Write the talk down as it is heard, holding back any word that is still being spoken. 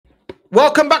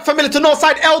Welcome back, family, to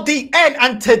Northside LDN.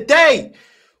 And today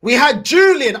we had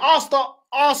Julian after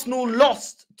Arsenal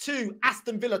lost to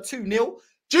Aston Villa 2-0.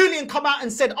 Julian come out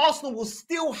and said Arsenal will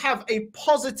still have a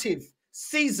positive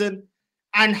season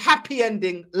and happy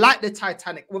ending like the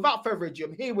Titanic. Without further ado,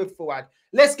 I'm here with Fuad.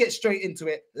 Let's get straight into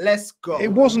it. Let's go.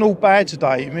 It wasn't all bad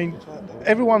today. I mean,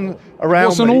 everyone around It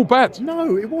wasn't all bad?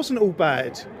 No, it wasn't all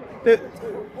bad.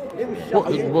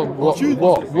 What?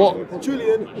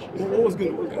 Julian, what was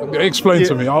good? Explain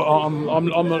to me.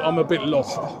 I'm a bit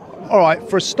lost. All right,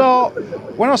 for a start,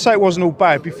 when I say it wasn't all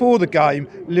bad, before the game,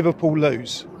 Liverpool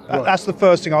lose. Right. That's the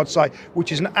first thing I'd say,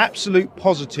 which is an absolute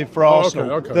positive for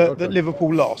Arsenal that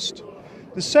Liverpool lost.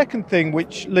 The second thing,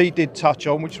 which Lee did touch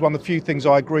on, which is one of the few things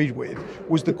I agreed with,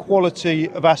 was the quality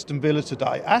of Aston Villa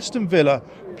today. Aston Villa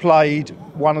played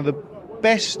one of the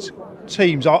best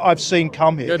teams I've seen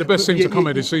come here. Yeah, the best team to come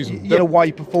here this season. In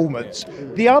away performance.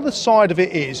 The other side of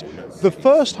it is the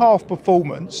first half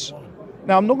performance.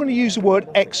 Now, I'm not going to use the word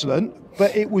excellent,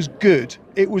 but it was good.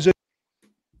 It was a...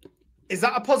 Is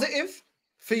that a positive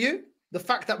for you? The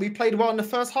fact that we played well in the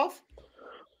first half?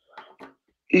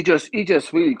 He just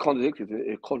really contradicted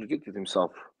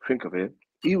himself. Think of it.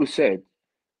 He just said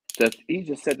at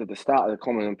the start of the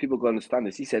comment, and people can understand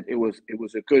this. He said it was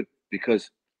a good because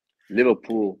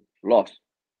Liverpool lost.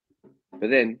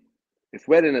 But then, if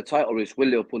we're in a title race with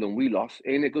Liverpool and we lost,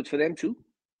 ain't it good for them too?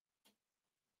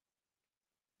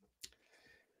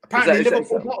 Apparently,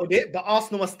 Liverpool bottled it, but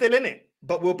Arsenal are still in it.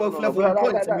 But we're both level in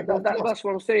points. That's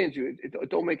what I'm saying to you. It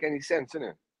don't make any sense,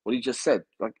 innit? What he just said.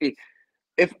 Like,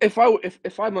 if I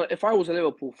was a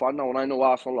Liverpool fan now and I know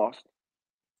Arsenal lost,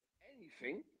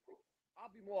 anything,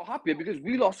 I'd be more happier because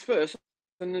we lost first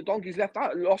and the donkeys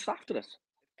lost after us.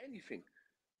 Anything.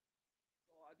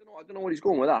 I don't know what he's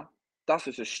going with that. That's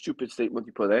just a stupid statement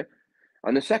he put there.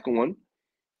 And the second one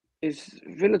is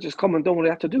Villa just come and done what they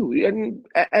had to do. And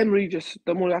Emery just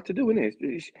done what they had to do, innit?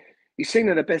 He's saying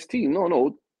they're the best team.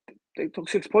 No, they took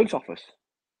 6 points off us.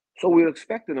 So we were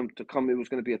expecting them to come. It was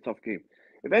going to be a tough game.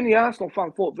 If any Arsenal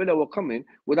fan thought Villa were coming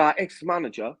with our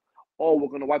ex-manager, or we're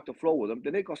going to wipe the floor with them,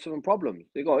 then they got some problems.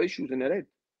 They got issues in their head.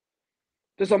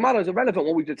 Doesn't matter. It's irrelevant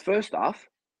what we did first half.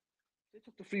 They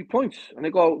took the 3 points, and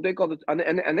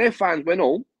and their fans went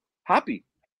home happy.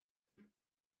 And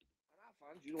our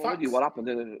fans, you know already what happened,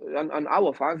 and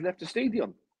our fans left the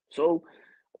stadium. So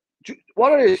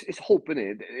what it is hope,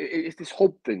 innit? It's this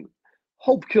hope thing.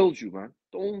 Hope kills you, man.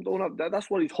 Don't have that. That's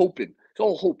what he's hoping. It's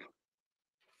all hope.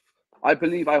 I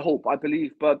believe, I hope, I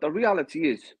believe. But the reality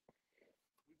is,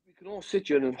 we can all sit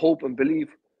here and hope and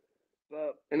believe.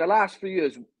 But in the last 3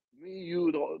 years, me,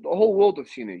 you, the whole world have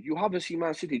seen it. You haven't seen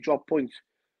Man City drop points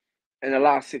in the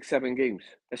last 6-7 games,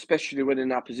 especially when in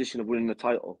that position of winning the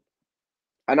title.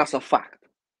 And that's a fact.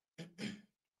 It's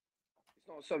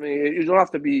not something, you don't have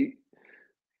to be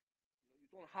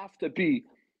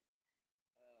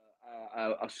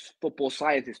a football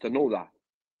scientist to know that.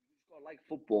 You've got to like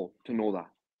football to know that.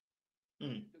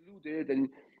 Deluded and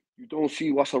you don't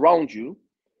see what's around you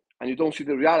and you don't see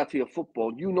the reality of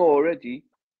football, you know already,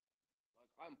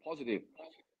 I'm positive.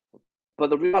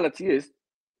 But the reality is,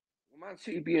 Man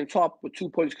City being top with 2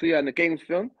 points clear and the game's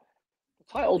film, the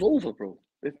title's over, bro.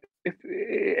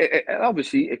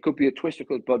 Obviously, it could be a twist,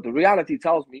 but the reality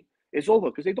tells me it's over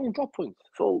because they don't drop points.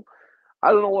 So I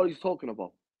don't know what he's talking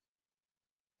about.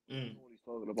 I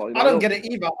don't get it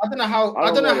either. I don't know how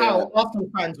Arsenal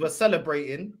fans were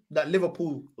celebrating that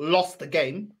Liverpool lost the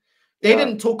game. They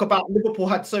didn't talk about Liverpool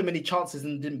had so many chances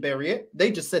and didn't bury it.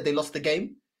 They just said they lost the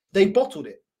game. They bottled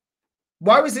it.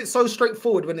 Why is it so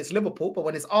straightforward when it's Liverpool, but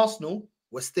when it's Arsenal,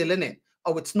 we're still in it?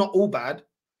 Oh, it's not all bad.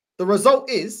 The result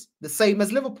is the same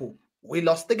as Liverpool. We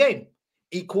lost the game.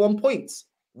 Equal on points.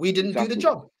 We didn't do the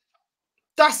job.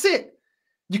 That's it.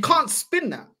 You can't spin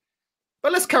that.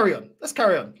 But let's carry on. Let's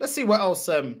see what else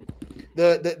the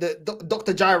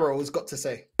Dr. Gyro has got to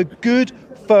say. A good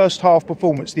first half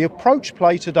performance. The approach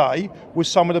play today was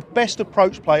some of the best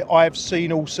approach play I have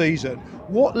seen all season.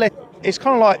 It's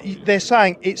kind of like they're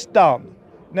saying it's done.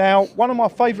 Now, one of my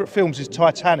favourite films is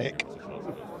Titanic.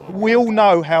 We all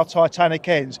know how Titanic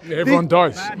ends. Yeah, everyone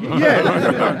dies.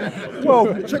 Yeah.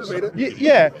 Well,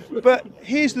 yeah, but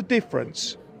here's the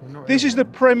difference. This is the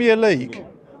Premier League.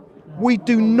 We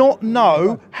do not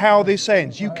know how this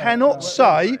ends. You cannot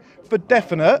say for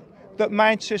definite that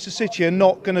Manchester City are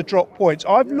not going to drop points.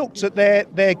 I've looked at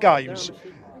their games.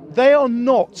 They're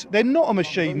not a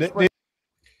machine.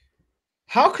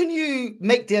 How can you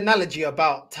make the analogy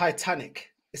about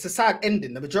Titanic? It's a sad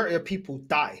ending. The majority of people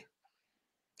die.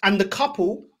 And the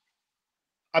couple,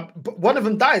 one of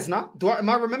them dies now. Am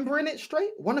I remembering it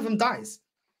straight? One of them dies.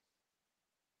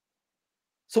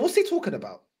 So what's he talking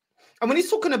about? And when he's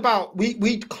talking about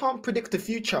we can't predict the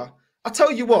future, I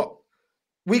tell you what,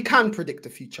 we can predict the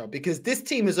future because this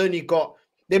team has only got,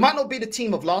 they might not be the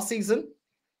team of last season,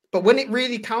 but when it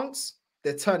really counts,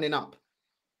 they're turning up.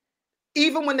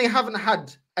 Even when they haven't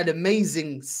had an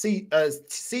amazing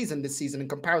season this season in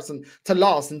comparison to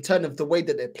last in terms of the way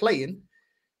that they're playing,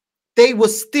 they were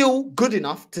still good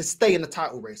enough to stay in the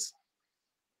title race.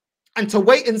 And to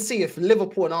wait and see if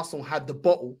Liverpool and Arsenal had the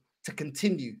bottle to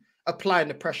continue applying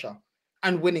the pressure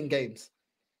and winning games.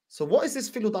 So what is this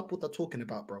Filo da Puta talking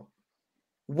about, bro?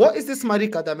 What is this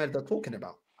Marica da Merda talking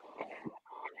about?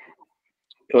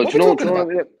 What are we talking about?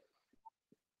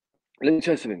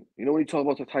 Interesting. You know when you talk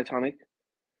about the Titanic?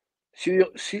 See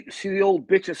the old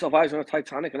bitch that survives on the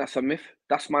Titanic, and that's a myth.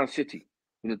 That's Man City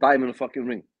with the diamond fucking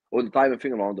ring or the diamond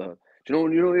thing around her. Do you know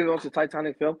when you watch the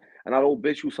Titanic film and that old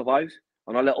bitch who survives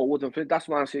on a little wooden thing? That's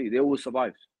Man City. They always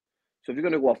survive. So if you're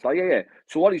gonna go off that, yeah.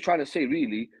 So what he's trying to say,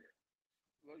 really,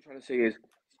 is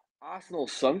Arsenal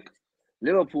sunk,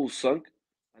 Liverpool sunk,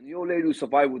 and the old lady who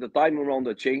survived with the diamond around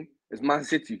her chain is Man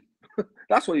City.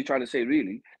 That's what he's trying to say,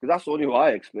 really, because that's the only way I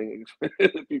explain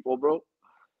it to people, bro.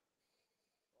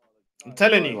 I'm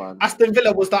telling you, man. Aston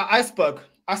Villa was that iceberg.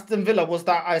 Aston Villa was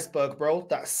that iceberg, bro.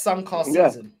 That sunk our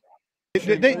season.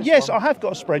 Yes, I have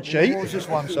got a spreadsheet. What does this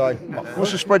one say?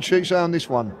 What's the spreadsheet say on this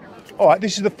one? All right,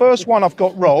 this is the first one I've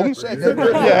got wrong.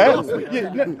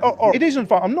 It isn't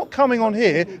fun. I'm not coming on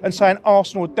here and saying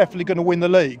Arsenal are definitely going to win the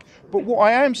league. But what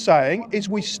I am saying is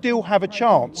we still have a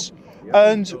chance.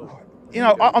 And, you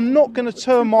know, I'm not going to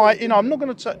turn my, I'm not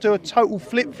going to do a total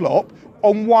flip-flop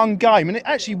on one game. And it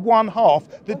actually one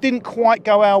half that didn't quite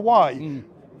go our way.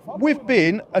 We've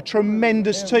been a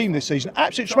tremendous team this season,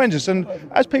 absolutely tremendous. And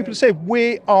as people have said,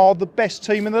 we are the best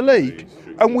team in the league,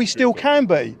 and we still can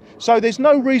be. So there's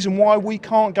no reason why we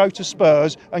can't go to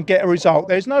Spurs and get a result.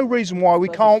 There's no reason why we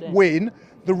can't win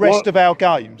the rest of our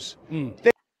games.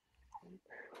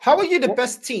 How are you the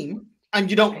best team and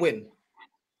you don't win?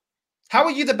 How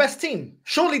are you the best team?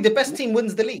 Surely the best team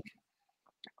wins the league.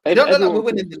 You don't look like we're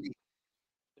winning the league.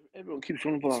 Everyone keeps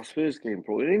running for that Spurs game,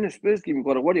 bro. It ain't a Spurs game you've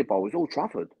got to worry about. It's Old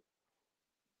Trafford.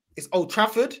 It's Old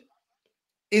Trafford.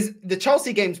 Is the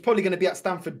Chelsea game's probably going to be at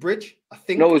Stamford Bridge? I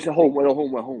think. No, it's at home. We're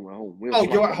home. Oh,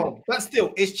 you're at home. But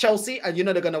still, it's Chelsea, and you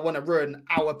know they're going to want to ruin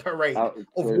our parade of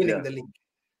winning the league.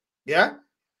 Yeah?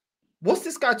 What's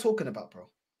this guy talking about, bro?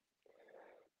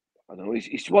 I don't know.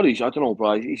 I don't know,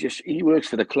 bro. He works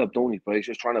for the club, don't he? But he's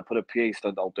just trying to put a PA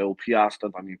stunt out there, PR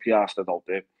stunt out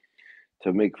there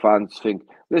to make fans think,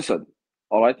 listen,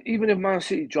 all right, even if Man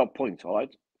City drop points, all right,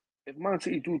 if Man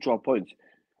City do drop points,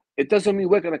 it doesn't mean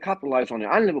we're going to capitalize on it.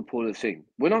 And Liverpool are saying,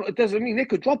 it doesn't mean they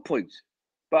could drop points,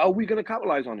 but are we going to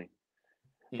capitalize on it?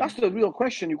 That's the real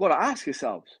question you've got to ask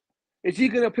yourselves. Is he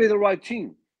going to play the right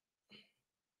team?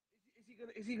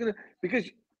 Is he going to, because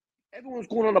everyone's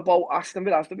going on about Aston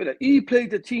Villa. He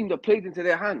played the team that played into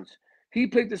their hands. He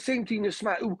played the same team as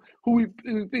Smack, who he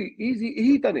beat.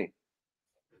 He done it.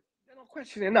 They're not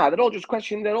questioning that. They're all just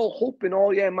questioning. They're all hoping,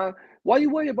 oh, yeah, man. Why are you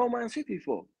worried about Man City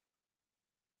for?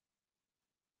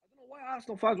 I don't know why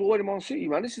Arsenal fans were worried about Man City,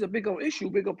 man. This is a bigger issue,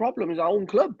 bigger problem. Is our own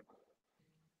club.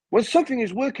 When something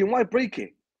is working, why break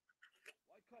it?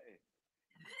 Why cut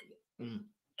it?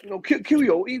 You know,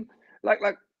 Kyo,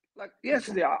 like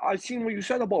yesterday, I seen what you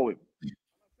said about him.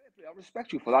 I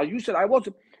respect you for that. You said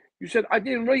I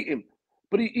didn't rate him,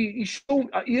 but he showed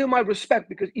my respect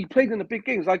because he played in the big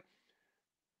games. Like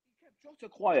he kept Jota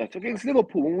quiet against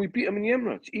Liverpool when we beat him in the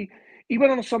Emirates. He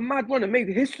went on some mad run and made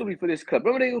history for this club.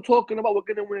 Remember they were talking about we're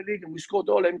going to win a league and we scored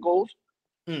all them goals.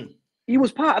 He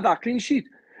was part of that clean sheet.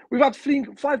 We've had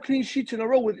 5 clean sheets in a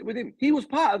row with him. He was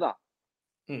part of that.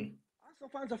 Arsenal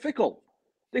fans are fickle.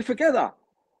 They forget that.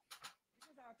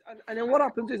 And then what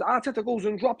happens is Arteta goes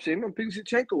and drops him and brings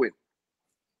Zinchenko in.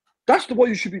 That's the way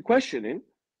you should be questioning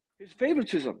his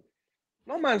favouritism.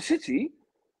 Not Man City.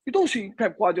 You don't see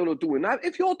Pep Guardiola doing that.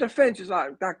 If your defence is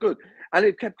that good and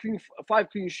they've kept 5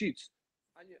 clean sheets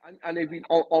and they've been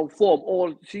on form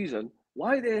all season,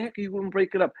 why the heck are you going to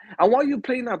break it up? And why are you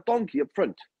playing that donkey up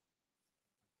front?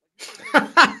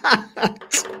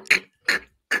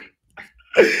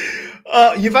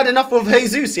 You've had enough of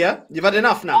Jesus, yeah? You've had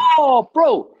enough now. Oh,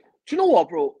 bro. Do you know what,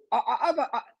 bro? Do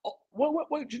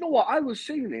you know what? I was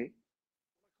saying it.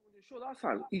 That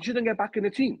time, he shouldn't get back in the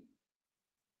team.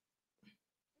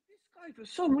 This guy, for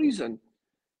some reason,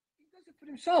 he does it for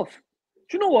himself.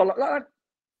 Do you know what? Like everyone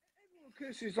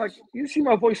curses, like, you see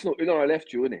my voice note, I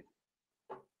left you, innit?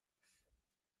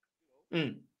 What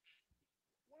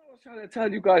I was trying to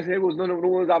tell you guys, no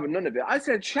one's having none of it. I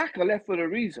said Xhaka left for a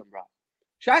reason, bro.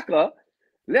 Xhaka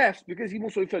left because he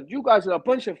must have said, you guys are a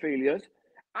bunch of failures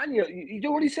And you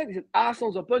know what he said? He said,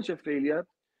 Arsenal's a bunch of failure.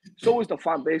 So is the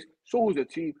fan base. So is the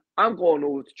team. I'm going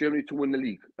over to Germany to win the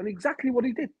league. And exactly what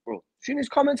he did, bro. Seen his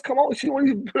comments come out? Seen what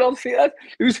he put on Twitter?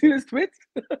 You seen his tweets?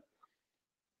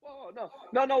 Oh,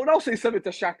 no, say something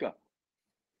to Shaka.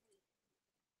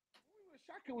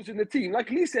 Shaka was in the team. Like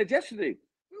Lee said yesterday,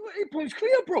 we were 8 points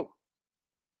clear, bro.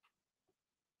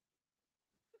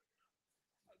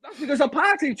 That's because of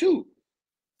Partey, too.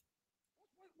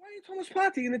 Why are you Thomas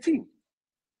Partey in the team?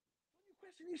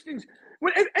 These things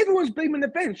when everyone's blaming the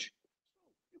bench,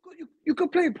 you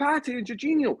could play Partey and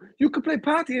Jorginho, you could play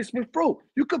Partey and Smith Rowe,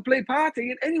 you could play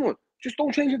Partey and anyone. Just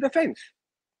don't change the defense.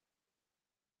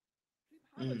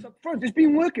 Up front, it's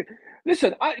been working.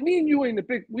 Listen, me and you ain't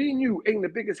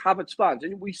the biggest Havertz fans,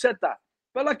 and we said that.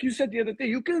 But like you said the other day,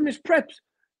 you give him his props.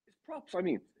 I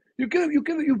mean, you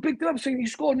picked it up saying he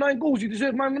scored 9 goals, he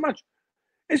deserved man of the match.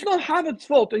 It's not Havertz's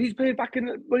fault that he's playing back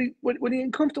in when he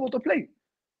ain't comfortable to play.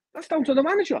 That's down to the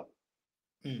manager.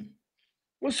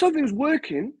 Well, something's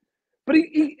working, but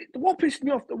what pissed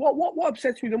me off, what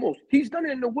upsets me the most, he's done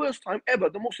it in the worst time ever,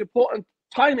 the most important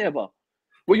time ever,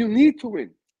 where you need to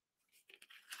win.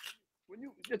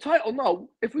 The title now,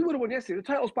 if we would have won yesterday, the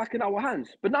title's back in our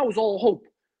hands. But now it's all hope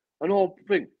and all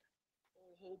thing.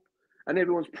 All hope. And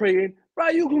everyone's praying.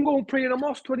 Right, you can go and pray in a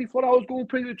mosque 24 hours, go and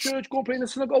pray in the church, go and pray in the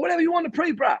synagogue, whatever you want to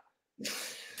pray, bruh.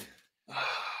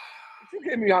 You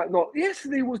get me out? No,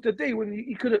 yesterday was the day when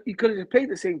he could have played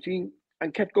the same team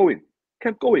and kept going,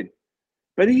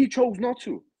 but he chose not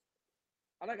to.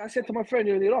 And like I said to my friend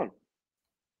earlier on,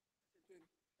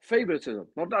 favoritism.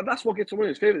 That's what gets him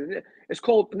winning. Favoritism. It's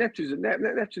called nepotism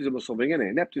or something, isn't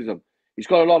it? Nepotism. He's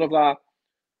got a lot of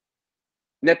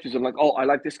nepotism. Like, oh, I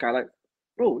like this guy. Like,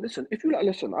 bro, listen. If you like,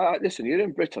 listen. You're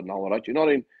in Britain now, all right? You're not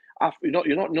in.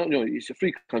 You're not. It's a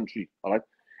free country, all right?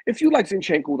 If you like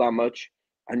Zinchenko that much.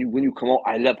 And when you come out,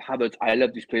 I love Havertz, I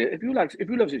love this player. If you love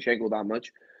Zinchenko that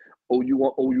much, you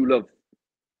love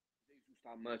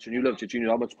that much, and you love Jorginho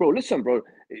that much, bro. Listen, bro,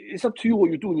 it's up to you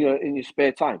what you do in your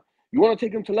spare time. You want to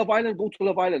take him to Love Island? Go to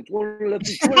Love Island. Do you want to love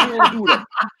this? What do you want to do then?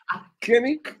 Get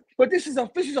me? But this is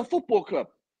a football club.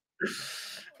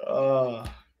 But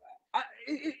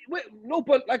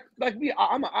like me,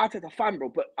 I'm an Arteta fan, bro.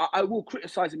 But I will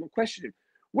criticize him and question him.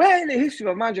 Where in the history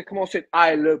of a manager come out and say,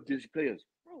 I love these players?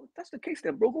 Bro, if that's the case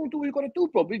then, bro. Go and do what you got to do,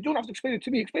 bro. But you don't have to explain it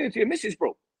to me. Explain it to your missus,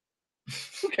 bro.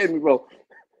 Look at me, bro.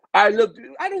 I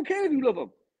don't care if you love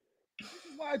him. This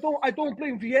is why I don't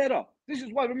blame Vieira. This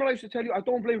is why, remember I used to tell you, I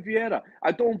don't blame Vieira.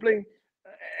 I don't blame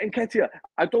Nketiah.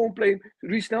 I don't blame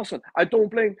Reece Nelson. I don't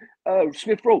blame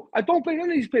Smith Rowe. I don't blame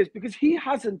any of these players because he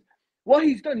hasn't, what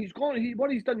he's done,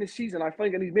 what he's done this season, I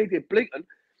think, and he's made it blatant,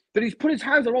 that he's put his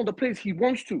hands around the players he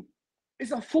wants to.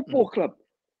 It's a football club.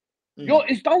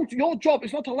 It's down to your job.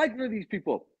 It's not to like none of these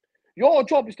people. Your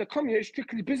job is to come here. It's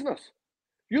strictly business.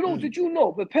 You know, did you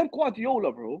know that Pep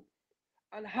Guardiola, bro,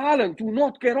 and Haaland do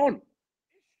not get on?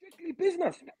 It's strictly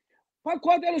business. Pep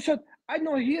Guardiola said, I'm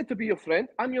not here to be your friend.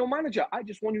 I'm your manager. I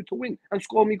just want you to win and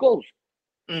score me goals.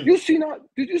 You see now?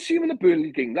 Did you see him in the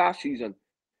Burnley game last season?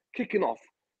 Kicking off.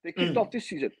 They kicked off this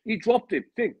season. He dropped it.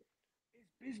 It's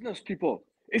business, people.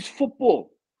 It's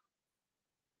football.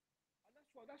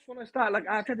 That's when I start, like,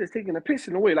 Arteta's taking a piss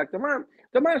in a way. Like, the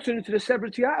man's turned into the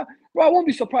celebrity. Well, I won't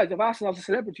be surprised if Arsenal has a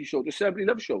celebrity show, the Celebrity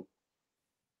Love Show.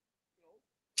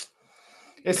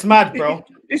 It's mad, bro.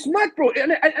 It's mad, bro.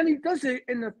 And he does it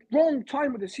in the wrong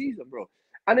time of the season, bro.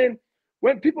 And then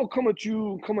when people come at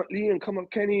you, come at Lee, and come at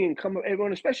Kenny, and come at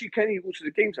everyone, especially Kenny who goes to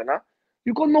the games and that,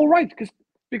 you've got no right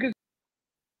because.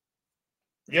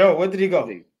 Yo, where did he go?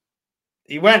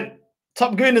 He went.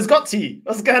 Top Goon has got to you.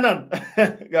 What's going on?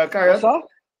 Go, carry on.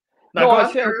 No,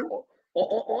 I said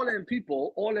all them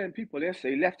people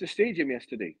yesterday left the stadium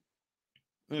yesterday.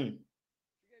 You've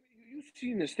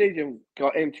seen the stadium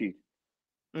got emptied.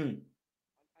 And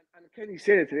Kenny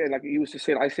said it today, like he used to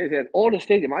say, I said that all the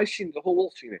stadium, I've seen the whole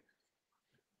world seen it.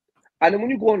 And then when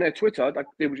you go on their Twitter, like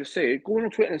they would just say, go on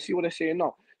Twitter and see what they're saying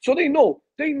now. So they know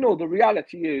the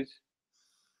reality is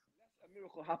a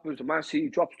miracle happens, the Man City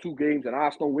drops 2 games and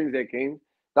Arsenal wins their game.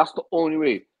 That's the only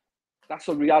way. That's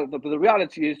the reality. But the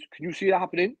reality is, can you see that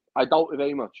happening? I doubt it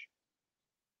very much.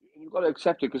 You've got to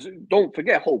accept it because don't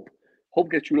forget hope. Hope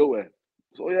gets you nowhere.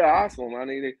 So yeah, Arsenal, man,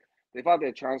 they've had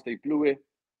their chance, they blew it.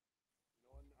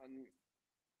 And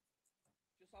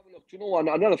just have a look. Do you know what?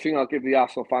 Another thing I'll give the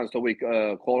Arsenal fans the week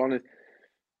call on is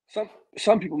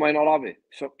some people might not have it.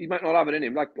 So he might not have it in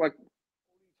him. Like time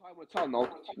will tell now.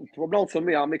 From now to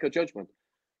me, I'll make a judgment.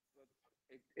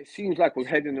 It seems like we're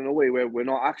heading in a way where we're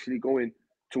not actually going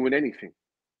to win anything.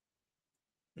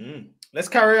 Let's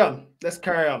carry on. Let's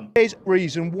carry on. There's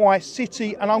reason why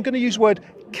City, and I'm going to use the word,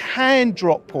 can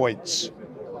drop points.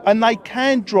 And they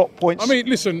can drop points. I mean,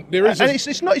 listen, there is, and it's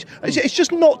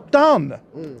just not done.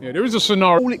 Yeah, there is a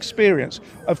scenario. All experience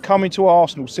of coming to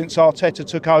Arsenal since Arteta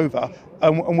took over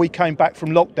and we came back from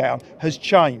lockdown has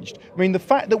changed. I mean, the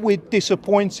fact that we're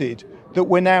disappointed that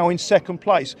we're now in second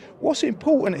place. What's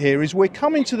important here is we're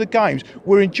coming to the games,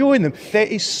 we're enjoying them. There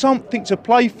is something to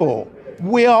play for.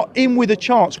 We are in with a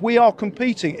chance. We are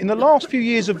competing. In the last few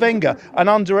years of Wenger and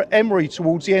under Emery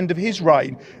towards the end of his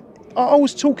reign, I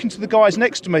was talking to the guys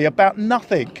next to me about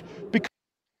nothing. Because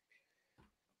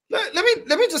let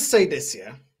me just say this,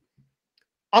 yeah.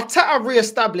 Arteta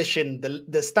re-establishing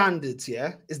the standards,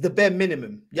 yeah, is the bare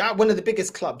minimum. Yeah, one of the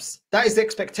biggest clubs. That is the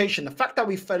expectation. The fact that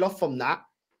we fell off from that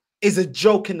is a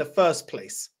joke in the first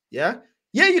place. Yeah,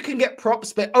 you can get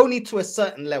props, but only to a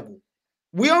certain level.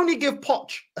 We only give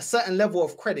Poch a certain level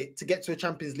of credit to get to a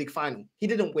Champions League final. He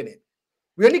didn't win it.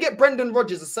 We only get Brendan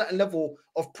Rodgers a certain level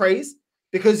of praise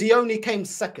because he only came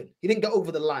second. He didn't get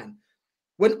over the line.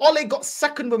 When Ole got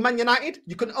second with Man United,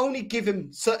 you can only give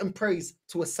him certain praise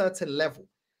to a certain level.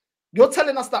 You're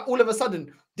telling us that all of a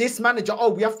sudden, this manager,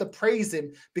 oh, we have to praise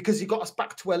him because he got us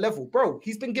back to a level. Bro,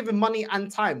 he's been given money and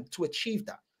time to achieve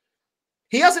that.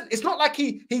 He hasn't, it's not like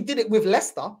he did it with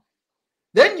Leicester.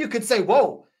 Then you could say,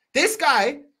 whoa, this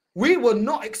guy, we were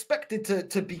not expected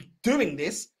to be doing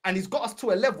this, and he's got us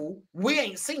to a level we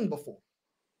ain't seen before.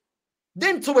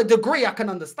 Then to a degree, I can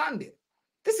understand it.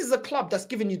 This is a club that's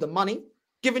giving you the money,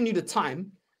 giving you the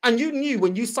time, and you knew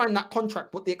when you signed that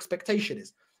contract what the expectation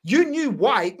is. You knew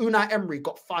why Unai Emery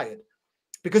got fired,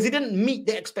 because he didn't meet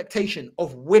the expectation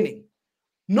of winning.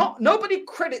 Nobody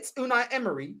credits Unai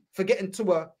Emery for getting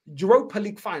to a Europa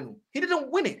League final. He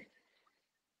didn't win it.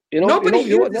 Nobody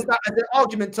uses that as an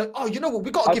argument to, oh, you know what,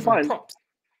 we got to give him props.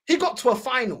 He got to a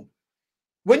final.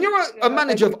 When you're a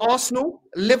manager of Arsenal,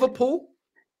 Liverpool,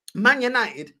 Man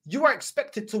United, you are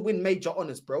expected to win major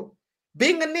honours, bro.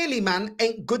 Being a nearly man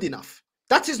ain't good enough.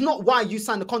 That is not why you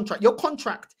signed a contract. Your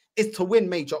contract is to win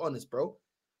major honours, bro.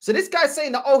 So this guy's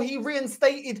saying that, oh, he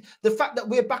reinstated the fact that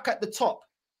we're back at the top.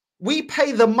 We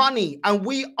pay the money and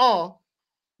we are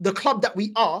the club that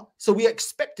we are, so we're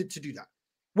expected to do that.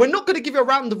 We're not going to give you a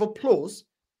round of applause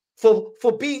for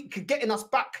getting us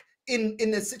back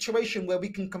in a situation where we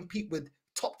can compete with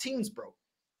top teams, bro.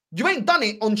 You ain't done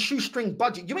it on shoestring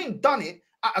budget. You ain't done it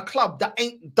at a club that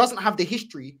doesn't have the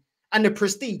history and the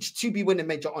prestige to be winning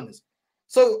major honours.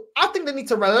 So I think they need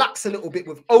to relax a little bit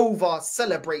with over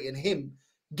celebrating him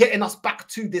getting us back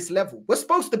to this level. We're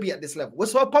supposed to be at this level. We're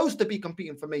supposed to be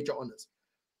competing for major honours.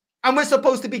 And we're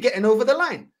supposed to be getting over the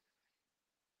line.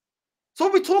 So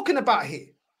what are we talking about here?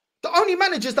 The only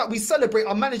managers that we celebrate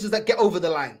are managers that get over the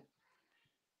line.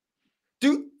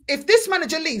 If this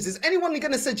manager leaves, is anyone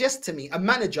going to suggest to me a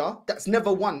manager that's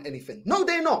never won anything? No,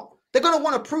 they're not. They're going to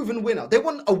want a proven winner. They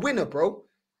want a winner, bro.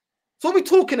 So what are we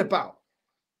talking about?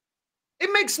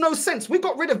 It makes no sense. We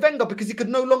got rid of Wenger because he could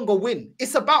no longer win.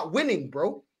 It's about winning,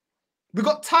 bro. We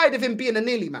got tired of him being a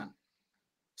nearly man.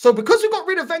 So because we got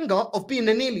rid of Wenger of being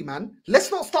a nearly man,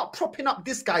 let's not start propping up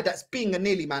this guy that's being a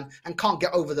nearly man and can't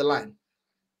get over the line.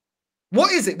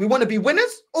 What is it? We want to be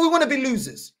winners or we want to be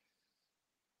losers?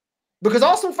 Because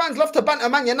Arsenal fans love to banter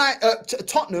Man United,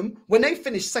 Tottenham when they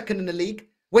finish second in the league,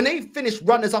 when they finish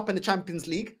runners-up in the Champions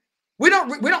League. We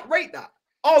don't rate that.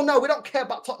 Oh, no, we don't care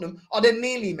about Tottenham. Oh, they're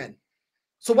nearly men.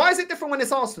 So why is it different when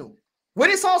it's Arsenal? When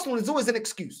it's Arsenal, there's always an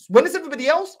excuse. When it's everybody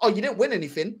else, oh, you didn't win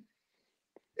anything.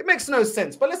 It makes no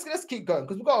sense. But let's keep going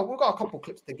because we've got a couple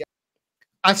clips to get.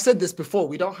 I've said this before.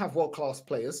 We don't have world-class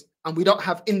players and we don't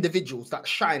have individuals that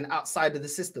shine outside of the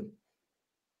system.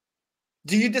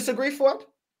 Do you disagree, Fuad?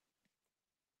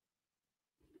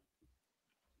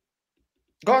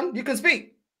 Go on, you can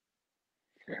speak.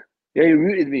 Yeah, you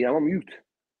muted me. I'm on mute.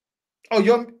 Oh,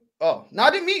 you're... Oh, no,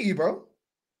 I didn't mute you, bro.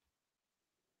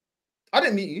 I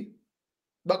didn't mute you.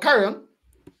 But carry on.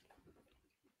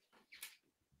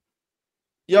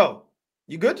 Yo,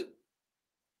 you good?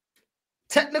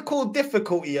 Technical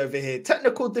difficulty over here.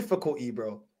 Technical difficulty,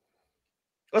 bro.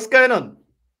 What's going on?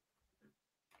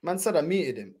 Man said I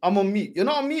muted him. I'm on mute. You're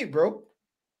not on mute, bro.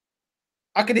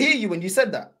 I could hear you when you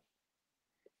said that.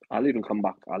 I'll leave and come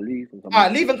back. I'll leave and come back. All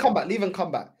right, leave and come back. Leave and come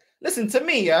back. Listen, to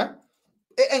me, yeah,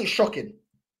 it ain't shocking.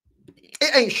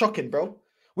 It ain't shocking, bro.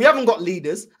 We haven't got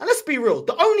leaders. And let's be real.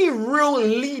 The only real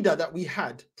leader that we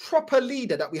had, proper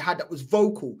leader that we had that was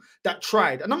vocal, that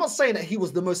tried. And I'm not saying that he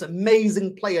was the most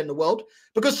amazing player in the world,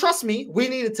 because trust me, we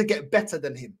needed to get better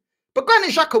than him. But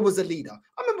Granit Xhaka was a leader.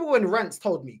 I remember when Rance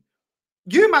told me,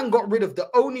 you man got rid of the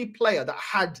only player that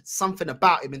had something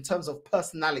about him in terms of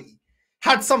personality.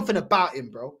 Had something about him,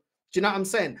 bro. Do you know what I'm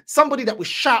saying? Somebody that would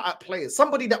shout at players.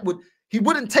 Somebody that he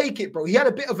wouldn't take it, bro. He had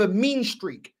a bit of a mean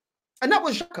streak. And that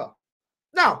was Xhaka.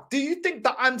 Now, do you think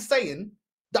that I'm saying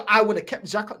that I would have kept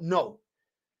Xhaka? No.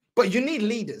 But you need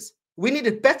leaders. We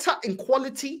needed better in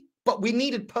quality, but we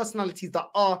needed personalities that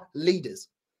are leaders.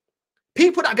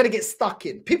 People that are going to get stuck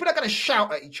in. People that are going to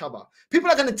shout at each other. People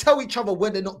that are going to tell each other where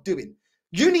they're not doing.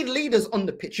 You need leaders on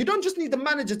the pitch. You don't just need the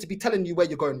manager to be telling you where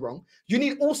you're going wrong. You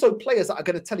need also players that are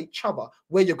going to tell each other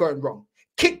where you're going wrong.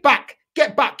 Kick back,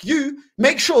 get back. You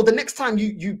make sure the next time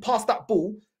you pass that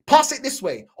ball, pass it this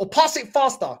way or pass it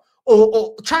faster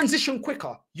or transition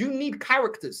quicker. You need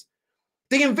characters.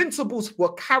 The Invincibles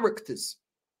were characters.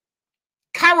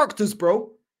 Characters,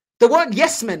 bro. They weren't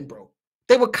yes men, bro.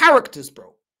 They were characters,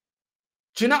 bro.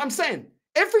 Do you know what I'm saying?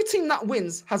 Every team that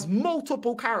wins has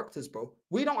multiple characters, bro.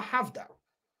 We don't have that.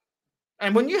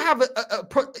 And when you have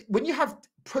when you have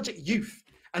Project Youth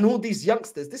and all these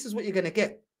youngsters, this is what you're going to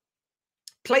get.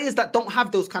 Players that don't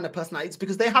have those kind of personalities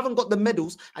because they haven't got the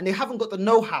medals and they haven't got the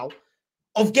know-how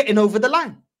of getting over the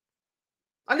line.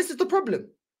 And this is the problem.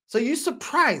 So you're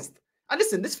surprised. And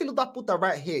listen, this Filo da Puta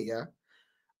right here, yeah?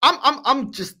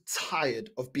 I'm just tired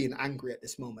of being angry at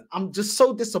this moment. I'm just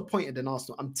so disappointed in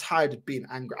Arsenal. I'm tired of being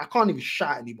angry. I can't even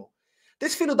shout anymore.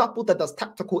 This Filo da Puta does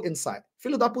tactical insight.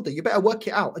 Filo da Puta, you better work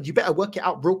it out, and you better work it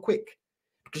out real quick.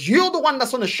 Because you're the one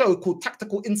that's on a show called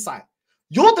Tactical Insight.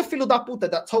 You're the Filo da Puta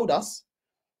that told us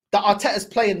that Arteta's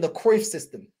playing the Cruyff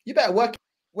system. You better work it.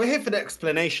 We're here for the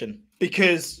explanation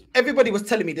because everybody was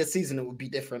telling me this season it would be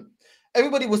different.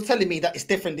 Everybody was telling me that it's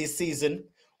different this season.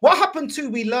 What happened to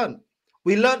we learned?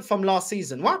 We learned from last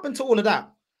season. What happened to all of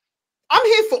that? I'm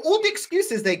here for all the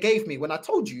excuses they gave me when I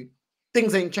told you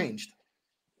things ain't changed.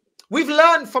 We've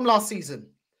learned from last season.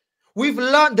 We've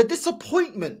learned the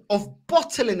disappointment of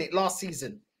bottling it last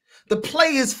season. The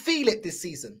players feel it this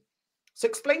season. So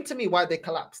explain to me why they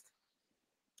collapsed.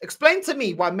 Explain to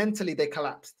me why mentally they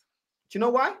collapsed. Do you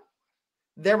know why?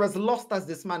 They're as lost as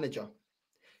this manager. Do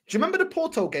you remember the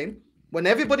Porto game when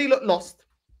everybody looked lost?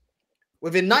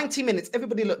 Within 90 minutes,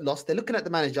 everybody looked lost. They're looking at the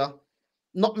manager,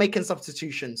 not making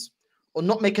substitutions or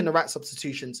not making the right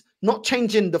substitutions, not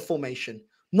changing the formation,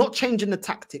 not changing the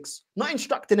tactics, not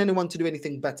instructing anyone to do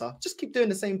anything better. Just keep doing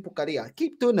the same pucaria.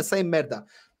 Keep doing the same merda.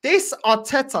 This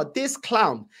Arteta, this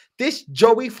clown, this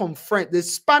Joey from Friends,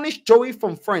 this Spanish Joey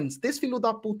from Friends, this Filo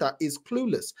da Puta is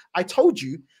clueless. I told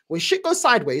you, when shit goes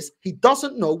sideways, he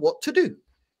doesn't know what to do.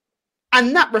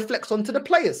 And that reflects onto the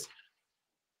players.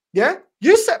 Yeah?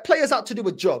 You set players out to do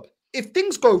a job. If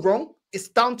things go wrong, it's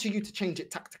down to you to change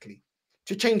it tactically,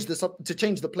 to change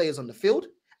the players on the field,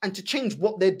 and to change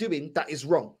what they're doing that is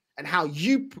wrong, and how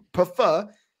you prefer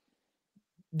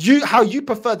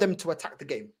them to attack the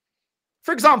game.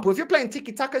 For example, if you're playing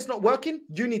tiki-taka, it's not working,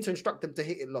 you need to instruct them to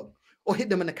hit it long, or hit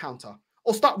them in a counter,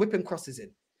 or start whipping crosses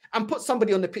in, and put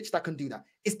somebody on the pitch that can do that.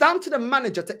 It's down to the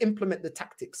manager to implement the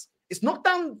tactics. It's not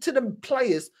down to the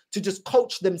players to just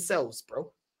coach themselves,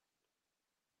 bro.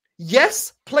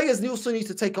 Yes, players also need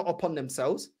to take it upon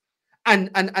themselves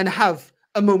and have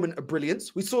a moment of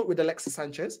brilliance. We saw it with Alexis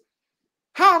Sanchez.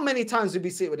 How many times did we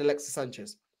see it with Alexis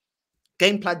Sanchez?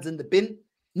 Game plans in the bin,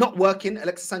 not working.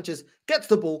 Alexis Sanchez gets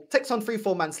the ball, takes on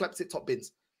 3-4 man, slaps it top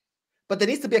bins. But there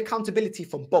needs to be accountability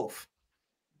from both.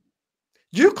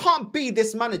 You can't be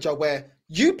this manager where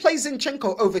you play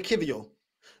Zinchenko over Kivior.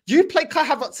 You play Kai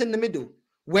Havertz in the middle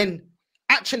when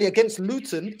actually against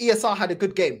Luton, ESR had a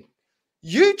good game.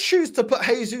 You choose to put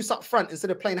Jesus up front instead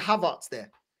of playing Havertz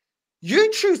there.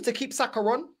 You choose to keep Saka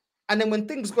on, and then when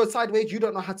things go sideways, you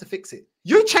don't know how to fix it.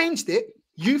 You changed it,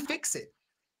 you fix it.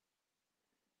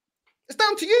 It's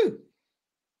down to you.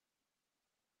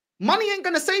 Money ain't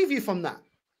going to save you from that.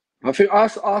 I think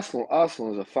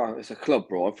Arsenal is a fan. It's a club,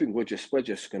 bro. I think we're just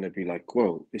going to be like,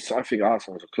 whoa. I think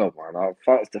Arsenal is a club, man.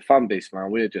 It's the fan base, man.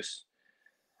 We're just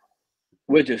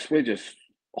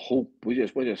hope. We're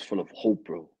just full of hope,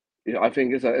 bro. You know, I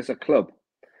think it's a club.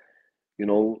 You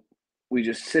know, we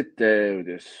just sit there, we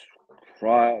just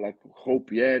cry, like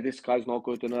hope. Yeah, this guy's not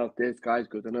good enough. This guy's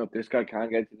good enough. This guy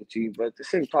can't get to the team. But at the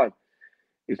same time,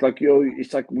 it's like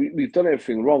it's like we've done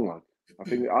everything wrong. Like I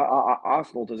think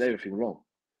Arsenal does everything wrong.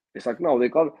 It's like no,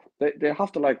 they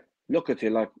have to like look at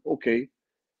it like okay,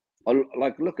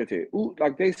 like look at it. Ooh,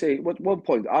 like they say at one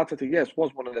point, Arteta yes was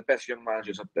one of the best young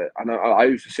managers up there, and I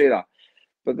used to say that.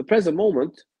 But at the present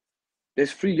moment,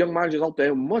 there's 3 young managers out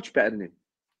there much better than him,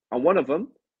 and one of them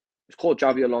is called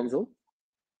Xabi Alonso.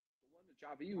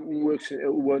 Xavi,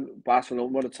 who won Barcelona,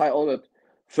 won a title at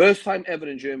first time ever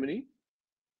in Germany.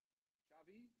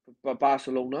 Xavi,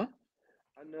 Barcelona,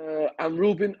 and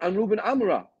Ruben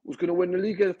Amora was going to win the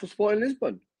league for Sporting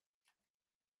Lisbon.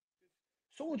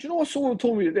 So do you know what someone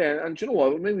told me there? And do you know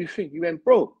what? It made me think. He went,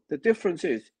 bro, the difference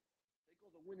is they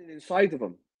got the winning inside of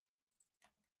them.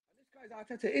 And this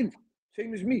guy's Arteta in,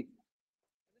 same as me. And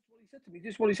this is what he said to me.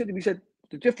 This is what he said to me. He said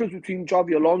the difference between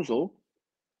Xavi Alonso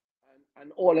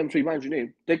and all them three managers,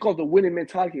 name, they got the winning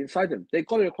mentality inside them. They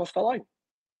got it across the line.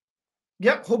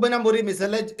 Yep, Ruben Amorim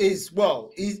is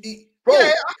well. Bro.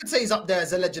 Yeah, I could say he's up there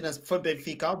as a legend for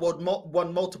Benfica.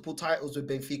 Won multiple titles with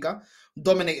Benfica,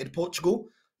 dominated Portugal.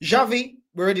 Xavi,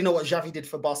 we already know what Xavi did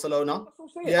for Barcelona.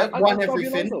 Yeah, won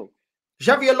everything.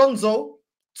 Xavi Alonso,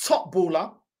 top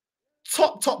baller,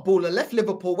 top baller. Left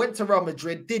Liverpool, went to Real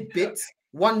Madrid, did bits,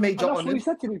 won major honours. That's what he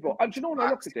said to me, bro. And do you know when I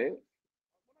looked at it?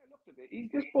 He's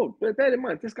just, bro, bear in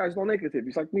mind, this guy's not negative.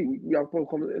 He's like me. We have no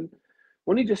comment.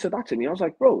 When he just said that to me, I was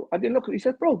like, bro, I didn't look at it. He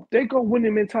said, bro, they got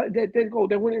winning mentality.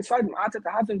 They're winning inside him.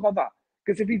 Arteta hasn't got that.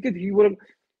 Because if he did, he would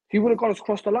have got us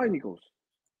across the line, he goes.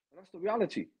 And that's the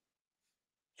reality.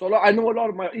 So like, I know a lot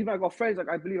of even I got friends, like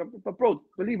I believe, but bro,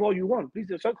 believe all you want. Please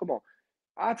don't come on.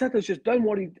 Arteta's just done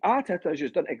Arteta has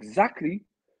just done exactly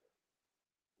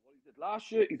what he did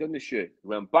last year, he's done this year. He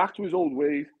went back to his old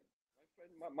ways.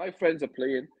 My friends are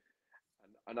playing.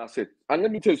 And that's it. And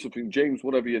let me tell you something, James,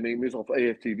 whatever your name is, off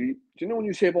AFTV. Do you know when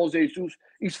you say about Jesus,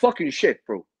 he's fucking shit,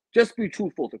 bro. Just be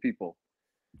truthful to people.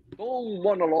 Don't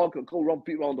want to log and go run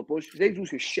people around the bush.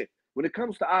 Jesus is shit. When it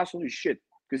comes to Arsenal, he's shit.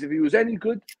 Because if he was any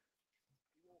good,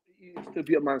 he'd still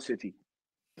be at Man City.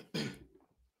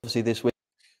 Obviously, this week.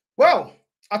 Well,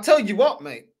 I'll tell you what,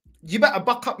 mate. You better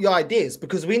buck up your ideas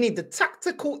because we need the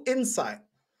tactical insight.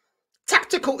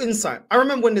 Tactical insight. I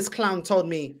remember when this clown told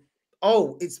me,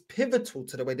 oh, it's pivotal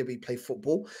to the way that we play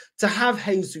football. To have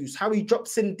Jesus, how he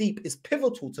drops in deep is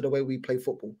pivotal to the way we play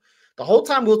football. The whole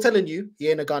time we were telling you, he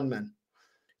ain't a gunman.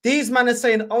 These men are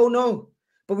saying, oh no,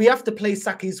 but we have to play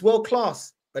Saka. He's world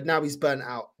class. But now he's burnt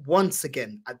out once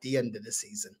again at the end of the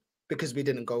season because we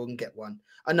didn't go and get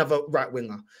another right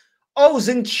winger. Oh,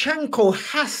 Zinchenko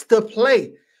has to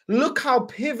play. Look how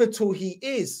pivotal he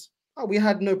is. Oh, we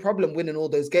had no problem winning all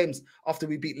those games after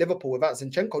we beat Liverpool without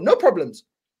Zinchenko. No problems.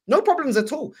 No problems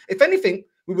at all. If anything,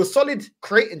 we were solid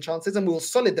creating chances and we were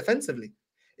solid defensively.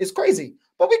 It's crazy.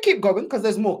 But we keep going because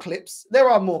there's more clips. There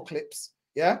are more clips.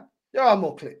 Yeah? There are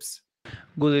more clips.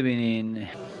 Good evening.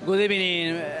 Good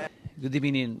evening. Good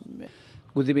evening.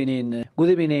 Good evening. Good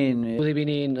evening. Good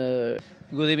evening.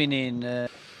 Good evening.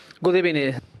 Good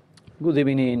evening. Good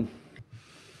evening.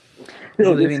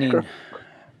 Good evening.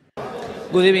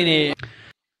 Good evening.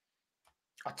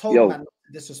 I told man not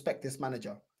to disrespect this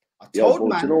manager. I told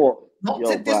man not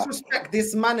to disrespect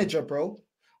this manager, bro.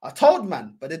 I told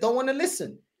man, but they don't want to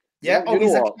listen. Yeah, oh,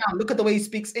 he's a clown. Look at the way he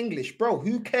speaks English, bro.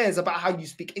 Who cares about how you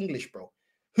speak English, bro?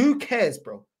 Who cares,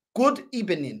 bro? Good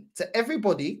evening to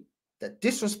everybody that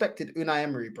disrespected Unai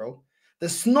Emery, bro. The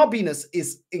snobbiness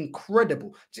is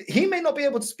incredible. He may not be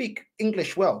able to speak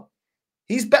English well.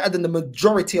 He's better than the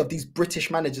majority of these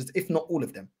British managers, if not all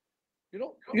of them.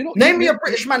 Name me a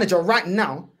British manager right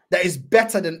now that is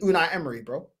better than Unai Emery,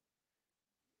 bro.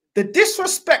 The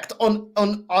disrespect on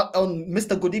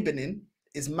Mr. Good Evening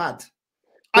is mad.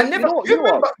 I never.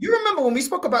 You remember when we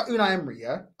spoke about Unai Emery?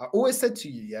 Yeah, I always said to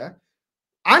you, yeah,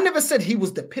 I never said he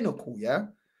was the pinnacle, yeah.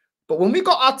 But when we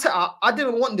got Arteta, I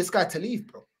didn't want this guy to leave,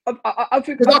 bro. I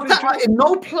think Arteta in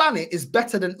no planet is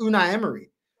better than Unai Emery.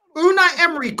 Unai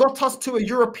Emery got us to a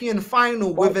European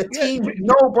final with a team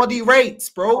nobody rates,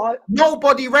 bro.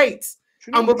 Nobody rates,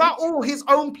 and without all his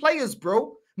own players,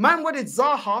 bro. Man, when it's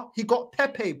Zaha, he got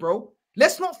Pepe, bro.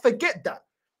 Let's not forget that.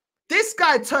 This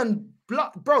guy turned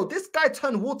blood, bro. This guy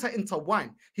turned water into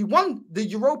wine. He won the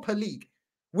Europa League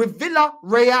with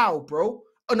Villarreal, bro,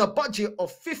 on a budget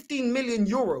of 15 million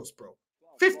euros, bro.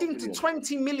 15 to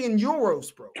 20 million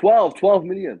euros, bro. 12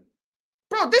 million.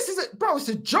 Bro, it's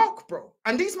a joke, bro.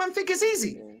 And these men think it's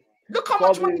easy. Look how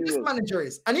much money this manager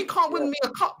is. And he can't win me a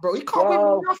cup, bro. He can't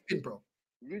win nothing, bro.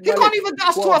 He can't even get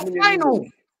us to a final.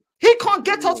 He can't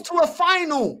get us to a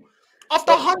final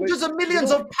after hundreds of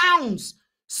millions of pounds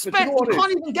spent. He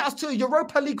can't even get us to a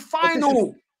Europa League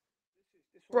final.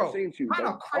 Bro, man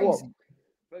are crazy.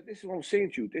 But this is what I'm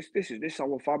saying to you. This is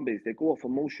our fan base. They go off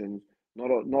emotions, not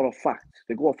a fact.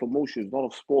 They go off emotions, not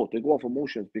of sport. They go off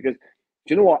emotions because, do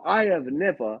you know what? I have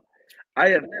never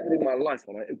in my life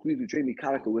agreed with Jamie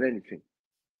Carragher with anything.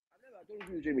 I don't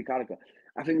agree with Jamie Carragher.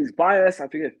 I think he's biased.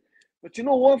 But you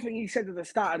know one thing he said at the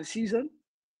start of the season?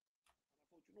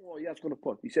 You know what he was going to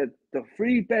put? He said the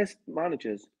 3 best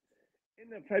managers in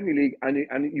the Premier League,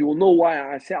 and you will know why.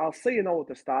 I'll say you know at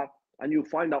the start, and you'll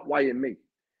find out why in me.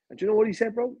 And do you know what he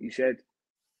said, bro? He said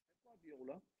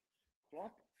Guardiola,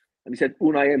 Klopp, and he said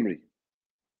Unai Emery.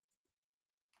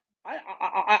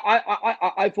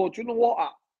 I thought, you know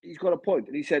what? he's got a point,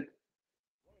 and he said,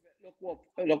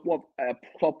 look what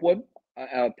Klopp won,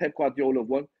 Pep Guardiola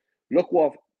won. Look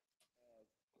what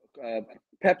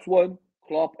Pep's won,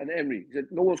 Klopp and Emery. He said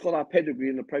no one's got that pedigree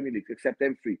in the Premier League except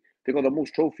them three. They got the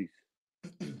most trophies.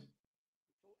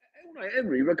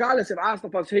 Emery, regardless if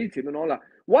Arsenal fans hate him and all that,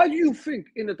 why do you think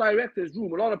in the director's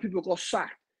room a lot of people got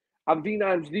sacked and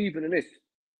Vinan's leaving and this?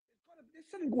 There's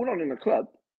something going on in the club.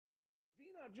 Do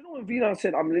you know when Vinan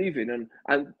said I'm leaving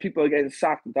and people are getting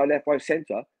sacked down left, right,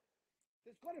 centre?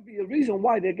 There's got to be a reason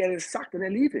why they're getting sacked and they're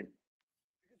leaving.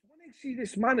 Because when they see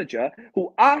this manager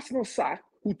who Arsenal sacked,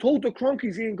 who told the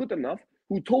Cronkies he ain't good enough,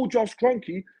 who told Josh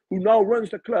Kroenke, who now runs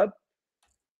the club,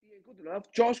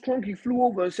 enough. Josh Kroenke flew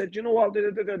over and said, you know what,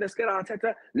 let's get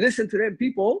Arteta, listen to them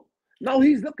people. Now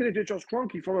he's looking at Josh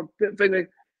Kroenke from a thing like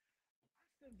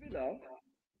Villa,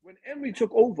 when Emery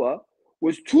took over,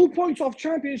 was 2 points off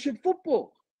championship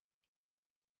football.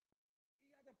 He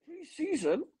had a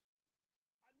pre-season, and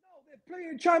now they're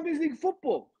playing Champions League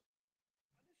football.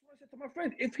 And this is what I said to my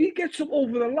friend, if he gets them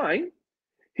over the line,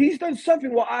 he's done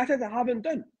something what Arteta haven't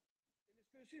done.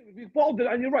 We bottled it,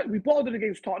 and you're right, we bottled it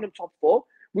against Tottenham top 4.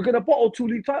 We're going to bottle 2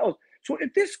 league titles. So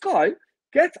if this guy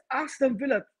gets Aston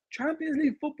Villa Champions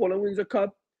League football and wins a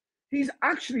cup, he's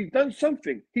actually done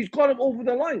something. He's got him over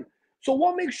the line. So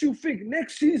what makes you think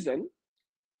next season,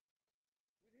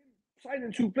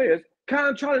 signing 2 players,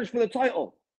 can't challenge for the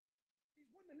title? He's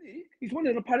won the league. He's won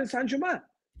in the Paris Saint-Germain.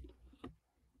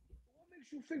 What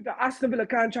makes you think that Aston Villa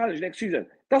can't challenge next season?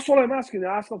 That's what I'm asking the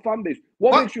Arsenal fan base.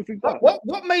 What makes you think that?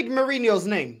 What made Mourinho's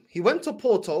name? He went to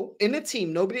Porto in a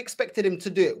team nobody expected him to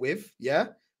do it with, yeah?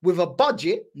 With a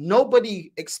budget,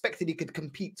 nobody expected he could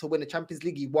compete to win the Champions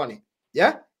League. He won it,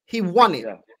 yeah? He won it.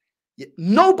 Yeah.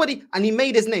 Nobody, and he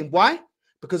made his name. Why?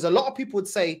 Because a lot of people would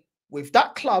say, with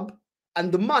that club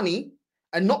and the money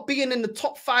and not being in the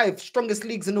top 5 strongest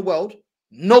leagues in the world,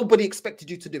 nobody expected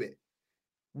you to do it.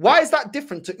 Why is that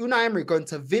different to Unai Emery going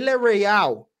to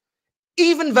Villarreal?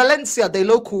 Even Valencia, their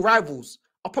local rivals,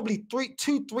 are probably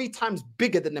 2-3 times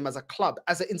bigger than them as a club,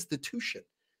 as an institution.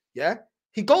 Yeah,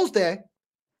 he goes there,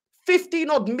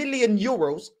 15-odd million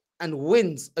euros, and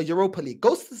wins a Europa League.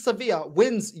 Goes to Sevilla,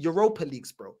 wins Europa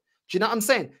Leagues, bro. Do you know what I'm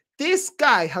saying? This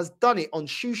guy has done it on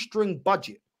shoestring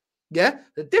budget. Yeah,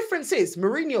 the difference is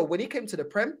Mourinho, when he came to the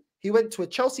Prem, he went to a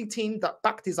Chelsea team that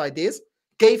backed his ideas,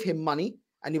 gave him money,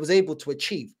 and he was able to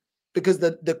achieve. Because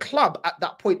the club at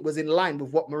that point was in line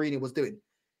with what Mourinho was doing.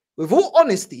 With all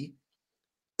honesty,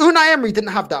 Unai Emery didn't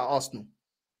have that at Arsenal.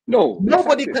 No,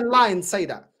 nobody can lie and say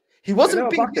that. He wasn't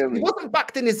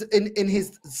backed in his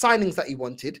signings that he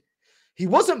wanted. He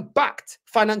wasn't backed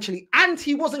financially, and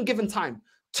he wasn't given time.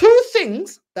 2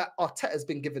 things that Arteta has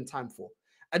been given time for.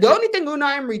 And the only thing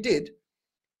Unai Emery did,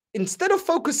 instead of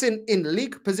focusing in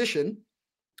league position,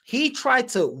 he tried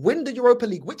to win the Europa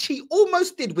League, which he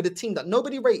almost did with a team that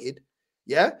nobody rated.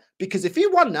 Yeah, because if he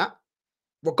won that,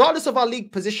 regardless of our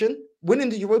league position, winning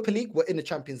the Europa League, we're in the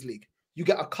Champions League. You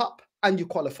get a cup and you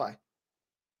qualify.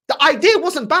 The idea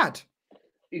wasn't bad.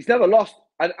 He's never lost.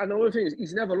 And the only thing is,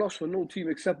 he's never lost for no team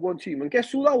except one team. And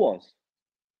guess who that was?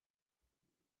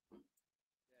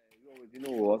 You know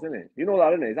who it was, isn't it? You know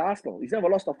that, isn't it? It's Arsenal. He's never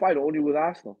lost a fight only with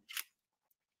Arsenal.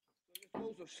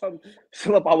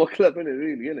 Some of our club, isn't it,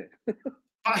 really, isn't it?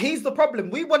 He's the problem.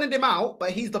 We wanted him out,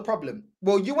 but he's the problem.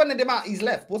 Well, you wanted him out, he's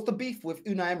left. What's the beef with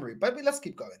Unai Emery? But let's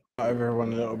keep going.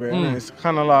 Everyone a little bit. It's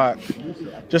kind of like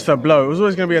just a blow. It was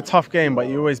always going to be a tough game, but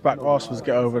you always back Arsenal to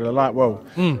get over the line. Well,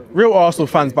 real Arsenal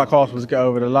fans back Arsenal to get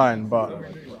over the line. But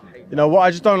you know what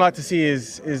I just don't like to see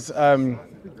is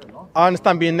I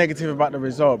understand being negative about the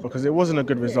result because it wasn't a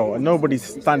good result and nobody's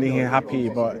standing here happy,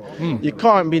 but you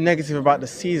can't be negative about the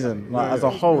season like as a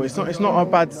whole. It's not a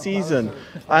bad season,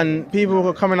 and people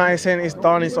are coming out here saying it's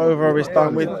done, it's over, it's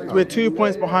done. We're 2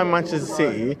 points behind Manchester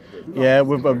City, yeah,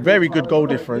 with a very good goal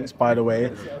difference, by the way.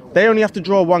 They only have to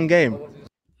draw 1 game.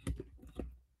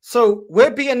 So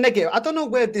we're being negative. I don't know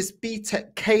where this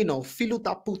B-Tech Kano Filu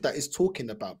da puta is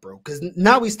talking about, bro, because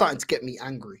now he's starting to get me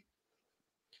angry.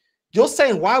 You're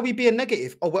saying, why are we being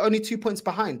negative? Oh, we're only 2 points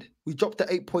behind. We dropped the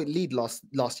 8-point lead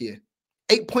last year.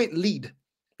 8-point lead.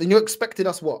 Then you're expecting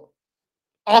us what?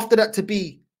 After that to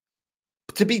be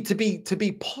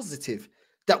positive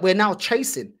that we're now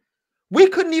chasing. We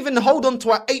couldn't even hold on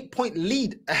to our 8-point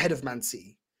lead ahead of Man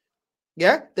City.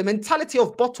 Yeah? The mentality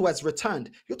of bottle has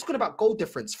returned. You're talking about goal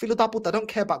difference. Filu da puta, I don't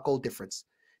care about goal difference.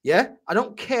 Yeah? I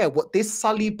don't care what this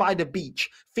Sully by the beach,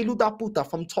 Filu da puta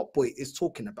from Top Boy is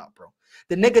talking about, bro.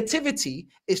 The negativity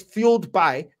is fueled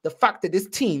by the fact that this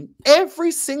team,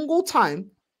 every single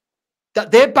time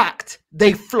that they're backed,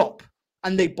 they flop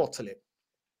and they bottle it.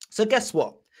 So guess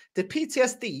what? the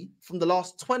PTSD from the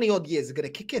last 20 odd years are going to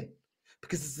kick in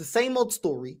because it's the same old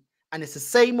story and it's the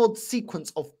same old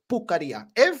sequence of bucaria.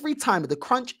 Every time at the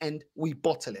crunch end, we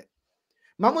bottle it.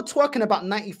 Man, we're twerking about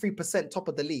 93% top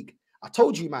of the league. I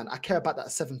told you, man, I care about that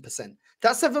 7%.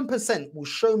 That 7% will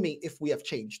show me if we have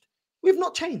changed. We've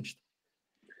not changed.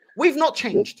 We've not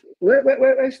changed.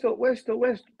 We're still, bro,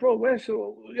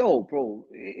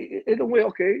 in a way,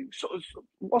 okay, so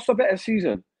what's a better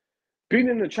season? Being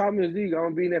in the Champions League,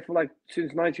 I've been there for like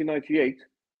since 1998.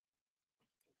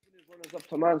 Runners up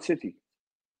to Man City.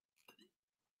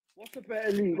 What's a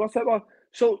better league? What's that about?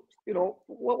 So, you know,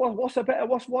 what is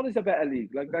a better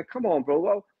league? Like come on, bro.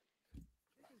 Well, this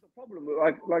is the problem with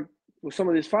with some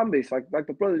of this fan base. Like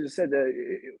the brothers just said,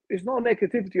 it's not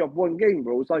negativity of one game,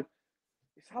 bro. It's like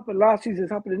it's happened last season,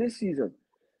 it's happening this season.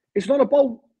 It's not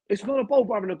about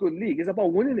having a good league, it's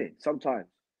about winning it sometimes.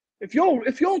 If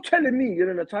you're telling me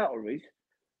you're in a title race,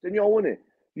 then you're winning.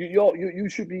 You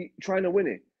should be trying to win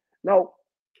it. Now,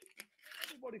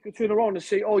 everybody could turn around and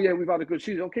say, oh yeah, we've had a good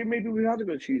season. Okay, maybe we've had a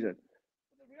good season.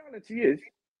 But the reality is,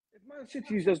 if Man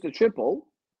City does the triple,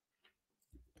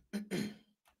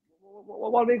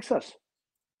 what makes us?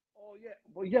 Oh yeah,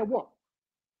 well yeah, what?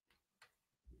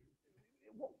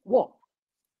 What?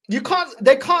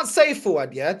 They can't say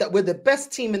forward, yeah, that we're the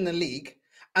best team in the league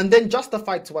and then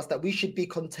justify to us that we should be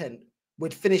content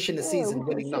with finishing the season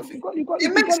winning nothing.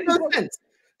 It makes no sense.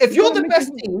 If you're the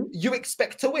best team, you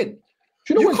expect to win.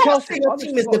 You can't say your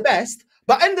team is the best,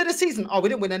 but end of the season, we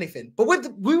didn't win anything. But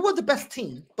we were the best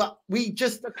team, but we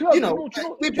just, we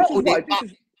bottled it.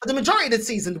 For the majority of the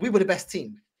season, we were the best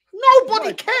team.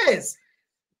 Nobody cares.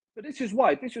 But this is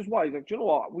why. Like, do you know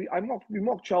what? We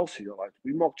mock Chelsea, all right?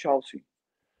 We mock Chelsea.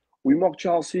 We've mocked.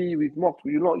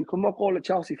 You can mock all the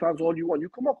Chelsea fans all you want. You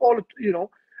can mock all the, you know,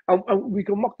 and we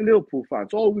can mock the Liverpool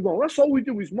fans all we want. That's all we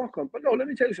do is mock them. But no, let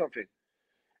me tell you something.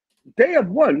 They have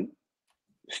won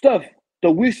stuff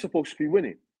that we're supposed to be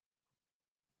winning.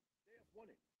 They have won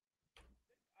it.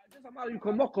 It doesn't matter. You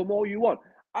can mock them all you want.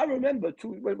 I remember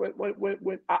too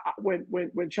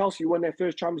when Chelsea won their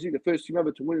first Champions League, the first team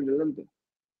ever to win in London.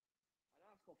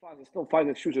 Arsenal fans are still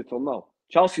finding excuses till now.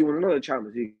 Chelsea won another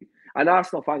Champions League, and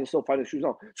Arsenal fans are still finding excuses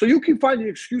now. So you keep finding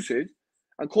excuses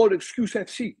and call it Excuse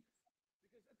FC.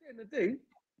 Because at the end of the day,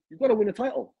 you've got to win a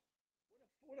title.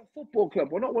 We're a football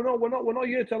club. We're not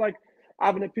here to like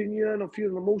have an opinion or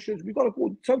feel emotions. We got to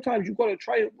go. Sometimes you've got to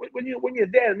try it when you're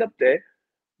there and up there.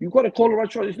 You've got to call the right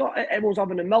shot. It's not everyone's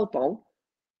having a meltdown.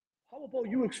 How about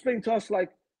you explain to us,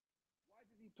 like, why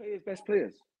did he play his best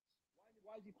players?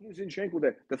 Why is he putting Zinchenko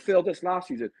there? That failed us last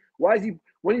season. Why is he,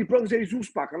 when he brought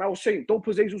Jesus back, and I was saying, don't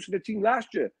put Jesus in the team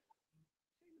last year.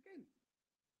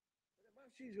 Man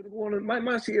City's going to go on,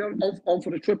 Man City on for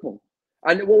the triple.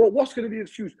 And what's going to be the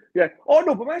excuse? Yeah. Oh,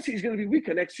 no, but Man City's going to be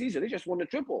weaker next season. They just won the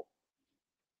triple.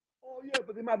 Oh, yeah,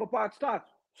 but they might have a bad start.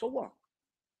 So what?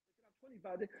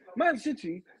 Man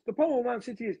City, the problem with Man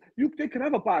City is they can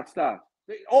have a bad start.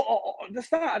 The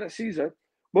start of the season,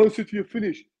 Man City are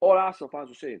finished. All Arsenal fans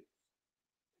were saying,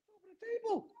 over the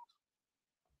table.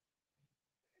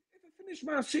 If a finished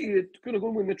Man City are going to go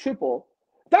and win the triple,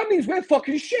 that means we're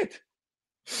fucking shit.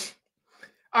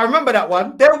 I remember that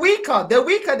one. They're weaker. They're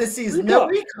weaker this season. They're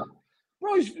weaker.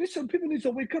 Bro, listen, people need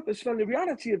to wake up and smell the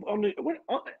reality of on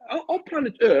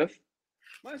planet Earth.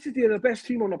 Man City are the best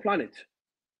team on the planet.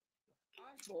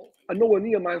 Arsenal are nowhere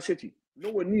near Man City.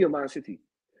 Nowhere near Man City.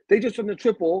 They just won the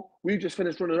triple. We just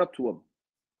finished running up to them.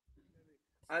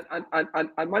 And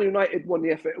Man United won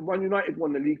the FA. Man United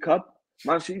won the League Cup.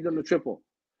 Man City done the triple.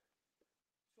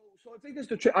 So I think it's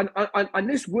the triple. And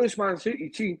this worst Man City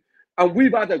team, and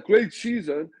we've had a great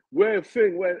season where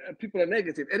people are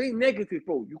negative. It ain't negative,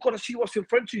 bro. You got to see what's in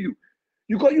front of you.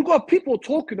 You got people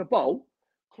talking about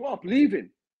Klopp leaving.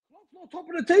 Klopp's not top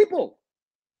of the table.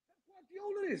 That's what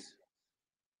Guardiola is.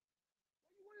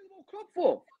 What are you worried about Klopp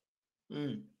for?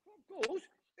 Klopp goes,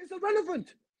 it's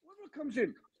irrelevant. Whoever comes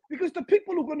in. Because the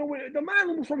people who are going to win, the man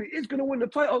who probably is going to win the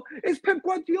title is Pep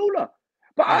Guardiola.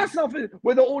 But Arsenal,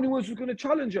 we're the only ones who's going to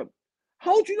challenge him.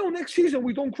 How do you know next season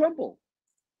we don't crumble?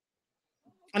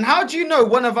 And how do you know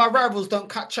one of our rivals don't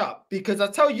catch up? Because I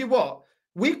tell you what,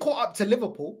 we caught up to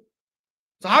Liverpool.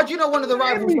 So how do you know one of the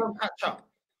rivals don't catch up?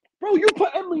 Bro, you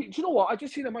put Emery. Do you know what? I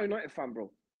just seen a Man United fan,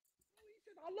 bro.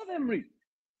 I love Emery.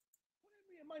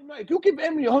 Man United. You give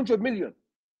Emery 100 million.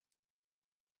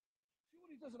 See what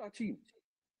he does with our team.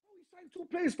 Bro, he signed 2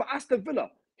 players for Aston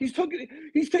Villa. He's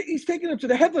taking them to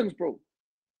the heavens, bro.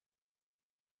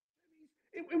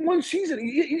 In one season,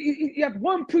 he had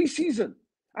 1 pre-season,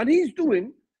 and he's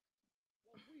doing.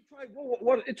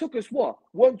 What it took us 1,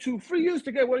 2, 3 years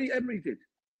to get what Emery did.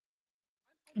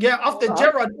 Yeah, after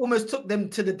Gerrard almost took them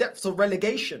to the depths of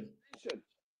relegation. It's a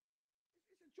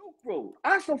joke, bro.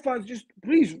 Arsenal fans, just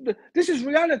please. This is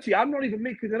reality. I'm not even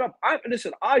making it up.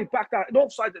 Listen. I backed out.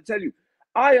 Northside to tell you,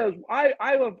 I was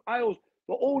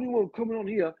the only one coming on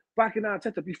here backing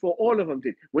Arteta before all of them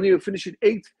did. When he was finishing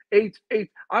 8.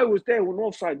 I was there with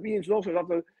Northside. Me and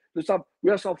Northside we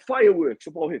had some fireworks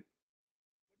about him.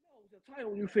 Now the time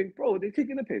when you think, bro, they're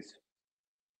taking a piss.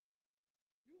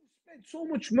 You spent so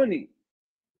much money.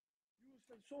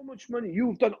 So much money.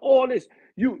 You've done all this.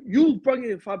 You bring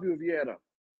in Fabio Vieira.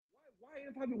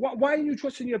 Why are you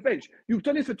trusting your bench? You've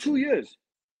done it for 2 years.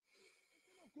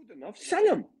 Not good enough. Sell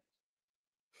him.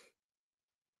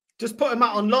 Just put him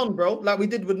out on loan, bro, like we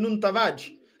did with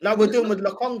Nuntavaj, like we're doing with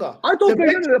Lakonga. I don't play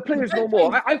none of the players no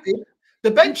more. The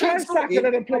bench ain't sorted,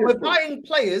 and we're buying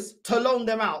players to loan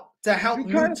them out to help You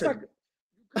Luton. can't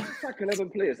sack 11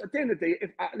 players. At the end of the day,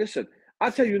 listen, I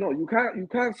tell you no, you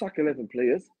can't sack 11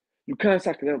 players. You can't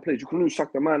sack 11 players. You can only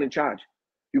sack the man in charge.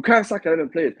 You can't sack 11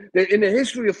 players. In the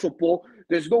history of football,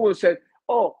 there's no one said,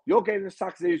 oh, you're getting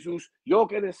sacked Jesus, you're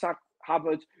getting sacked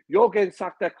Havertz, you're getting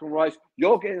sacked Declan Rice,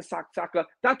 you're getting sacked Saka.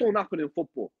 That don't happen in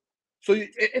football. So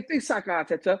if they sack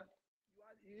Arteta,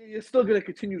 you're still going to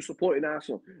continue supporting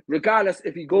Arsenal, regardless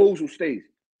if he goes or stays.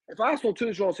 If Arsenal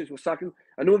turns around and says we're sacking,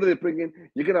 and whoever they bring in,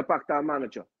 you're going to back that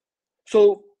manager.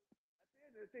 So at the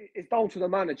end of the day, it's down to the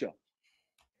manager.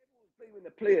 Everyone's blaming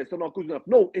the players, they're not good enough.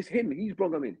 No, it's him. He's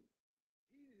brought them in.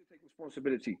 He needs to take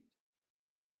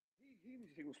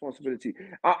responsibility.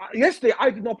 Yesterday,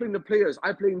 I did not blame the players.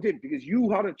 I blamed him because you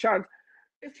had a chance.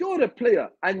 If you're the player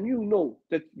and you know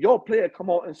that your player come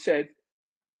out and said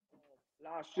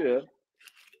last year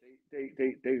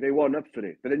they weren't up for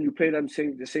it, but then you play them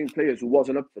the same players who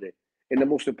wasn't up for it in the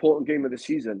most important game of the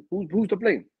season, who's to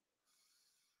blame?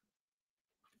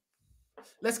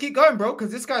 Let's keep going, bro,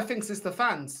 because this guy thinks it's the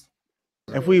fans.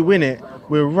 If we win it,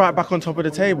 we're right back on top of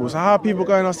the table. So how are people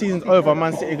going, our season's over,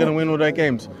 Man City are going to win all their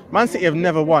games? Man City have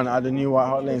never won at the new White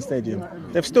Hart Lane Stadium.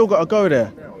 They've still got to go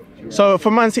there. So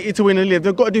for Man City to win the league,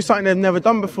 they've got to do something they've never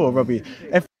done before, Robbie.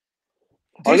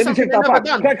 Let me take that back.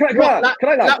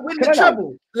 Like win the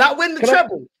treble. Like win the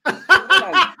treble.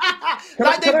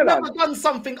 Like they've never done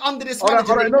something under this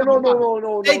manager.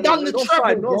 No. They done the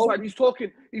treble, bro.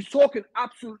 He's talking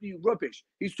absolutely rubbish.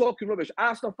 He's talking rubbish.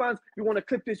 Arsenal fans, if you want to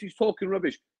clip this, he's talking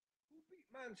rubbish.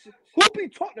 Who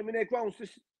beat Tottenham in their grounds this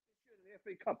year in the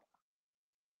FA Cup?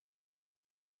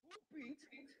 Who beat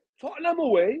Tottenham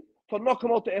away to knock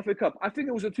them out the FA Cup? I think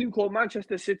it was a team called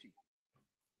Manchester City.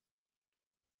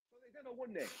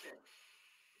 Won there. They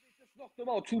just knocked them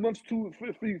out 2 months, 2,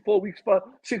 3, 4 weeks,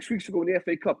 6 weeks ago in the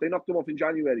FA Cup. They knocked them off in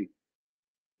January.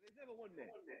 They've never won there.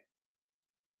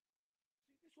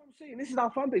 That's what I'm saying. This is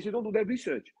our fan base. They don't do their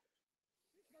research.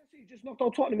 They just knocked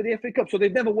out Tottenham in the FA Cup, so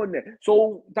they've never won there.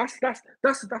 So that's a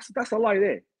lie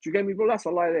there. Do you get me, bro? That's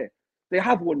a lie there. They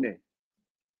have won there.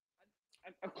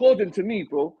 According to me,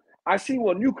 bro, I seen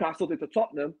what Newcastle did to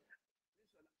Tottenham.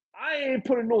 I ain't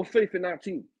putting no faith in that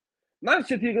team. Man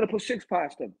City are going to put 6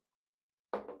 past them.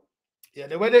 Yeah,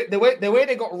 the way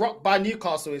they got rocked by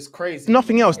Newcastle is crazy.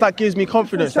 Nothing else. That gives me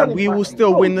confidence that we will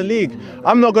still win the league.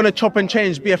 I'm not going to chop and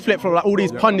change, be a flip-flop like all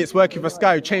these pundits working for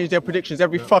Sky who change their predictions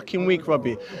every fucking week,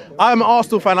 Robbie. I'm an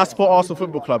Arsenal fan. I support Arsenal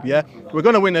Football Club, yeah? We're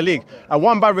going to win the league. And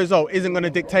one bad result isn't going to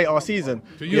dictate our season.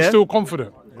 So you're still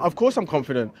confident? Of course I'm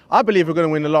confident. I believe we're going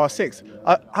to win the last 6.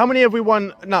 How many have we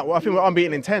won? No, I think we're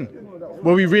unbeaten in 10.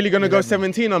 Were we really going to go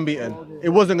 17 unbeaten? It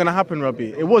wasn't going to happen,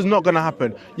 Robbie. It was not going to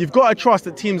happen. You've got to trust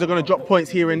that teams are going to drop points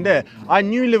here and there. I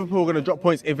knew Liverpool were going to drop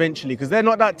points eventually because they're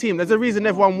not that team. There's a reason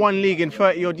they've won 1 league in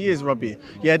 30 odd years, Robbie.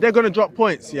 Yeah, they're going to drop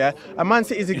points, yeah? And Man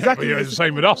City is exactly it's the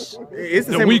same with us. It's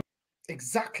the same.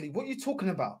 Exactly. What are you talking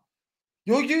about?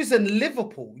 You're using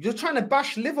Liverpool. You're trying to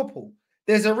bash Liverpool.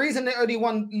 There's a reason they only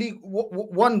won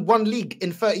one league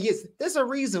in 30 years. There's a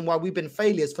reason why we've been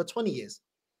failures for 20 years.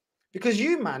 Because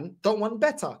you, man, don't want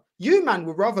better. You, man,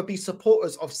 would rather be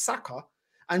supporters of Saka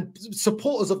and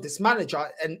supporters of this manager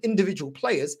and individual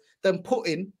players than put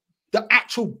in the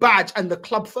actual badge and the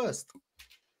club first.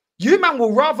 You, man,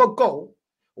 will rather go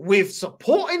with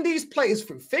supporting these players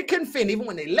through thick and thin, even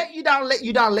when they let you down,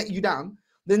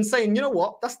 than saying, you know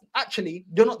what, that's actually,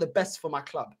 you're not the best for my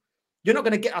club. You're not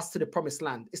going to get us to the promised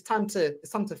land. It's time to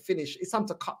finish. It's time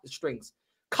to cut the strings.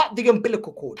 Cut the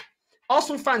umbilical cord.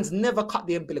 Arsenal fans never cut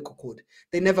the umbilical cord.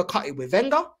 They never cut it with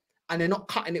Wenger, and they're not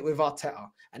cutting it with Arteta.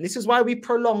 And this is why we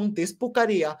prolong this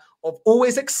bucaria of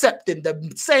always accepting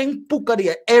the same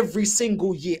bucaria every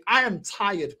single year. I am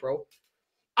tired, bro.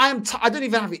 I don't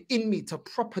even have it in me to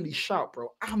properly shout,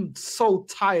 bro. I'm so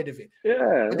tired of it.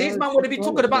 Yeah. These men want to be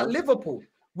talking about Liverpool.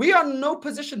 We are in no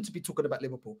position to be talking about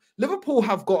Liverpool. Liverpool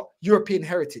have got European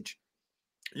heritage.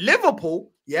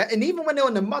 Liverpool, yeah, and even when they're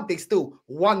in the mud, they still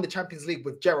won the Champions League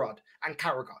with Gerrard and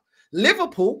Carragher.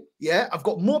 Liverpool, yeah, I've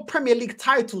got more Premier League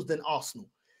titles than Arsenal.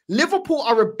 Liverpool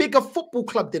are a bigger football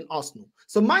club than Arsenal.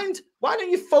 So why don't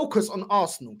you focus on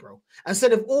Arsenal, bro?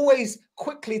 Instead of always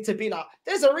quickly to be like,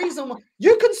 there's a reason why.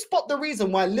 You can spot the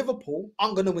reason why Liverpool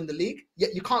aren't going to win the league,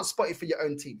 yet you can't spot it for your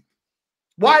own team.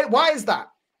 Why is that?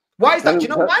 Why is that? Do you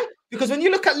know why? Because when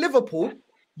you look at Liverpool,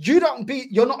 you're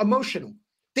not emotional.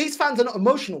 These fans are not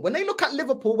emotional. When they look at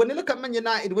Liverpool, when they look at Man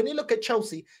United, when they look at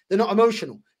Chelsea, they're not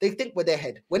emotional. They think with their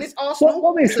head. When it's Arsenal,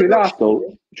 what makes me laugh though?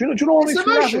 Do you know what makes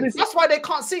me laugh? That's why they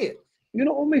can't see it. You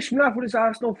know what makes me laugh with this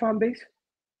Arsenal fan base?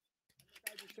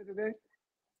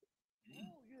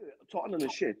 Tottenham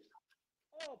and shit.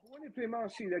 Oh, but when they play Man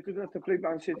City, they're good enough to play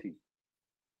Man City.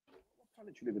 What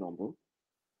planet you living on, bro?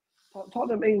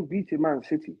 Tottenham ain't beating Man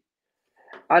City.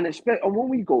 And when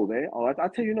we go there, all right, I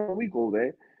tell you now, when we go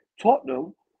there,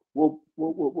 Tottenham will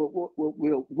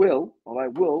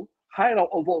hide out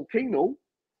a volcano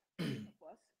to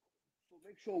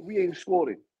make sure we ain't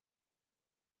scoring.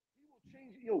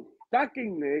 That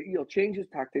game there, he'll change his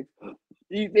tactics.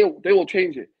 They will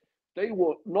change it. They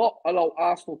will not allow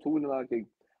Arsenal to win that game.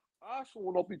 Arsenal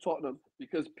will not be Tottenham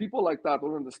because people like that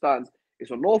don't understand.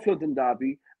 It's a North London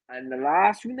derby, and the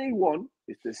last thing they want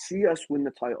is to see us win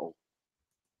the title.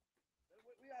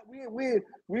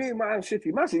 We Man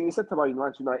City. Man City, you said to Man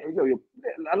United, yo, you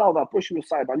allow that, push you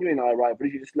aside, man. You ain't all right, but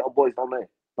you're just little boys down there,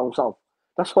 down south.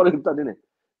 That's what they've done, innit?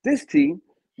 This team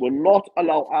will not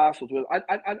allow Arsenal to win.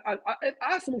 And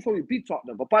Arsenal will probably beat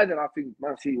Tottenham, but by then I think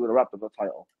Man City would have wrapped up the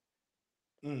title.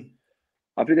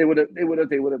 I think they would have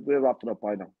wrapped it up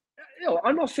by now. You know,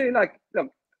 I'm not saying like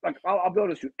I'll be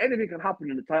honest with you, anything can happen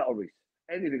in the title race.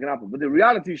 Anything can happen. But the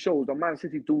reality shows that Man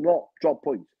City do not drop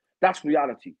points. That's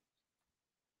reality.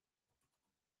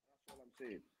 That's what I'm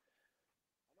saying.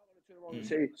 I'm not going to turn around and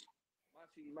say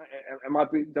Man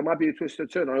City there might be a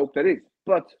twisted turn. I hope there is.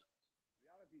 But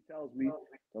reality tells me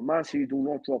that Man City do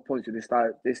not drop points at this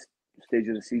stage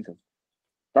of the season.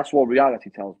 That's what reality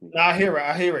tells me. I hear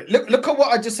it. Look at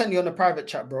what I just sent you on the private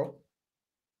chat, bro.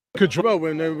 Could well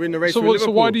win the race.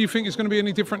 So why do you think it's going to be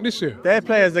any different this year? Their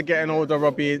players are getting older,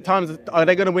 Robbie. Are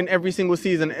they going to win every single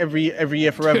season, every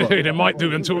year forever? They might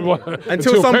do until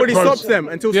somebody stops them.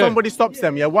 Somebody stops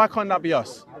them. Yeah, why can't that be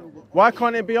us? Why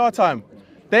can't it be our time?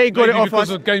 They got it off because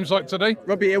of games like today.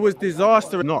 Robbie, it was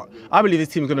disaster. I believe this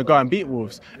team's going to go and beat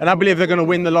Wolves, and I believe they're going to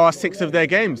win the last 6 of their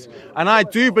games. And I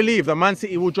do believe that Man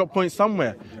City will drop points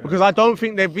somewhere because I don't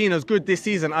think they've been as good this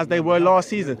season as they were last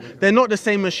season. They're not the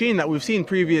same machine that we've seen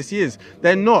previous years.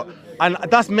 They're not, and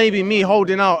that's maybe me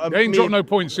holding out. They ain't dropped no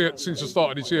points yet since the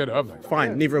start of this year, have they?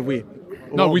 Fine, neither have we.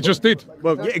 No, we just did.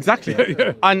 Well, yeah, exactly.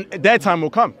 Yeah. And their time will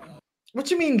come. What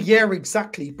do you mean? Yeah,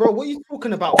 exactly, bro. What are you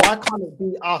talking about? Why can't it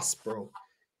be us, bro?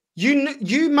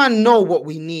 You man know what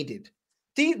we needed.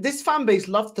 This fan base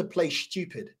loves to play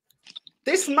stupid.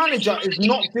 This manager is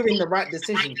not doing the right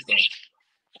decisions, bro.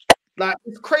 Like,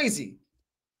 it's crazy.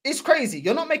 It's crazy.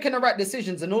 You're not making the right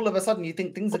decisions, and all of a sudden you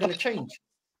think things are going to change.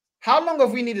 How long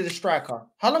have we needed a striker?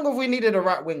 How long have we needed a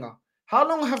right winger? How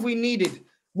long have we needed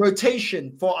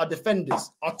rotation for our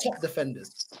defenders, our top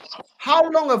defenders? How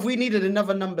long have we needed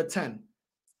another number 10?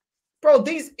 Bro,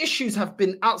 these issues have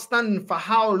been outstanding for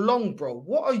how long, bro?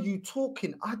 What are you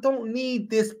talking? I don't need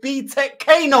this B-Tech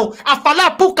Kano.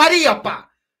 Afala Pukaria, pa.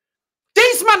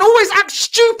 These men always act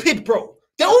stupid, bro.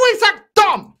 They always act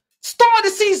dumb. Start of the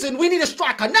season, we need a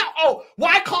striker. Now,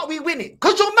 why can't we win it?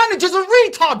 Because your manager's a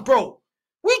retard, bro.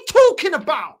 What are you talking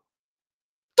about?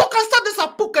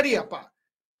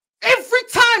 Every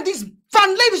time these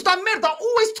Van Levens da merda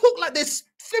always talk like this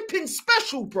flipping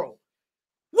special, bro.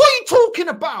 What are you talking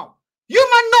about? You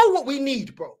man know what we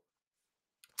need, bro.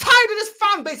 Tired of this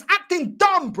fan base acting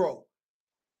dumb, bro.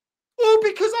 Oh,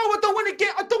 because I don't want to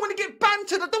get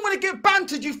bantered. I don't want to get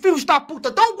bantered. You feel sta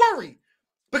puta. Don't worry,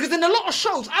 because in a lot of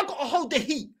shows I gotta hold the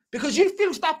heat because you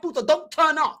feel sta puta. Don't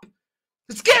turn up.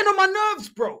 It's getting on my nerves,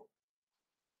 bro.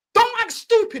 Don't act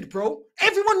stupid, bro.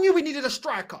 Everyone knew we needed a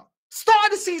striker. Start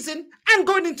of the season and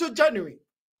going into January.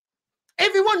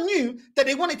 Everyone knew that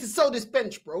they wanted to sell this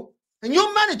bench, bro. And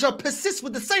your manager persists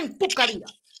with the same fuckeria.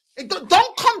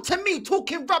 Don't come to me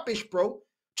talking rubbish, bro.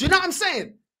 Do you know what I'm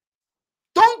saying?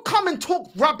 Don't come and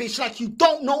talk rubbish like you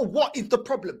don't know what is the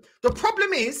problem. The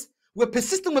problem is we're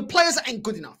persisting with players that ain't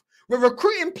good enough. We're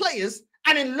recruiting players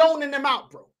and then loaning them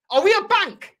out, bro. Are we a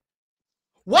bank?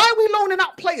 Why are we loaning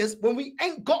out players when we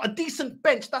ain't got a decent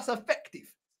bench that's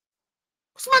effective?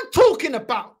 What's man talking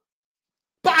about?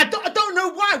 But I don't know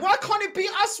why. Why can't it be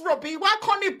us, Robbie? Why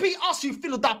can't it be us, you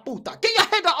feel that puta? Get your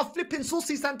head out of flipping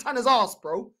Saucy Santana's ass,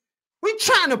 bro. What are you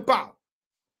chatting about?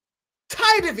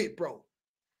 Tired of it, bro.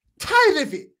 Tired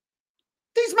of it.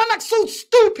 These men act so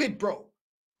stupid, bro.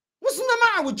 What's the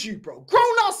matter with you, bro?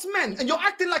 Grown-ass men, and you're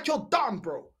acting like you're dumb,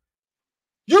 bro.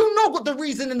 You know what the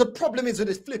reason and the problem is with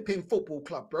this flipping football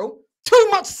club, bro. Too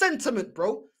much sentiment,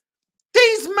 bro.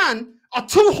 These men are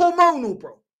too hormonal,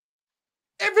 bro.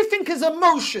 Everything is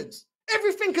emotions.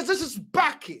 Everything is just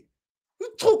back it.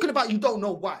 You're talking about you don't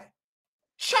know why.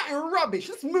 Chatting rubbish.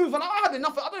 Let's move on. I had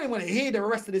enough. I don't even want to hear the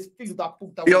rest of this field.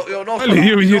 You're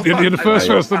the first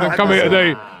person to come here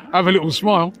today. Have a little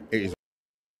smile. It is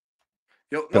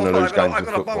going to lose games of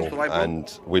football,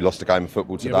 and we lost a game of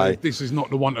football today. Yeah, this is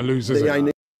not the one to lose, is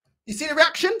it? You see the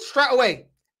reaction straight away?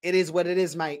 It is what it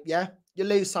is, mate. Yeah, you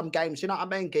lose some games. You know what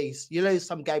I mean, geese? You lose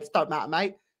some games. Don't matter,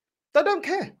 mate. They don't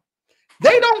care.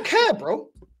 They don't care, bro.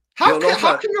 How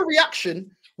can your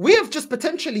reaction? We have just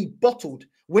potentially bottled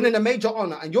winning a major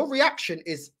honor, and your reaction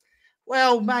is,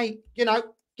 well, mate, you know,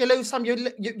 you lose some,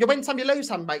 you win some, you lose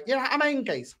some, mate. You know what I mean,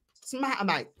 guys? Doesn't matter,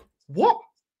 mate. What?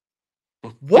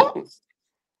 What?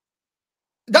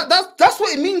 That's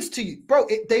what it means to you, bro.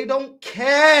 They don't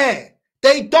care.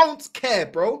 They don't care,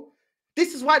 bro.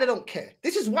 This is why they don't care.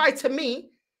 This is why, to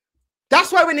me,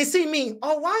 that's why when they see me,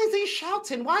 oh, why is he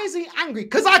shouting? Why is he angry?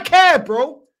 Because I care,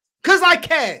 bro. Because I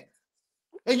care.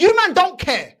 And you, man, don't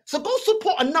care. So go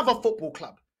support another football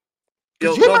club.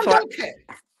 Because you, man, don't care.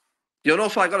 Yo, no,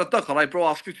 so I got a duck, all right, bro.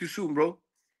 I'll speak to you soon, bro.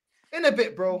 In a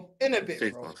bit, bro. In a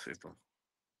bit, bro.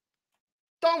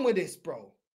 Done with this,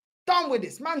 bro. Done with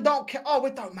this. Man, don't care. Oh,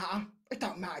 it don't matter. It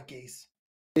don't matter, geese.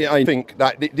 Yeah, I think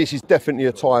that this is definitely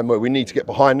a time where we need to get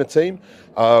behind the team.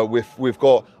 We've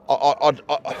got.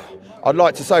 I'd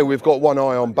like to say we've got one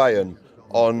eye on Bayern.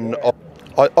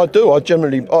 I do. I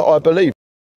generally. I believe.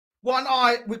 One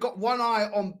eye. We've got one eye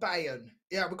on Bayern.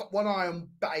 Yeah, we've got one eye on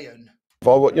Bayern.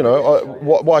 You know,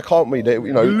 why can't we?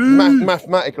 You know,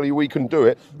 mathematically we can do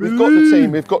it. We've got the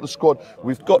team. We've got the squad.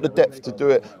 We've got the depth to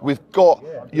do it. We've got,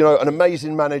 you know, an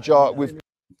amazing manager. We've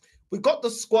got the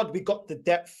squad. We've got the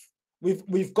depth.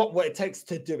 We've got what it takes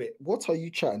to do it. What are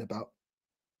you chatting about?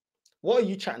 What are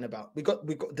you chatting about? We got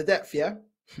the depth, yeah?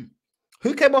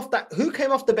 Who came off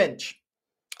the bench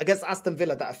against Aston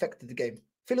Villa that affected the game?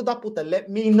 Fill it up with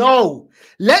let me know.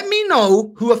 Let me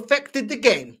know who affected the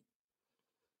game.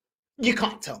 You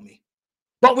can't tell me.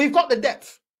 But we've got the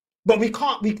depth. But we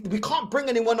can't bring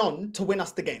anyone on to win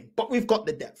us the game. But we've got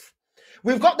the depth.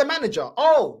 We've got the manager.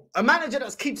 Oh, a manager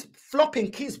that keeps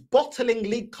flopping, keeps bottling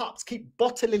league cups, keep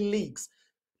bottling leagues.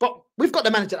 But we've got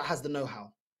the manager that has the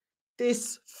know-how.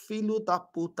 This filo da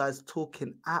puta is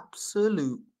talking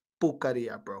absolute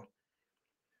pucaria, bro.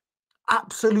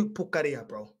 Absolute pucaria,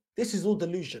 bro. This is all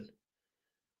delusion.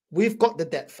 We've got the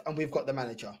depth and we've got the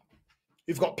manager.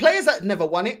 We've got players that never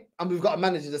won it, and we've got a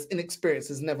manager that's inexperienced,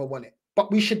 has never won it.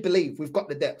 But we should believe we've got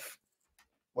the depth.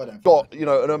 Whatever. Got, you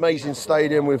know, an amazing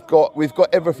stadium. We've got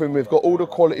everything. We've got all the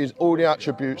qualities, all the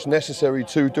attributes necessary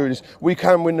to do this. We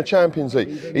can win the Champions League.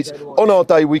 It's on our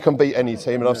day we can beat any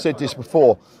team, and I've said this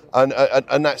before. And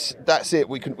that's it.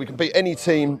 We can beat any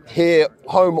team here,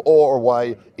 home or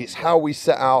away. It's how we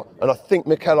set out, and I think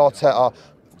Mikel Arteta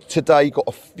today got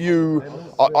a few.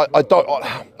 I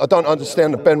don't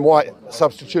understand the Ben White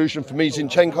substitution. For me,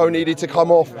 Zinchenko needed to come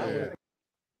off.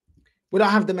 We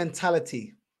don't have the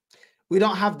mentality. We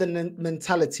don't have the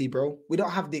mentality, bro. We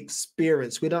don't have the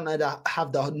experience. We don't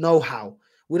have the know-how.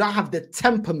 We don't have the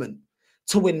temperament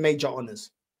to win major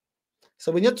honors.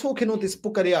 So when you're talking all this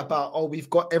pucaria about, oh, we've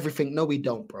got everything, no, we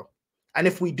don't, bro. And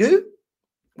if we do,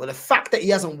 well, the fact that he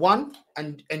hasn't won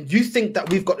and you think that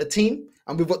we've got the team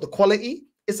and we've got the quality,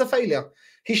 it's a failure.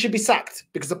 He should be sacked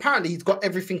because apparently he's got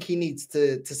everything he needs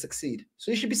to succeed.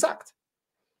 So he should be sacked.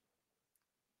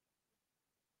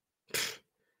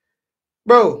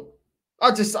 Bro, I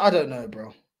don't know,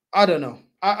 bro. I don't know.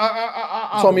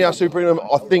 Tomiyasu Brinham,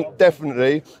 I think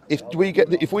definitely if we get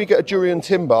a Jurriën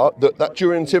Timber, that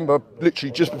Jurriën Timber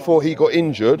literally just before he got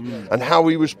injured and how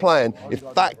he was playing,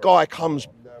 if that guy comes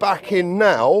back in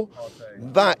now,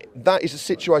 that is a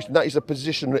situation, that is a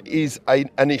position that is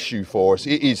an issue for us.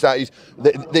 It is.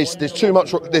 There's too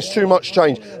much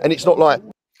change, and it's not like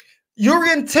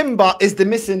Jurriën Timber is the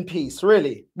missing piece,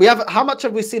 really. How much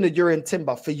have we seen of Jurriën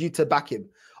Timber for you to back him?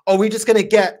 Or we're just gonna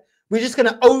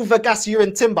overgas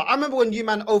Jurriën Timber. I remember when you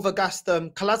man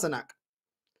overgassed Kolasinac.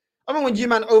 I remember when you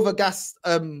man overgassed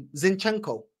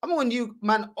Zinchenko. I remember when you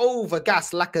man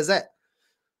overgassed Lacazette.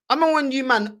 I remember when you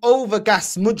man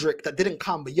overgassed Mudryk that didn't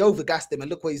come, but you overgassed him and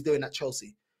look what he's doing at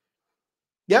Chelsea.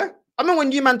 Yeah? I remember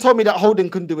when you man told me that Holden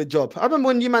can do a job. I remember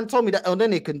when you man told me that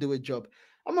Elneny can do a job.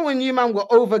 I remember when you man were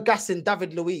overgassing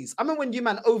David Luiz. I remember when you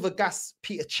man overgassed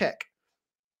Peter Cech.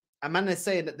 And man is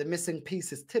saying that the missing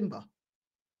piece is Timber.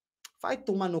 What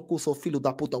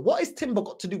is Timber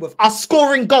got to do with us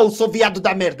scoring goals so viado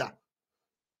da merda?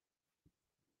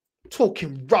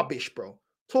 Talking rubbish, bro.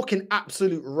 Talking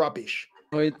absolute rubbish.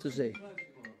 What to say?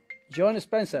 John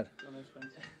Spencer.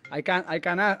 I can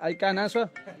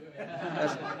answer.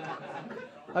 Yes.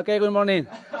 Okay, good morning.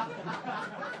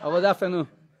 Good afternoon.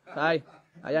 Hi,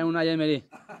 I am Unai Emery.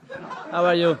 How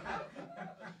are you?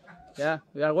 Yeah,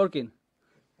 we are working.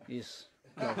 It's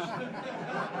close.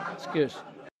 Excuse.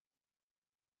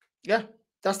 Yeah,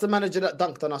 that's the manager that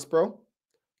dunked on us, bro.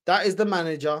 That is the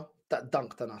manager that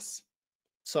dunked on us.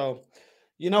 So,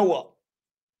 you know what?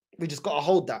 We just got to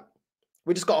hold that.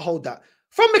 We just got to hold that.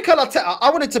 From Mikel Arteta, I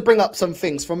wanted to bring up some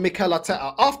things from Mikel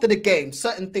Arteta after the game,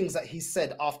 certain things that he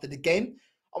said after the game.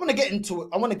 I want to get into it.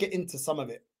 I want to get into some of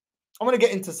it. I want to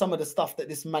get into some of the stuff that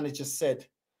this manager said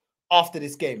after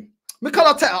this game. Mikel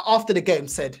Arteta after the game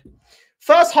said,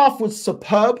 first half was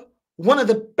superb. One of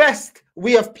the best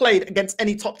we have played against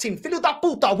any top team. Filho da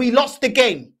puta, we lost the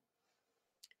game.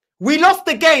 We lost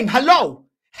the game. Hello.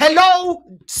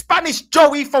 Hello, Spanish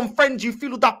Joey from Friends, you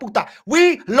filho da puta.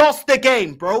 We lost the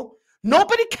game, bro.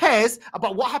 Nobody cares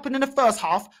about what happened in the first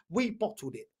half. We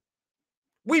bottled it.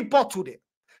 We bottled it.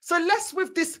 So less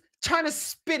with this trying to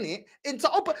spin it into,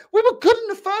 oh, but we were good in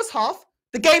the first half.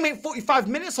 The game ain't 45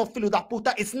 minutes of filho da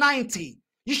puta. It's 90.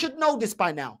 You should know this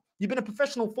by now. You've been a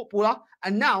professional footballer,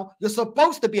 and now you're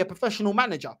supposed to be a professional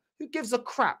manager. Who gives a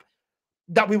crap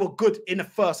that we were good in the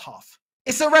first half?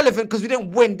 It's irrelevant because we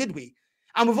didn't win, did we?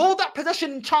 And with all that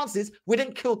possession and chances, we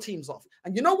didn't kill teams off.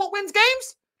 And you know what wins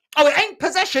games? Oh, it ain't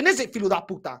possession, is it, filho da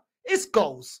puta? It's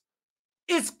goals.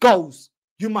 It's goals.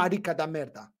 You marica da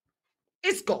merda.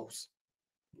 It's goals.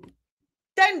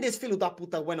 Then this filho da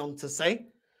puta went on to say,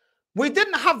 we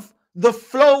didn't have the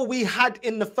flow we had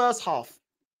in the first half.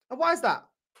 And why is that?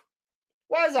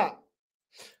 Why is that?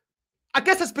 I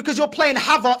guess it's because you're playing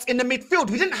Havertz in the midfield.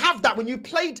 We didn't have that when you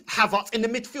played Havertz in the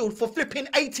midfield for flipping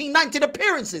 18, 19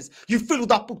 appearances. You filho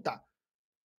da puta.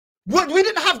 We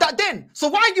didn't have that then. So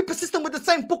why are you persistent with the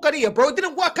same pucaria, bro? It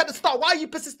didn't work at the start. Why are you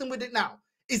persistent with it now?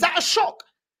 Is that a shock?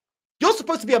 You're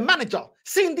supposed to be a manager,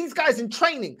 seeing these guys in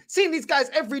training, seeing these guys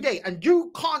every day, and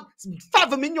you can't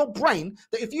fathom in your brain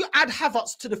that if you add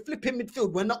Havertz to the flipping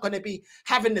midfield, we're not going to be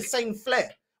having the same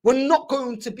flair. We're not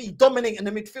going to be dominating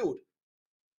the midfield.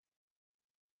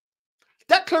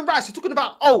 Declan Rice, you're talking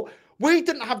about, oh, we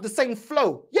didn't have the same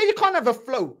flow. Yeah, you can't have a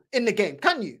flow in the game,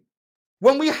 can you?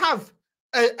 When we have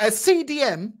a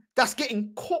CDM that's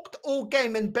getting cooked all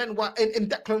game in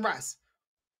Declan Rice,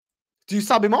 do you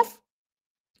sub him off?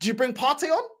 Do you bring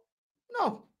Partey on?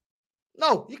 No.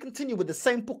 No, you continue with the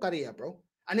same pucaria, bro.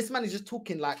 And this man is just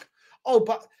talking like, oh,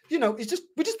 but, you know, it's just,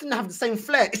 we just didn't have the same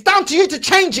flair. It's down to you to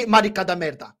change it, marica da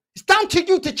merda. It's down to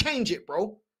you to change it,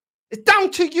 bro. It's down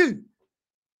to you.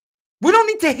 We don't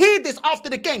need to hear this after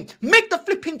the game. Make the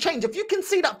flipping change. If you can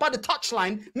see that by the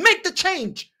touchline, make the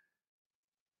change.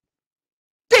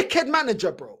 Dickhead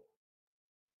manager, bro.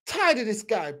 Tired of this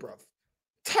guy, bro.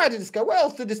 Tired of this guy. What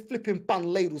else did this flipping bun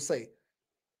ladle say?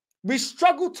 We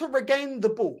struggle to regain the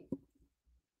ball.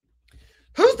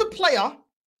 Who's the player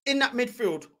in that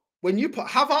midfield when you put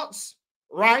Havertz,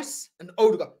 Rice, and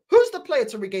Odegaard? Who's the player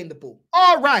to regain the ball?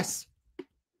 Oh, Rice.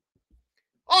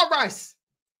 Oh, Rice.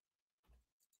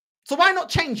 So why not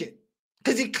change it?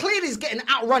 Because he clearly is getting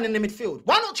outrun in the midfield.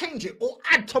 Why not change it or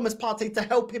add Thomas Partey to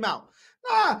help him out?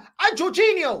 Nah, add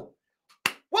Jorginho.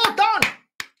 Well done.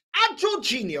 Add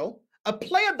Jorginho, a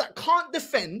player that can't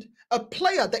defend, a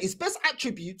player that his best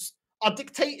attributes are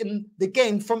dictating the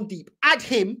game from deep. Add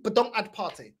him, but don't add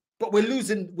Partey. But we're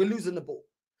losing the ball.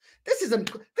 This is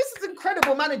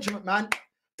incredible management, man.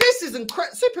 This is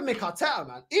incredible. Super Mikel Arteta,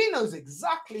 man. He knows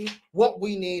exactly what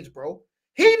we need, bro.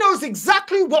 He knows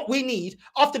exactly what we need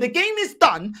after the game is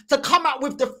done to come out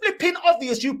with the flipping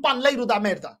obvious, you panleiro da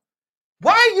merda.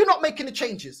 Why are you not making the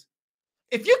changes?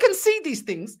 If you can see these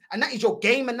things and that is your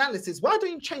game analysis, why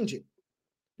don't you change it?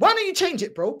 Why don't you change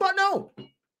it, bro? But no.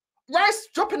 Rice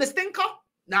dropping a stinker?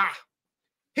 Nah.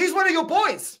 He's one of your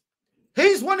boys.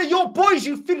 He's one of your boys,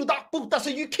 you feel that puta, so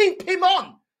you keep him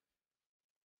on.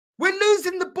 We're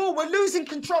losing the ball. We're losing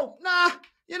control. Nah,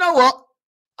 you know what?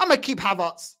 I'm going to keep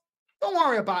Havertz. Don't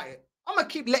worry about it. I'm going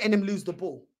to keep letting him lose the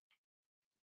ball.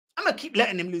 I'm going to keep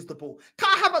letting him lose the ball.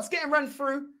 Can't Havertz getting run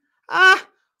through.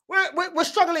 We're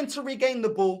struggling to regain the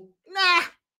ball. Nah.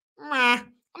 I'm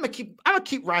going to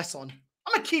keep Rice on.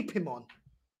 I'm going to keep him on.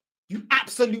 You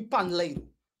absolute panleiro.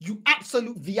 You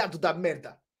absolute viado da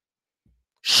merda.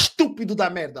 Estúpido da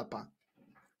merda, pá.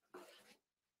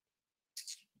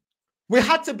 We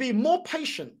had to be more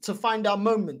patient to find our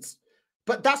moments,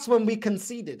 but that's when we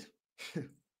conceded.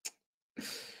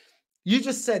 You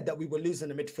just said that we were losing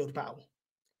the midfield battle,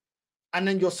 and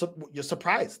then you're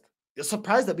surprised. You're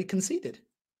surprised that we conceded.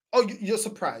 Oh, you're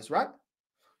surprised, right?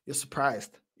 You're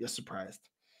surprised. You're surprised.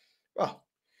 Well,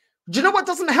 do you know what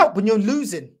doesn't help when you're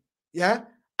losing? Yeah,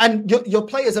 and your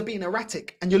players are being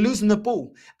erratic, and you're losing the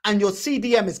ball, and your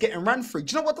CDM is getting ran through.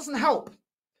 Do you know what doesn't help? Do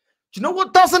you know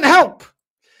what doesn't help?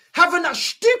 Having that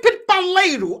stupid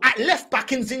Balero at left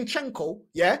back in Zinchenko,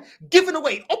 yeah, giving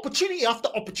away opportunity after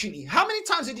opportunity. How many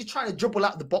times did he try to dribble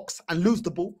out the box and lose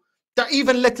the ball? That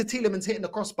even led to Tielemans hitting the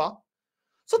crossbar.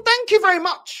 So thank you very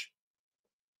much.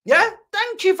 Yeah,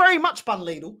 thank you very much,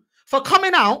 Balero, for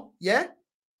coming out, yeah,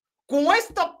 con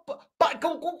esta a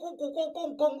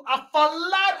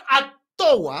falar a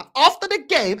toa after the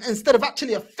game instead of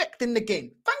actually affecting the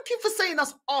game. Thank you for saying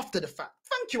us after the fact.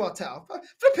 Thank you, Arteta.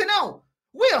 Flipping out.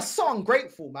 We are so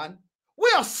ungrateful, man.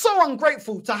 We are so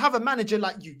ungrateful to have a manager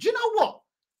like you. Do you know what?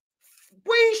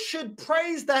 We should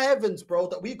praise the heavens, bro,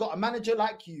 that we got a manager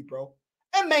like you, bro.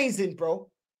 Amazing, bro.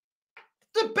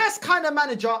 The best kind of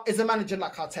manager is a manager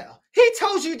like Arteta. He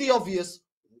tells you the obvious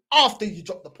after you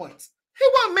drop the points. He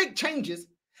won't make changes.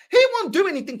 He won't do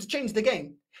anything to change the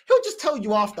game. He'll just tell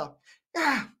you after,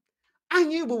 yeah, I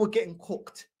knew we were getting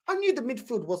cooked. I knew the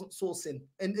midfield wasn't sourcing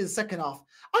in the second half.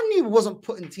 I knew we wasn't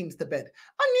putting teams to bed.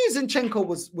 I knew Zinchenko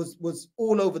was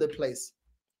all over the place.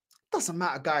 Doesn't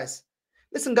matter, guys.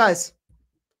 Listen, guys.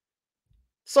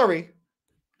 Sorry.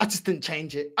 I just didn't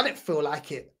change it. I didn't feel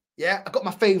like it. Yeah, I got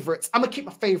my favorites. I'm going to keep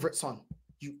my favorites on.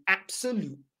 You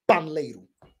absolute banleiro.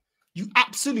 You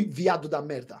absolute viado da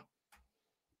merda.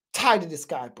 Tired of this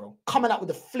guy, bro. Coming out with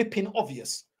the flipping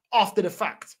obvious after the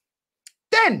fact.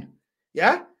 Then,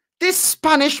 yeah, this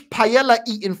Spanish paella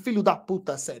eating filo da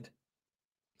puta said,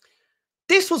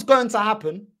 this was going to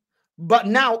happen, but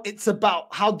now it's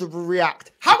about how to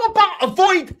react. How about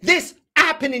avoid this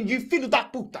happening, you filo da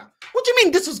puta? What do you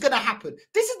mean this was going to happen?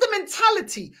 This is the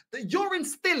mentality that you're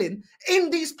instilling in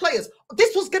these players.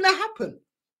 This was going to happen.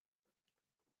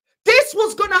 This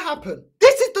was going to happen.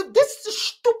 This is the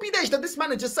stupidity that this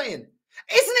manager's saying.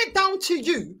 Isn't it down to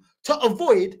you to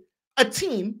avoid a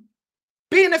team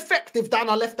being effective down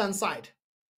our left-hand side?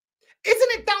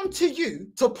 Isn't it down to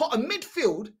you to put a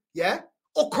midfield, yeah,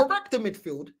 or correct a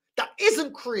midfield that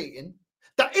isn't creating,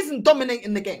 that isn't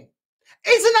dominating the game?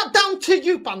 Isn't that down to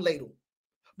you, Panledo?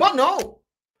 But no.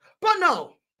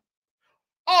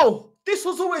 Oh, this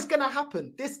was always going to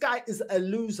happen. This guy is a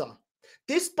loser.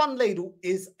 This Panledo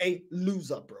is a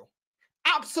loser, bro.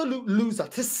 Absolute loser.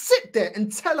 To sit there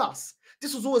and tell us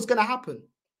this was always going to happen.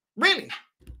 Really?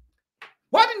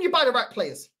 Why didn't you buy the right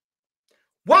players?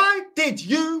 Why did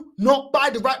you not buy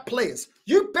the right players?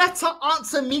 You better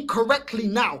answer me correctly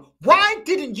now. Why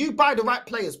didn't you buy the right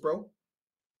players, bro?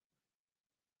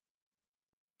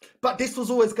 But this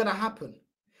was always going to happen.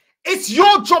 It's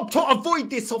your job to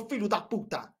avoid this, oh filo da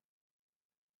puta.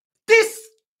 This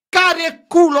care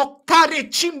culo, care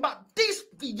chimba, this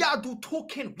viado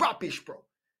talking rubbish, bro.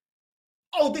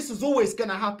 Oh, this is always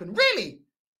going to happen. Really?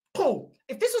 Cool.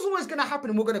 If this was always going to happen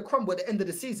and we're going to crumble at the end of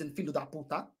the season, filo da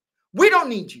puta, we don't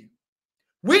need you.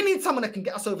 We need someone that can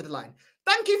get us over the line.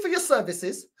 Thank you for your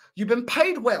services. You've been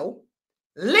paid well.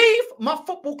 Leave my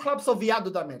football club, so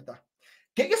viado da merda.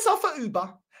 Get yourself an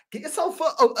Uber. Get yourself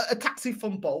a taxi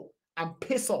from Bolt and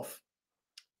piss off.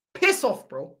 Piss off,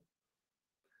 bro.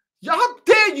 How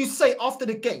dare you say after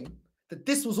the game that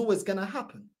this was always going to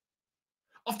happen?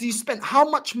 After you spent how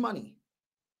much money?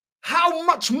 How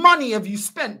much money have you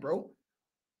spent, bro?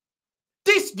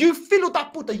 This, you filo da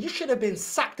puta, you should have been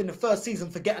sacked in the first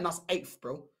season for getting us 8th,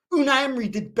 bro. Unai Emery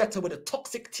did better with a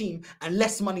toxic team and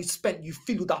less money spent, you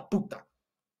filo da puta.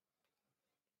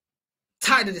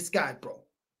 Tired of this guy, bro.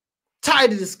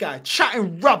 Tired of this guy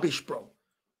chatting rubbish, bro.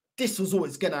 This was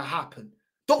always going to happen.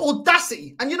 The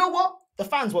audacity. And you know what? The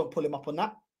fans won't pull him up on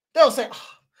that. They'll say, oh,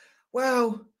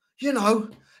 well, you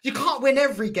know, you can't win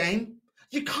every game.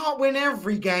 You can't win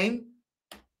every game.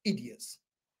 Idiots.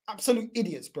 Absolute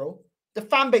idiots, bro. The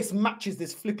fan base matches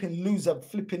this flipping loser,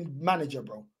 flipping manager,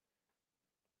 bro.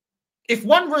 If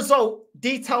one result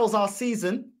details our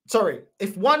season,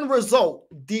 if one result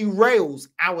derails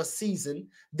our season,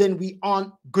 then we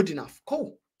aren't good enough.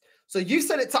 Cool. So you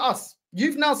said it to us.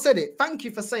 You've now said it. Thank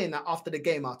you for saying that after the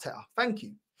game, Arteta. Thank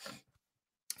you.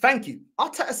 Thank you.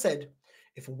 Arteta said,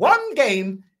 if one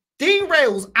game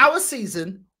derails our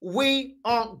season, we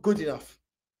aren't good enough.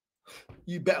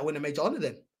 You better win a major honor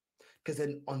then. Because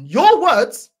then on your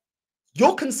words,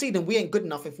 you're conceding we ain't good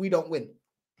enough if we don't win.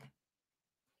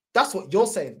 That's what you're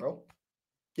saying, bro.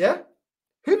 Yeah?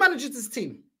 Who manages this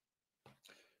team?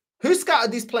 Who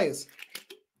scouted these players?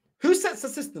 Who sets the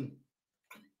system?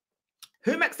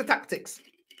 Who makes the tactics?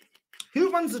 Who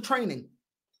runs the training?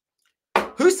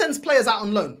 Who sends players out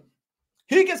on loan?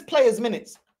 Who gives players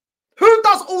minutes? Who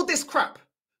does all this crap?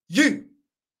 You.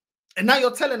 And now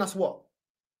you're telling us what?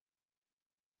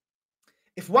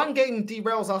 If one game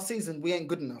derails our season, we ain't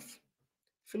good enough.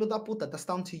 Filho da puta, that's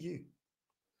down to you.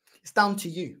 It's down to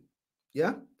you.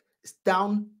 Yeah? It's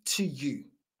down to you.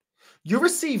 You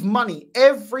receive money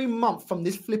every month from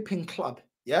this flipping club.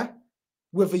 Yeah?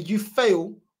 Whether you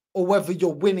fail or whether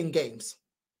you're winning games.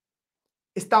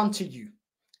 It's down to you.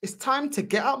 It's time to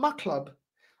get out my club.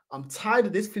 I'm tired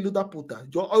of this filho da puta.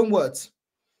 Your own words.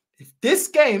 If this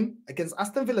game against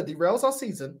Aston Villa derails our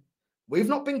season, we've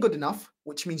not been good enough,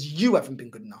 which means you haven't been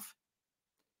good enough.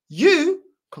 You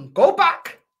can go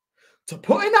back to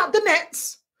putting out the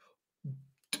nets,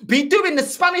 be doing the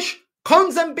Spanish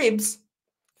cones and bibs,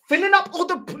 filling up all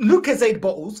the Lucozade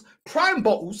bottles, prime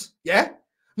bottles, yeah?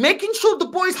 Making sure the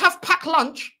boys have packed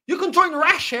lunch. You can join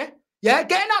Rasher, yeah?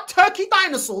 Getting out turkey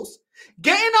dinosaurs,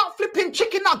 getting out flipping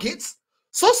chicken nuggets,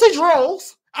 sausage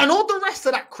rolls, and all the rest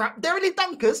of that crap. Dairy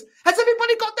Dunkers. Has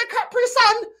everybody got their Capri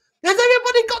Sun? Has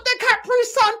everybody got their Capri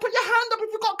Sun? Put your hand up if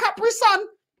you've got Capri Sun.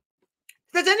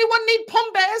 Does anyone need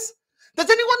Pom Bears? Does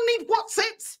anyone need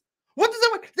Whatsits?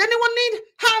 Does anyone need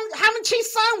ham and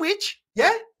cheese sandwich?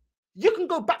 Yeah? You can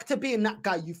go back to being that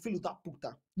guy, you filho da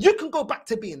puta. You can go back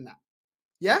to being that.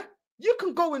 Yeah? You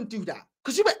can go and do that.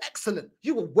 Because you were excellent.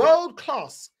 You were world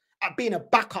class at being a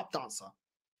backup dancer.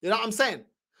 You know what I'm saying?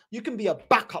 You can be a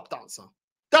backup dancer.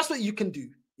 That's what you can do.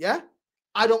 Yeah?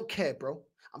 I don't care, bro.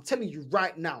 I'm telling you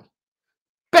right now.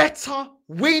 Better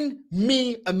win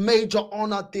me a major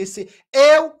honor this year.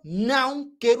 Eu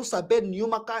não quero saber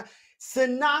nenhuma cara.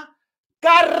 Senão,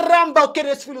 caramba, eu quero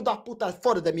esse filho da puta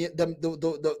fora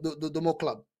do meu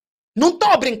club. Não tô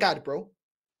a brincar, bro.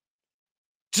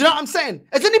 Do you know what I'm saying?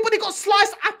 Has anybody got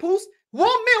sliced apples?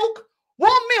 Warm milk?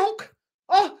 Warm milk?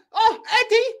 Oh,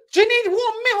 Eddie, do you need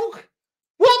warm milk?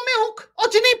 Warm milk? Or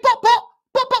do you need pop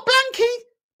Blanky?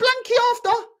 Blanky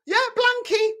after? Yeah,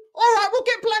 Blanky. All right, we'll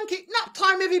get Blanky. Nap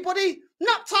time, everybody.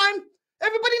 Nap time.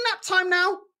 Everybody nap time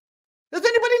now. Does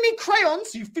anybody need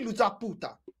crayons? You filho da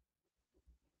puta.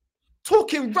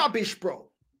 Talking rubbish, bro.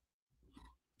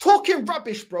 Talking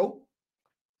rubbish, bro.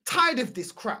 Tired of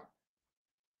this crap.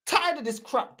 Tired of this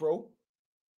crap, bro.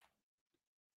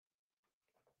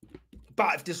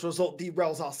 But if this result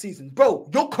derails our season, bro,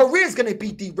 your career's going to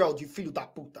be derailed, you filho da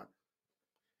puta.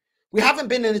 We haven't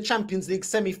been in the Champions League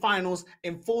semi-finals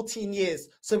in 14 years,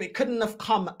 so it couldn't have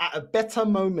come at a better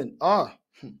moment. I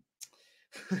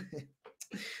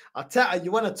tell you,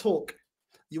 you want to talk.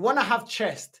 You want to have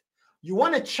chest. You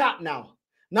want to chat now.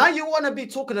 Now you want to be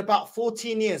talking about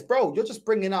 14 years. Bro, you're just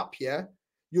bringing up, yeah?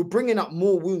 You're bringing up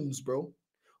more wounds, bro.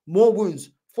 More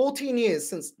wounds. 14 years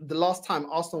since the last time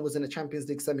Arsenal was in a Champions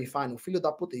League semi-final. Filho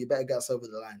da puta, you better get us over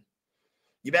the line.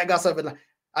 You better get us over the line.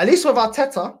 At least with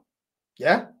Arteta,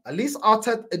 yeah, at least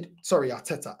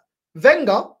Arteta.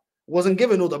 Wenger wasn't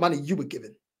given all the money you were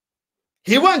given.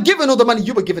 He weren't given all the money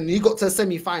you were given. You got to a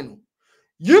semi-final.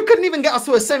 You couldn't even get us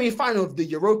to a semi-final of the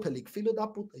Europa League. Filho da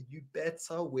puta, you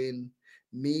better win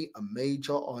me a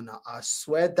major honor. I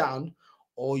swear down,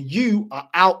 or you are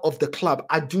out of the club.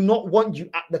 I do not want you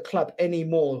at the club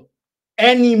anymore.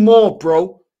 Anymore,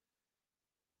 bro.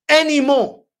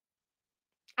 Anymore.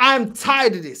 I'm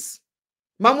tired of this.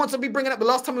 Man wants to be bringing up the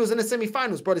last time he was in the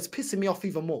semi-finals, bro. It's pissing me off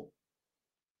even more.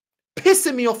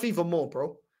 Pissing me off even more,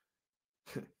 bro.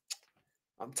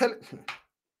 I'm telling...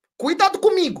 Cuidado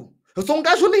comigo. Eu sou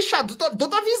gajo lixado. Tô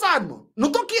avisado, mano.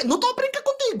 Não tô a brincar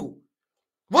contigo.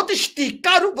 Vou te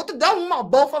esticar, vou te dar uma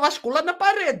bofa vascular na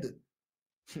parede.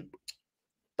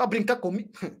 Tá a brincar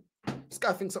comigo? This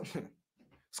guy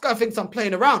thinks I'm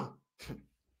playing around. I'm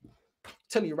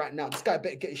telling you right now, this guy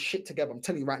better get his shit together. I'm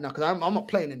telling you right now, because I'm not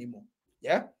playing anymore.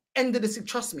 Yeah? End of the season.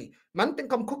 Trust me. Man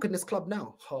think I'm cooking this club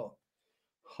now.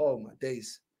 Oh my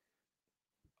days.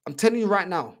 I'm telling you right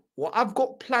now, what I've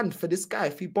got planned for this guy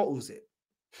if he bottles it.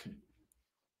 I'm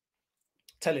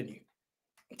telling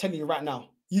you right now,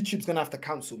 YouTube's gonna have to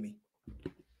cancel me.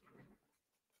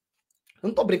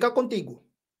 Não tô brincar contigo.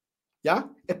 Yeah?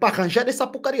 É para arranjar essa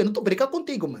porcaria. Não tô brincar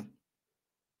contigo, mano.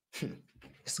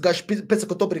 Esse gajo pensa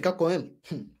que eu tô brincar com ele.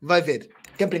 Vai ver.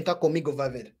 Quer brincar comigo, vai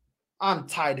ver. I'm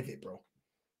tired of it, bro.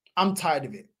 I'm tired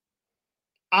of it.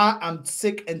 I am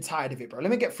sick and tired of it, bro.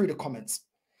 Let me get through the comments.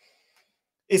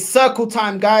 It's circle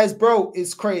time, guys. Bro,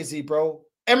 it's crazy, bro.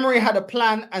 Emery had a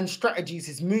plan and strategies.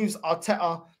 His moves,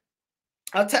 Arteta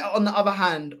Arteta, on the other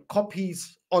hand,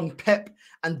 copies on Pep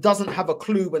and doesn't have a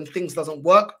clue when things doesn't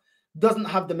work, doesn't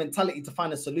have the mentality to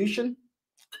find a solution.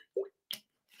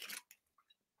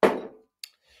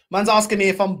 Man's asking me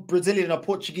if I'm Brazilian or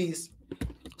Portuguese.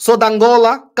 Sou de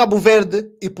Angola, Cabo Verde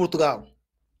e Portugal.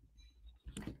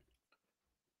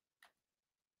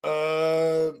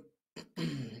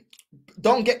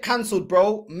 Don't get cancelled,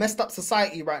 bro. Messed up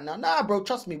society right now. Nah, bro,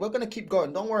 trust me. We're gonna keep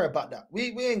going. Don't worry about that.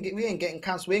 We ain't getting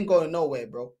cancelled. We ain't going nowhere,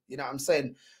 bro. You know what I'm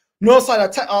saying? Northside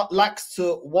Arteta likes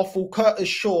to waffle. Curtis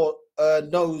Shaw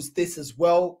knows this as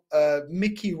well.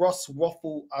 Mickey Ross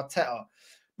waffle Arteta.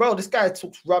 Bro, this guy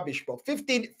talks rubbish, bro.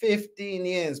 15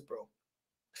 years, bro.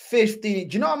 15.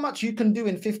 Do you know how much you can do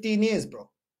in 15 years, bro?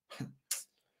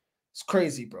 It's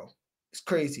crazy, bro. It's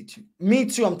crazy too. Me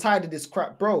too. I'm tired of this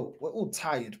crap, bro. We're all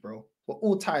tired, bro. We're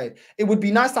all tired. It would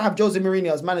be nice to have Jose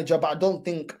Mourinho as manager, but I don't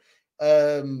think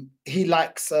he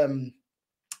likes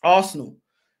Arsenal.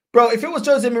 Bro, if it was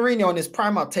Jose Mourinho in his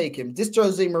prime, I'd take him. This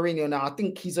Jose Mourinho now, I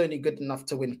think he's only good enough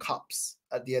to win cups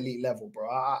at the elite level, bro.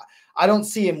 I don't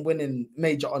see him winning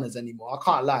major honors anymore. I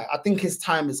can't lie. I think his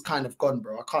time is kind of gone,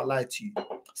 bro. I can't lie to you.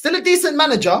 Still a decent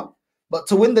manager, but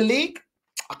to win the league,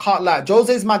 I can't lie.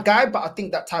 Jose's my guy, but I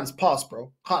think that time's passed,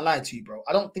 bro. Can't lie to you, bro.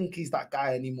 I don't think he's that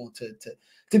guy anymore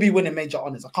to be winning major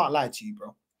honors. I can't lie to you,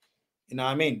 bro. You know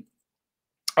what I mean?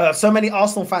 So many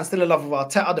Arsenal fans still in love with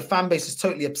Arteta. The fan base is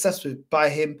totally obsessed by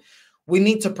him. We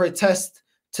need to protest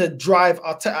to drive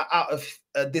Arteta out of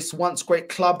this once great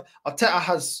club. Arteta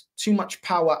has too much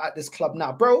power at this club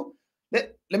now. Bro,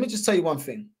 let me just tell you one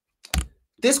thing.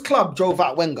 This club drove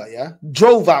out Wenger, yeah?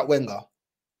 Drove out Wenger.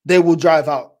 They will drive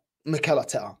out Mikel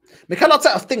Arteta. Mikel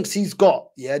Arteta thinks he's got,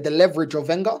 yeah, the leverage of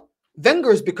Wenger.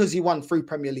 Wenger is because he won 3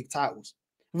 Premier League titles.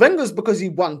 Wenger is because he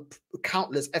won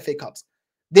countless FA Cups.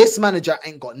 This manager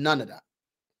ain't got none of that.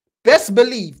 Best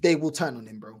believe they will turn on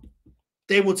him, bro.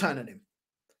 They will turn on him.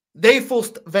 They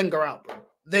forced Wenger out, bro.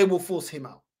 They will force him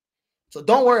out. So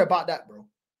don't worry about that, bro.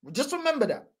 Just remember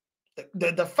that.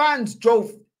 The fans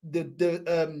drove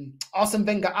the Arsene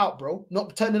Wenger out, bro.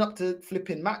 Not turning up to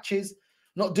flipping matches,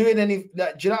 not doing any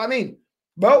that. Do you know what I mean?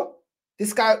 Bro,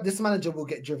 this manager will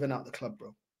get driven out the club,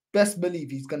 bro. Best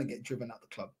believe he's gonna get driven out the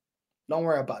club. Don't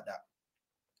worry about that.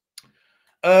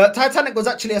 Titanic was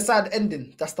actually a sad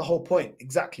ending. That's the whole point.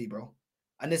 Exactly, bro.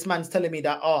 And this man's telling me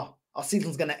that, our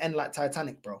season's going to end like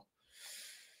Titanic, bro.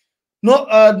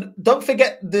 Don't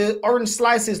forget the orange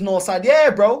slices, Northside.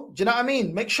 Yeah, bro. Do you know what I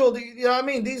mean? Make sure that, you know what I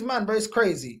mean? These man, bro, it's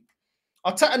crazy.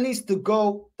 Arteta needs to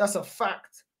go. That's a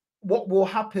fact. What will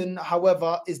happen,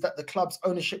 however, is that the club's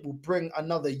ownership will bring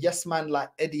another yes man like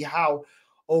Eddie Howe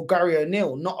or Gary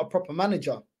O'Neill, not a proper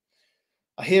manager.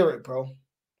 I hear it, bro.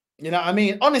 You know what I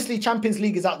mean? Honestly, Champions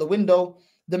League is out the window.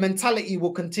 The mentality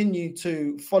will continue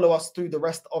to follow us through the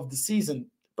rest of the season.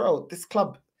 Bro, this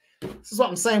club, this is what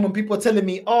I'm saying when people are telling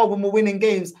me, oh, when we're winning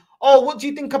games, oh, what do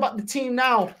you think about the team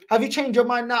now? Have you changed your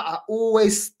mind now? I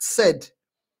always said,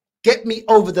 get me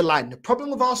over the line. The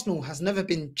problem with Arsenal has never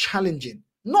been challenging.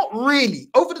 Not really.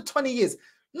 Over the 20 years,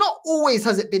 not always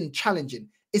has it been challenging.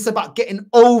 It's about getting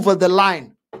over the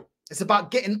line. It's about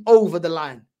getting over the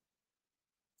line.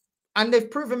 And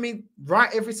they've proven me right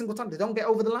every single time. They don't get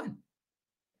over the line.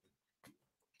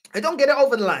 They don't get it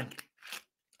over the line.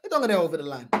 They don't get it over the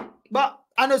line. But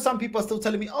I know some people are still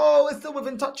telling me, oh, it's still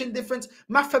within touching difference.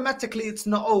 Mathematically, it's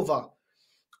not over.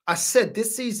 I said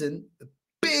this season, the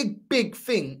big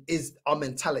thing is our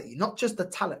mentality. Not just the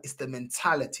talent, it's the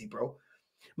mentality, bro.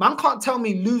 Man can't tell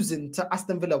me losing to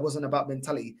Aston Villa wasn't about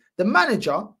mentality. The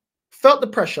manager felt the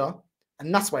pressure,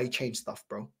 and that's why he changed stuff,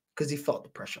 bro. Because he felt the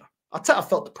pressure. Arteta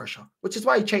felt the pressure, which is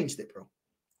why he changed it, bro.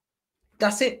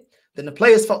 That's it. Then the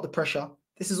players felt the pressure.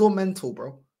 This is all mental,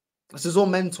 bro. This is all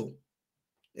mental.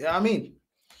 You know what I mean?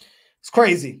 It's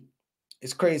crazy.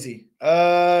 It's crazy.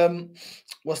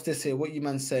 What's this here? What you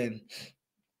man saying?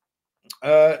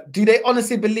 Do they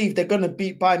honestly believe they're going to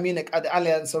beat Bayern Munich at the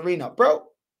Allianz Arena? Bro,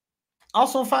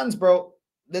 Arsenal fans, bro,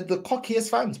 they're the cockiest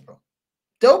fans, bro.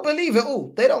 They'll believe it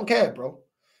all. They don't care, bro.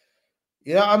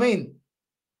 You know what I mean?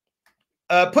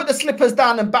 Put the slippers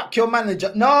down and back your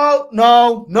manager. No.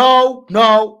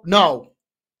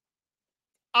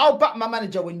 I'll back my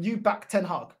manager when you back Ten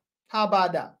Hag. How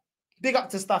about that? Big up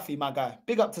to Staffy, my guy.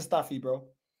 Big up to Staffy, bro.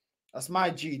 That's my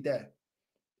G there.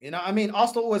 You know what I mean?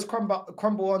 Arsenal always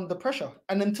crumble on the pressure.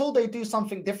 And until they do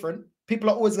something different, people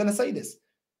are always going to say this.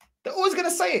 They're always going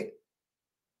to say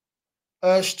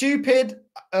it. Stupid,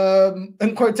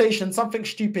 in quotation, something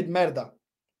stupid, merda.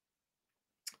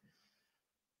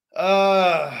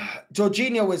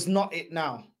 Jorginho is not it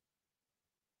now.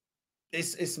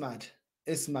 It's mad.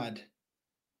 It's mad.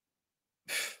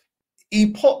 He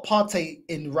put Partey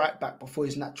in right back before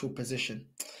his natural position.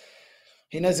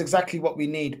 He knows exactly what we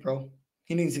need, bro.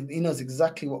 He knows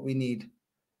exactly what we need.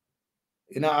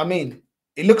 You know what I mean?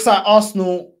 It looks like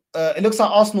Arsenal. It looks like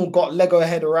Arsenal got Lego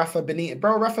ahead of Rafa Benitez,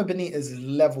 bro. Rafa Benitez is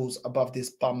levels above this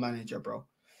bum manager, bro.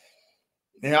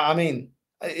 You know what I mean?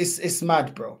 It's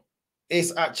mad, bro.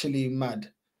 It's actually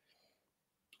mad.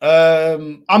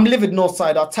 I'm livid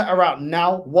Northside. Arteta out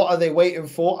now. What are they waiting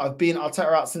for? I've been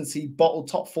Arteta out since he bottled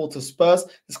top 4 to Spurs.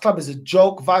 This club is a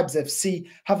joke. Vibes FC.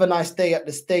 Have a nice day at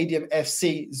the Stadium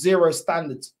FC. 0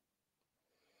 standards.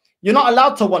 You're not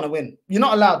allowed to want to win. You're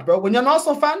not allowed, bro. When you're an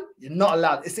Arsenal fan, you're not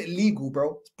allowed. It's illegal,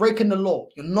 bro. It's breaking the law.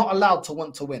 You're not allowed to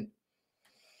want to win.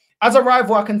 As a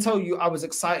rival, I can tell you I was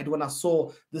excited when I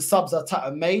saw the subs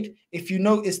Arteta made. If you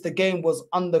notice, the game was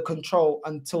under control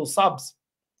until subs.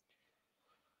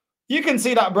 You can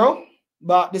see that, bro.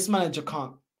 But this manager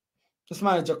can't. This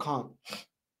manager can't.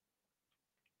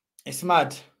 It's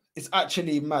mad. It's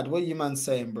actually mad. What are you man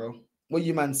saying, bro? What are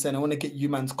you man saying? I want to get you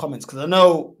man's comments because I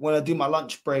know when I do my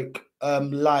lunch break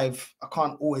live, I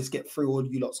can't always get through all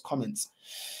you lot's comments.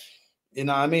 You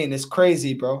know what I mean? It's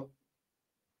crazy, bro.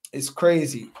 It's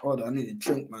crazy. Hold on, I need a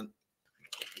drink, man.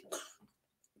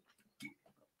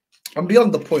 I'm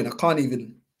beyond the point. I can't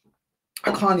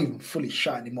even fully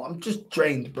shout anymore. I'm just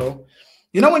drained, bro.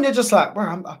 You know when you're just like,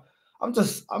 bro, I'm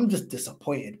just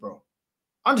disappointed, bro.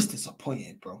 I'm just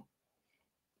disappointed, bro.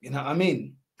 You know what I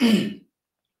mean?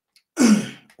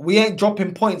 We ain't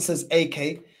dropping points, says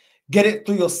AK. Get it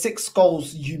through your 6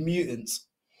 goals, you mutants.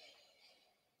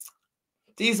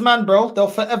 These man, bro, they'll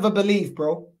forever believe,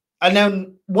 bro. And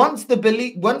then once they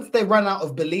run out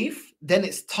of belief, then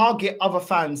it's target other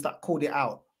fans that called it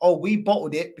out. Oh, we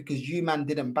bottled it because you man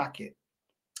didn't back it.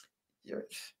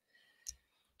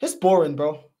 It's boring,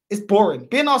 bro. It's boring.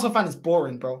 Being an Arsenal fan is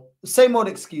boring, bro. Same old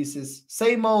excuses.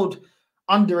 Same old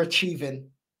underachieving.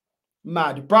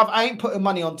 Mad. Bruv, I ain't putting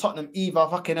money on Tottenham either.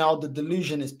 Fucking hell, the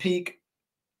delusion is peak.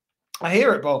 I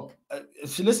hear it, bro.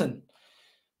 If you listen,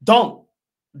 don't.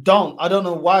 I don't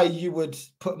know why you would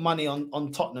put money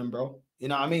on Tottenham, bro. You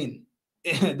know what I mean?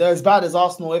 They're as bad as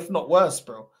Arsenal, if not worse,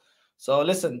 bro. So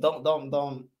listen, don't.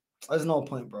 There's no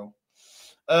point, bro.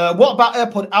 What about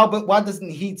AirPod Albert? Why doesn't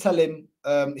he tell him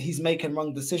he's making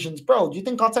wrong decisions? Bro, do you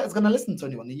think Arteta's going to listen to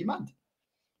anyone? Are you mad?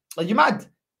 Are you mad?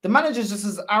 The manager's just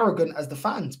as arrogant as the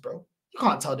fans, bro. You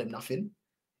can't tell them nothing.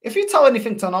 If you tell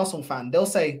anything to an Arsenal fan, they'll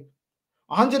say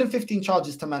 115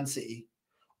 charges to Man City,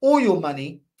 all your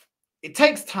money, it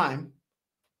takes time,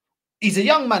 he's a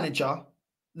young manager,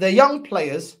 they're young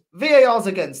players, VAR's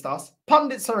against us,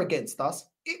 pundits are against us,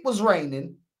 it was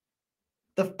raining,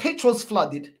 the pitch was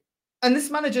flooded, and this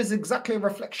manager is exactly a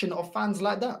reflection of fans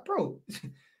like that, bro.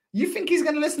 You think he's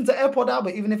going to listen to AirPod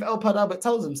Albert even if AirPod Albert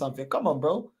tells him something? Come on,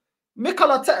 bro. Mikel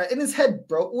Arteta in his head,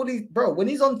 bro. When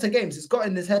he's on to games, he's got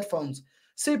in his headphones.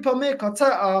 Super Mikel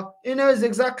Arteta, he knows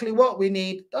exactly what we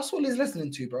need. That's all he's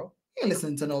listening to, bro. He ain't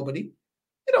listening to nobody.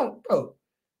 You don't, bro.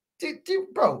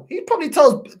 Bro, he probably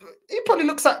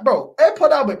looks at, bro.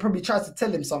 AirPod Albert probably tries to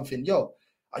tell him something. Yo,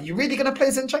 are you really gonna play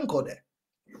Zinchenko there?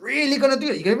 You really gonna do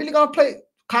it? You're really gonna play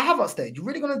Kai Havertz there? You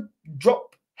really gonna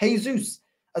drop Jesus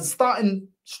as a starting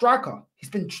striker? He's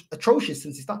been atrocious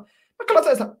since he started. Mikel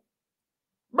Arteta's like,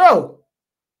 bro,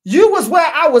 you was where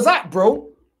I was at, bro.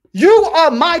 You are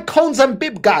my cones and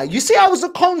bib guy. You see, I was a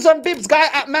cones and bibs guy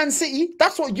at Man City.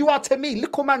 That's what you are to me.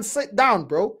 Little man, sit down,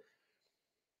 bro.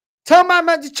 Tell my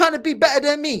man you're trying to be better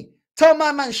than me. Tell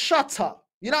my man, shut up.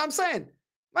 You know what I'm saying?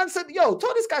 Man said, yo,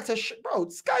 tell this guy to bro,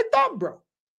 this guy dumb, bro.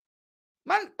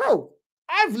 Man, bro,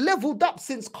 I've leveled up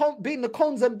since being the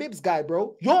cones and bibs guy,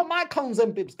 bro. You're my cones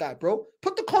and bibs guy, bro.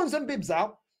 Put the cones and bibs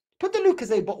out. Put the Lucas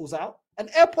A bottles out.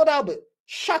 And AirPod Albert,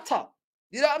 shut up.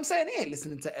 You know what I'm saying? He ain't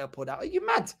listening to AirPod Albert. Are you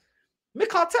mad?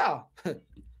 Mikel Arteta.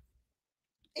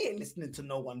 He ain't listening to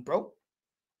no one, bro.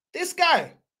 This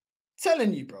guy,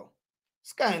 telling you, bro.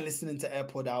 This guy ain't listening to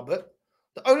AirPod Albert.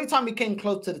 The only time we came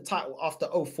close to the title after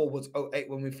 04 was 08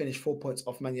 when we finished 4 points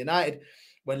off Man United.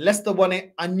 When Leicester won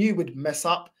it, I knew we'd mess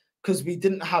up because we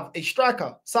didn't have a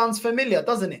striker. Sounds familiar,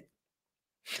 doesn't it?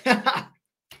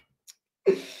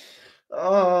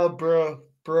 Oh, bro.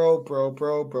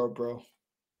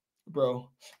 But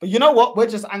you know what? We're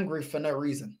just angry for no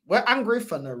reason. We're angry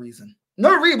for no reason. We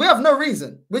have no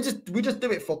reason. We just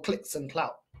do it for clicks and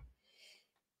clout.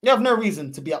 You have no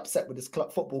reason to be upset with this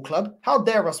football club. How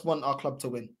dare us want our club to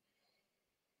win?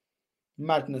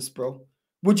 Madness, bro.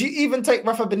 Would you even take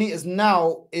Rafa Benitez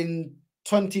now in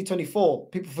 2024?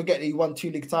 People forget that he won 2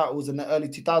 league titles in the early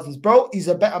 2000s. Bro, he's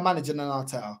a better manager than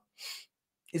Arteta.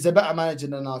 He's a better manager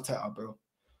than Arteta, bro.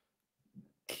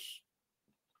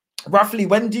 roughly,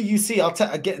 when do you see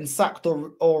Arteta getting sacked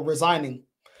or resigning?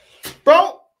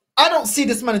 Bro, I don't see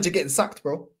this manager getting sacked,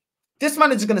 bro. This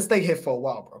manager's going to stay here for a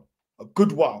while, bro. A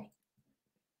good while.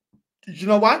 You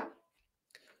know why?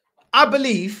 I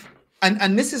believe,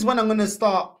 and this is when I'm going to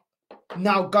start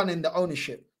now gunning the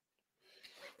ownership.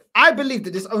 I believe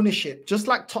that this ownership, just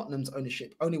like Tottenham's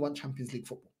ownership, only want Champions League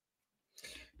football.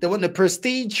 They want the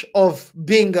prestige of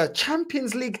being a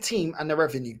Champions League team and the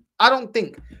revenue. I don't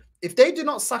think, if they do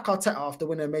not sack Arteta after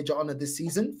winning a major honour this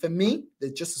season, for me,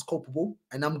 they're just as culpable.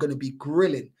 And I'm going to be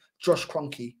grilling Josh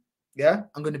Kroenke. Yeah?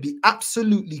 I'm going to be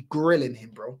absolutely grilling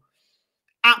him, bro.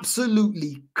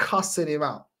 Absolutely cussing him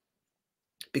out.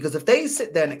 Because if they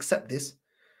sit there and accept this,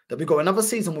 that we got another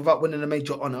season without winning a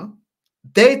major honour,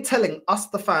 they're telling us,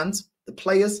 the fans, the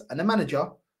players, and the manager,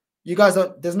 you guys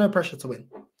don't, there's no pressure to win.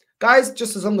 Guys,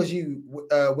 just as long as you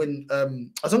win,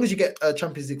 as long as you get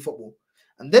Champions League football.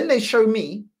 And then they show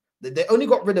me that they only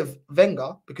got rid of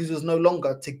Wenger because he was no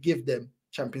longer to give them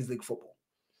Champions League football.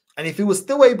 And if he was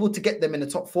still able to get them in the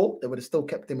top 4, they would have still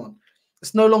kept him on.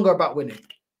 It's no longer about winning.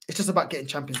 It's just about getting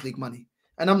Champions League money.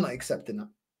 And I'm not accepting that.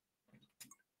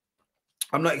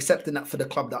 I'm not accepting that for the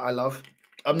club that I love.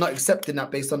 I'm not accepting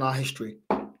that based on our history.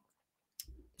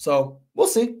 So, we'll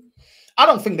see. I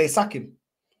don't think they sack him.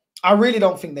 I really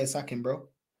don't think they sack him, bro.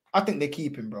 I think they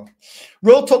keep him, bro.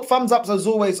 Real talk, thumbs up as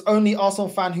always. Only Arsenal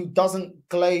fan who doesn't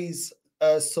glaze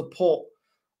support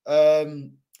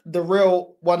the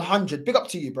real 100. Big up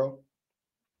to you, bro.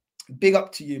 Big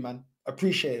up to you, man.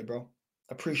 Appreciate it, bro.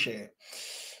 Appreciate it.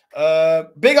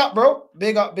 Big up, bro.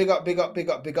 Big up, big up, big up, big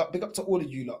up, big up. Big up to all of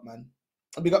you lot, man.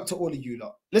 Big up to all of you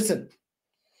lot. Listen,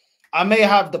 I may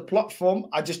have the platform.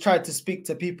 I just tried to speak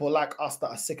to people like us that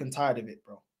are sick and tired of it,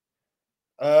 bro.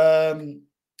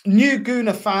 New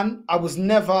Gooner fan. I was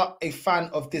never a fan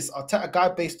of this Arteta guy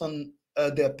based on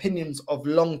the opinions of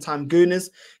long-time Gooners.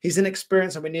 He's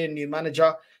inexperienced and we need a new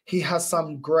manager. He has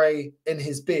some grey in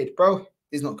his beard, bro.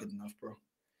 He's not good enough, bro.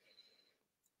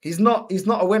 He's not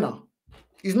a winner.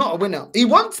 He's not a winner. He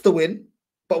wants to win,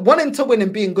 but wanting to win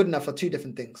and being good enough are two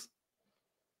different things.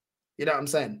 You know what I'm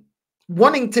saying?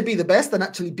 Wanting to be the best and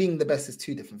actually being the best is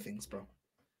two different things, bro.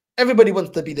 Everybody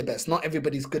wants to be the best. Not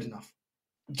everybody's good enough.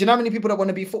 Do you know how many people that want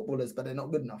to be footballers, but they're not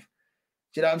good enough?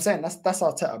 Do you know what I'm saying? That's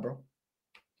Arteta, bro.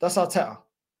 That's Arteta.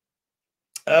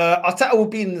 Arteta will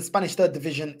be in the Spanish 3rd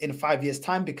division in 5 years'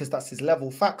 time because that's his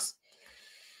level. Facts.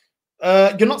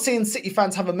 You're not seeing City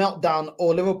fans have a meltdown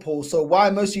or Liverpool. So why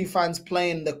are most of you fans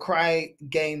playing the cry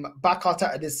game? Back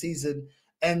Arteta this season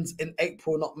ends in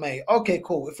April, not May. Okay,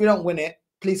 cool. If we don't win it,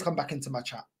 please come back into my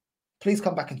chat. Please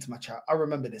come back into my chat. I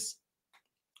remember this.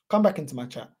 Come back into my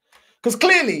chat. Because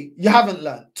clearly you haven't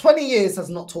learned. 20 years has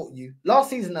not taught you. Last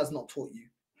season has not taught you.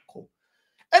 Cool.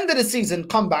 End of the season,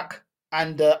 come back.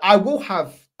 And I will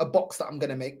have a box that I'm going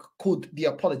to make called the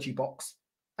apology box.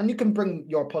 And you can bring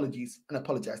your apologies and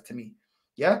apologize to me.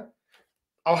 Yeah?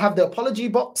 I'll have the apology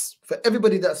box for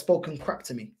everybody that's spoken crap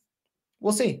to me.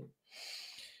 We'll see.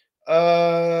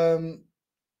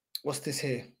 What's this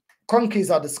here?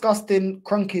 Cronkies are disgusting.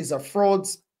 Cronkies are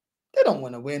frauds. They don't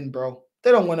want to win, bro.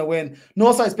 They don't want to win.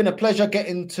 Northside, it's been a pleasure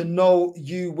getting to know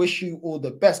you. Wish you all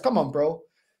the best. Come on, bro.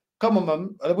 Come on,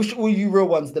 man. I wish all you real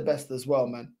ones the best as well,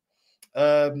 man.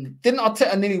 Didn't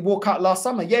Arteta nearly walk out last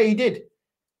summer? Yeah, he did.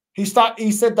 He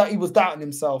said that he was doubting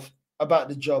himself about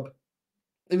the job.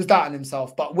 He was doubting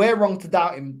himself. But we're wrong to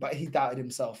doubt him, but he doubted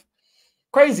himself.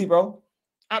 Crazy, bro.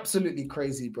 Absolutely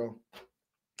crazy, bro.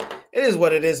 It is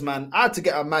what it is, man. I had to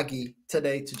get a Maggie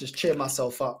today to just cheer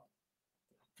myself up.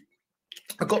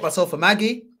 I got myself a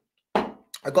Maggie.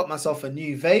 I got myself a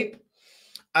new vape.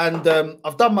 And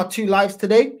I've done my 2 lives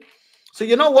today. So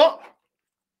you know what?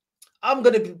 I'm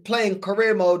going to be playing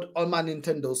career mode on my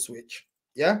Nintendo Switch.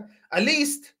 Yeah? At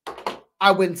least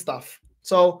I win stuff.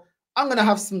 So I'm going to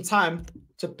have some time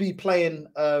to be playing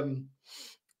EA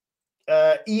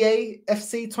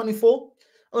FC 24.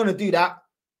 I'm going to do that.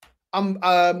 I'm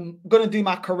going to do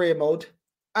my career mode.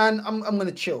 And I'm going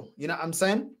to chill. You know what I'm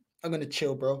saying? I'm going to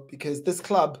chill, bro, because this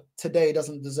club today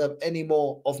doesn't deserve any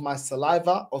more of my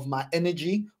saliva, of my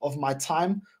energy, of my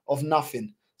time, of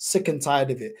nothing. Sick and tired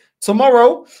of it.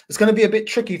 Tomorrow, it's going to be a bit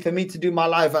tricky for me to do my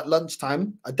live at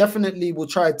lunchtime. I definitely will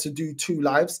try to do 2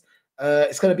 lives.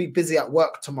 It's going to be busy at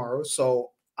work tomorrow,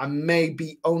 so I may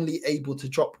be only able to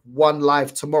drop 1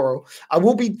 live tomorrow. I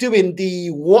will be doing the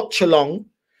watch-along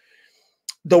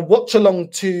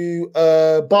to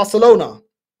Barcelona.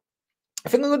 I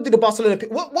think I'm going to do the Barcelona.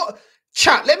 What?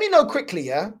 Chat, let me know quickly,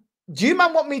 yeah? Do you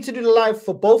man want me to do the live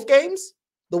for both games?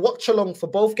 The watch along for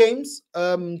both games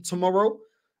tomorrow?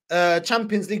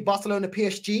 Champions League, Barcelona,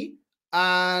 PSG,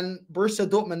 and Borussia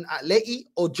Dortmund Atleti,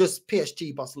 or just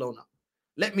PSG Barcelona?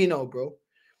 Let me know, bro.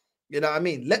 You know what I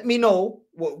mean? Let me know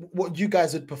what you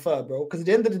guys would prefer, bro. Because at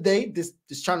the end of the day,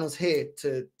 this channel's here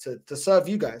to serve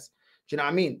you guys. Do you know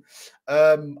what I mean?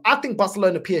 I think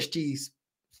Barcelona PSG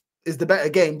is the better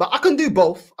game, but I can do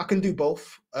both. I can do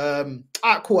both. All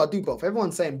right, cool. I'll do both.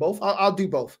 Everyone's saying both. I'll do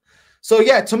both. So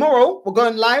yeah, tomorrow we're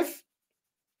going live.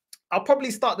 I'll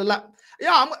probably start the lap.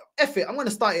 Yeah, I'm going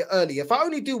to start it early. If I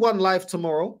only do one live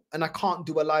tomorrow and I can't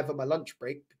do a live at my lunch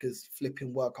break because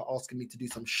flipping work are asking me to do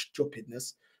some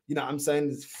stupidness, you know what I'm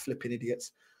saying? It's flipping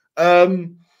idiots.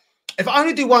 If I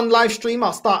only do one live stream,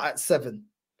 I'll start at 7.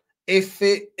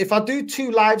 If I do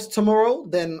 2 lives tomorrow,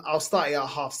 then I'll start it at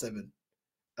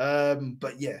 7:30.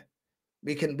 But yeah,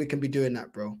 we can be doing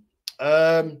that, bro.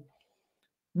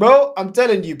 Bro, I'm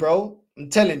telling you, bro. I'm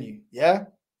telling you, yeah.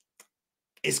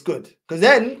 It's good because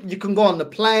then you can go on the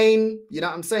plane. You know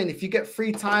what I'm saying? If you get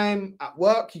free time at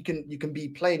work, you can be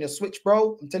playing your Switch,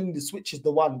 bro. I'm telling you, the Switch is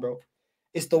the one, bro.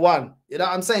 It's the one. You know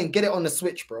what I'm saying? Get it on the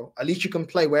Switch, bro. At least you can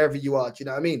play wherever you are. Do you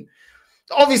know what I mean?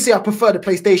 Obviously, I prefer the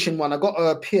PlayStation one. I got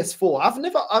a PS4.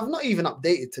 I've not even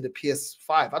updated to the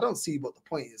PS5. I don't see what the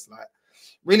point is. Like,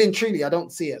 really and truly, I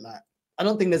don't see it. Like, I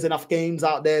don't think there's enough games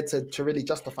out there to really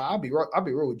justify. I'll be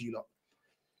real with you lot.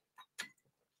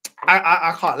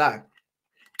 I can't lie.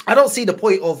 I don't see the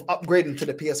point of upgrading to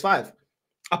the PS5,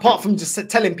 apart from just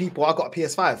telling people I got a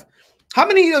PS5. How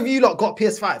many of you lot got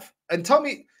PS5? And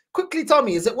quickly tell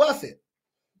me, is it worth it?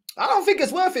 I don't think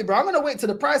it's worth it, bro. I'm going to wait till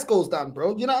the price goes down,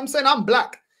 bro. You know what I'm saying? I'm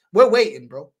black. We're waiting,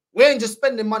 bro. We ain't just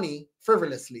spending money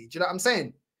frivolously. Do you know what I'm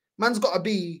saying? Man's got to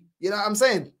be, you know what I'm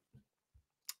saying?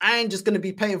 I ain't just going to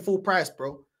be paying full price,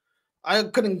 bro. I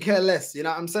couldn't care less. You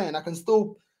know what I'm saying? I can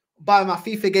still buy my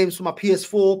FIFA games for my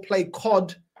PS4, play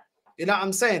COD. You know what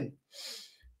I'm saying?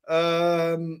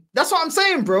 That's what I'm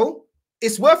saying, bro.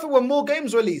 It's worth it when more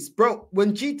games release, bro.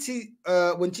 When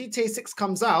GTA 6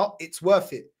 comes out, it's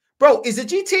worth it, bro. Is the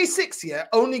GTA 6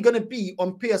 only gonna be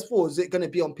on PS4? Or is it gonna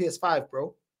be on PS5,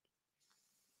 bro?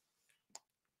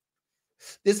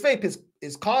 This vape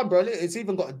is calm, bro. It's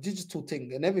even got a digital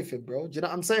thing and everything, bro. Do you know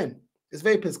what I'm saying? This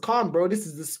vape is calm, bro. This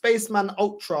is the Spaceman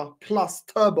Ultra Plus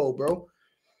Turbo, bro.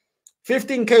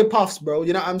 15K puffs, bro.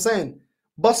 You know what I'm saying?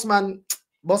 Bossman,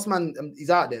 he's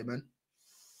out there, man.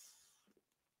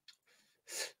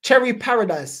 Cherry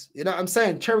Paradise, you know what I'm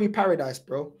saying? Cherry Paradise,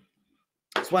 bro.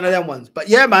 It's one of them ones. But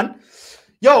yeah, man.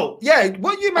 Yo, yeah,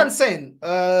 what you man saying?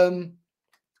 I'm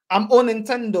on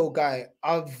Nintendo guy.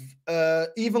 I've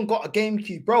even got a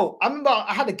GameCube, bro. I remember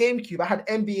I had a GameCube. I had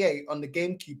NBA on the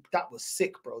GameCube. That was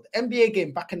sick, bro. The NBA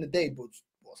game back in the day was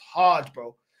hard,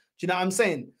 bro. Do you know what I'm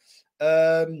saying?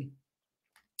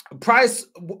 Price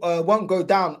won't go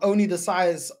down, only the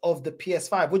size of the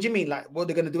PS5. What do you mean? Like, what,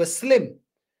 they're going to do a slim?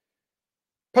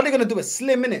 Probably going to do a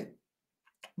slim, innit?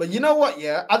 But you know what,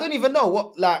 yeah? I don't even know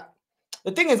what, like,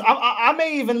 the thing is, I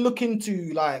may even look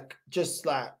into, like, just,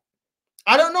 like,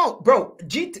 I don't know, bro,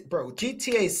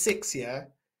 GTA 6, yeah?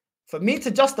 For me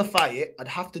to justify it, I'd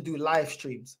have to do live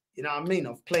streams, you know what I mean,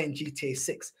 of playing GTA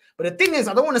 6. But the thing is,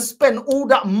 I don't want to spend all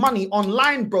that money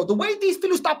online, bro. The way these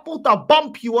people start to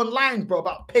bump you online, bro,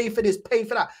 about pay for this, pay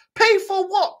for that. Pay for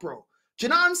what, bro? Do you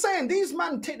know what I'm saying? These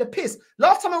man take the piss.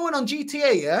 Last time I went on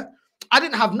GTA, yeah, I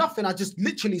didn't have nothing. I just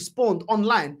literally spawned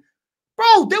online.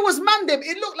 Bro, there was man them.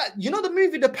 It looked like, you know the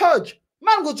movie The Purge?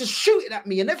 Man was just shooting at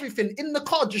me and everything in the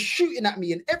car, just shooting at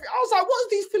me. And I was like, what is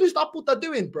these finished up what they're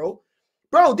doing, bro?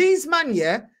 Bro, these man,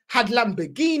 yeah, had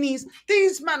Lamborghinis.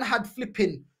 These man had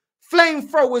flipping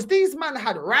flamethrowers. These man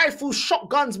had rifles,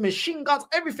 shotguns, machine guns,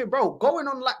 everything, bro. Going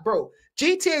on like, bro,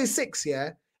 GTA 6,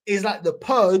 yeah, is like The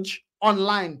Purge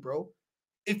online, bro.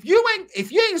 If you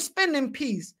ain't spending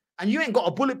peas and you ain't got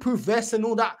a bulletproof vest and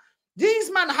all that,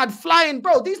 these man had flying,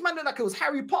 bro. These man look like it was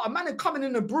Harry Potter. Man are coming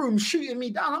in a broom, shooting me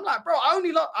down. I'm like, bro,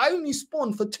 I only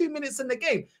spawned for 2 minutes in the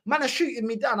game. Man are shooting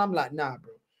me down. I'm like, nah,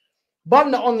 bro.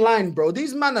 Bum the online, bro.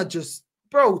 These man are just,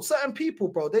 bro, certain people,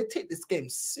 bro, they take this game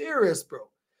serious, bro.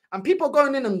 And people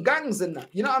going in on gangs and that.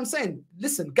 You know what I'm saying?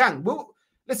 Listen, gang.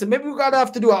 Listen, maybe we gotta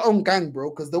have to do our own gang,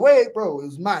 bro. Because the way, bro, it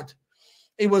was mad.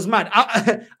 It was mad.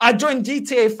 I joined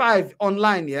GTA 5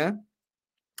 online, yeah?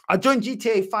 I joined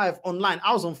GTA 5 online.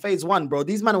 I was on phase 1, bro.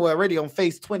 These men were already on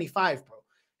phase 25, bro.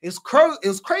 It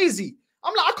was crazy.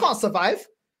 I'm like, I can't survive.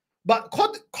 But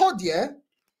COD, yeah?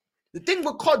 The thing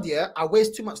with COD, yeah, I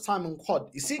waste too much time on COD.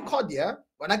 You see, COD, yeah,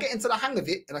 when I get into the hang of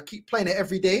it and I keep playing it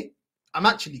every day, I'm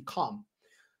actually calm.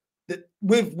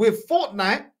 With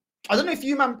Fortnite, I don't know if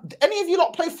you, man, any of you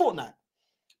lot play Fortnite?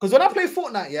 Because when I play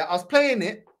Fortnite, yeah, I was playing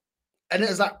it And it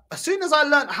was like, as soon as I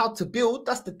learned how to build,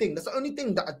 that's the thing. That's the only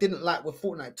thing that I didn't like with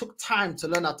Fortnite. It took time to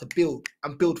learn how to build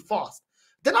and build fast.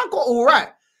 Then I got all right.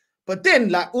 But then,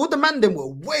 like, all the man them were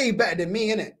way better than me,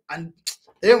 innit? And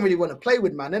they don't really want to play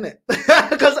with man, innit?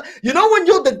 Because, you know, when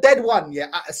you're the dead one, yeah,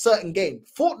 at a certain game,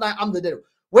 Fortnite, I'm the dead one.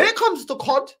 When it comes to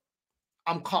COD,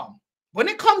 I'm calm. When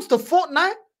it comes to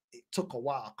Fortnite, it took a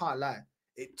while. I can't lie.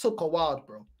 It took a while,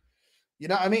 bro. You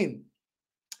know what I mean?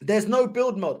 There's no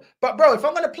build mode. But, bro, if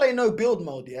I'm going to play no build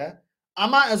mode, yeah, I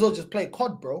might as well just play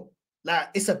COD, bro. Like,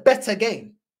 it's a better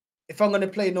game. If I'm going to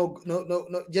play no, you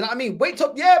know what I mean? Wait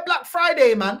till, yeah, Black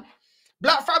Friday, man.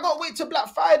 Black Friday, I got to wait till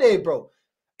Black Friday, bro.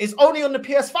 It's only on the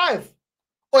PS5.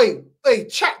 Oi,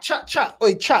 chat.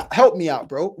 Oi, chat, help me out,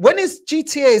 bro. When is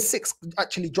GTA 6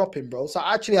 actually dropping, bro? So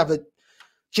I actually have a, do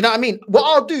you know what I mean? What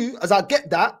I'll do is I'll get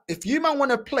that. If you man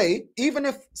want to play, even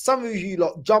if some of you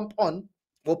lot jump on,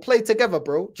 we'll play together,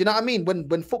 bro. Do you know what I mean?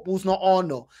 When football's not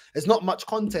on or there's not much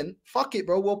content, fuck it,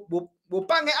 bro. We'll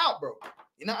bang it out, bro.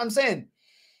 You know what I'm saying?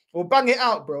 We'll bang it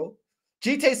out, bro.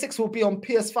 GTA 6 will be on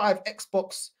PS5,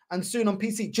 Xbox, and soon on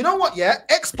PC. Do you know what? Yeah,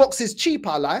 Xbox is cheaper.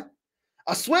 I lie.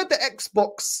 I swear the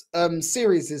Xbox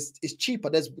series is cheaper.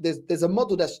 There's a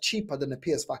model that's cheaper than the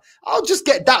PS5. I'll just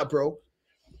get that, bro.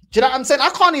 Do you know what I'm saying? I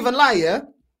can't even lie. Yeah,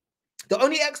 the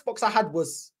only Xbox I had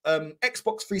was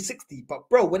Xbox 360. But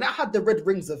bro, when I had the Red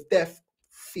Rings of Death,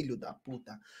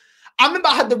 I remember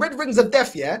I had the Red Rings of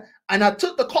Death, yeah, and I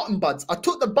took the cotton buds. I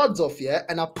took the buds off, yeah,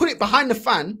 and I put it behind the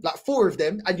fan, like 4 of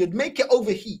them, and you'd make it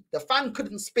overheat. The fan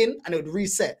couldn't spin, and it would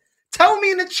reset. Tell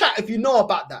me in the chat if you know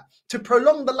about that, to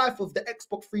prolong the life of the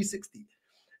Xbox 360.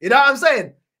 You know what I'm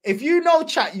saying? If you know,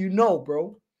 chat, you know,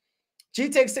 bro.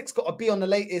 GTA 6 got to be on the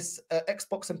latest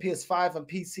Xbox and PS5 and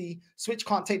PC. Switch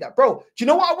can't take that. Bro, do you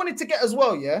know what I wanted to get as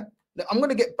well, yeah? Look, I'm going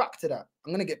to get back to that.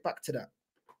 I'm going to get back to that.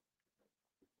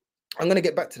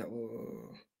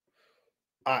 All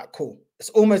right, cool. It's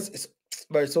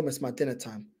almost my dinner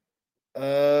time.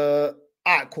 All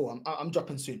right, cool. I'm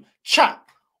dropping soon. Chat.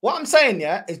 What I'm saying,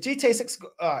 yeah, is GTA 6.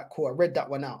 All right, cool. I read that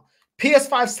one out.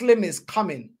 PS5 Slim is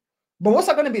coming. But what's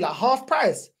that going to be, like half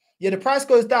price? Yeah, the price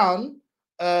goes down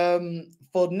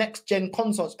for next gen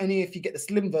consoles only if you get the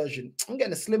slim version. I'm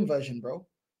getting a slim version, bro.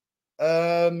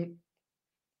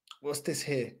 What's this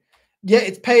here? Yeah,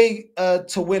 it's pay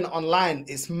to win online.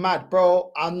 It's mad,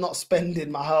 bro. I'm not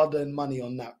spending my hard-earned money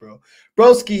on that, bro.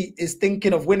 Broski is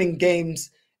thinking of winning games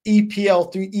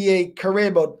EPL through EA career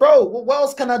mode. Bro, what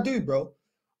else can I do, bro?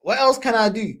 What else can I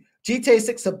do? GTA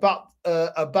 6 about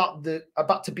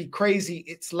to be crazy.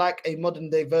 It's like a modern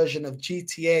day version of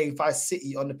GTA Vice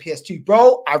City on the PS2.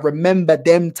 Bro, I remember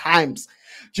them times.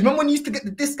 Do you remember when you used to get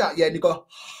the disc out, yeah, and you go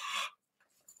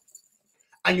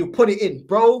and you put it in,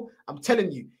 bro? I'm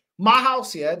telling you. My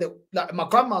house, yeah, like my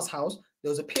grandma's house, there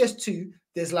was a PS2.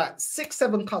 There's like 6,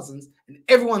 7 cousins, and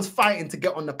everyone's fighting to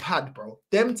get on the pad, bro.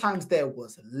 Them times there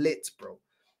was lit, bro.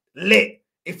 Lit.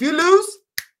 If you lose,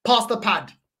 pass the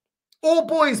pad. All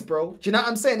boys, bro. Do you know what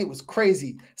I'm saying? It was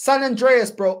crazy. San Andreas,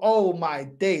 bro. Oh my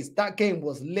days. That game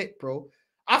was lit, bro.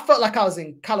 I felt like I was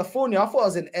in California. I thought I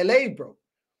was in LA,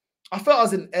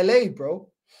 bro.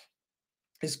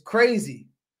 It's crazy.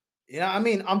 You know what I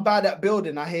mean? I'm bad at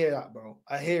building. I hear that, bro.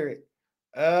 I hear it.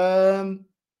 I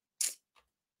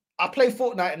play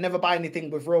Fortnite and never buy anything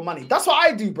with real money. That's what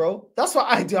I do, bro. That's what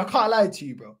I do. I can't lie to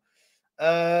you, bro.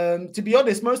 To be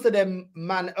honest, most of them,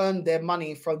 man, earn their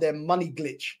money from their money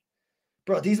glitch.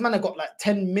 Bro, these men have got like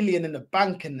 10 million in the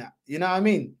bank and that. You know what I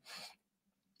mean?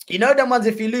 You know them ones,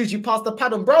 if you lose, you pass the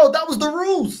pad on. Bro, that was the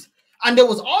rules. And there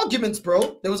was arguments,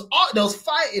 bro. There was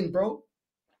fighting, bro.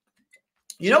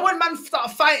 You know when man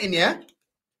start fighting, yeah?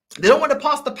 They don't want to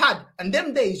pass the pad. And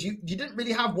them days, you didn't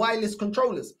really have wireless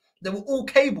controllers. They were all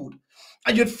cabled.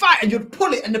 And you'd fight and you'd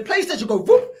pull it and the PlayStation go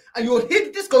whoop, and you'll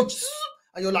hit this go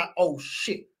and you're like, oh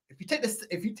shit. If you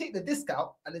take the disc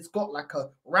out and it's got like a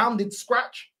rounded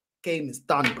scratch, game is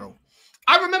done, bro.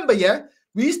 I remember, yeah,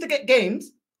 we used to get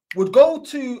games, would go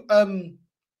to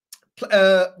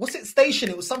what's it station?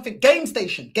 It was something Game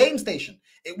Station.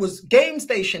 It was Game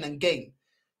Station and Game.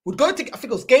 Would go to, I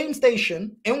think it was Game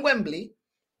Station in Wembley,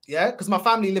 yeah, because my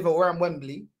family live around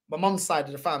Wembley, my mum's side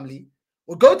of the family.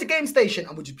 Would go to Game Station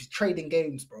and would just be trading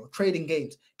games, bro. Trading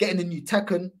games, getting the new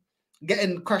Tekken,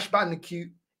 getting Crash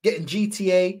Bandicoot, getting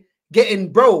GTA,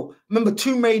 getting, bro, remember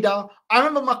Tomb Raider. I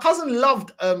remember my cousin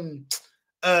loved Gran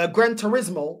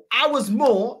Turismo. I was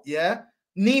more, yeah,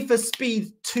 Need for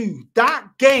Speed 2. That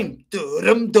game. To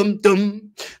the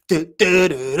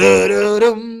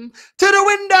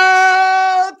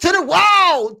window, to the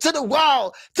wall, to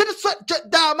the sweat drip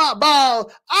down my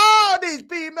ball. All these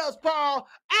females crawl.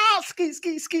 Ah, ski,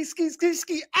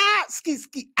 ah,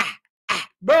 ski.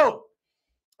 Bro,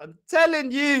 I'm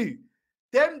telling you,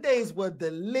 them days were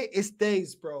the latest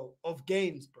days, bro, of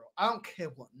games, bro. I don't care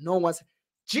what no one's.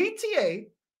 GTA,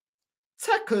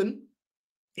 Tekken,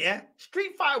 yeah.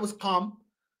 Street Fighter was calm,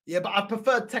 yeah, but I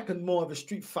preferred Tekken more of a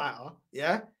Street Fighter,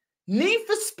 yeah. Need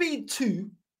for Speed 2,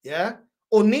 yeah,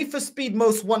 or Need for Speed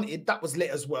Most Wanted, that was lit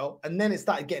as well. And then it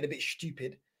started getting a bit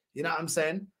stupid. You know what I'm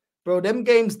saying? Bro, them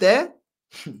games there,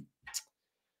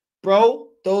 bro,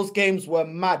 those games were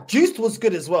mad. Juiced was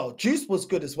good as well. Juiced was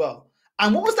good as well.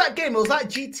 And what was that game? It was like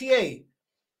GTA.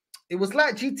 It was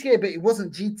like GTA, but it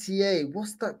wasn't GTA.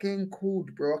 What's that game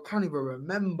called, bro? I can't even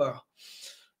remember.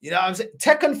 You know what I'm saying?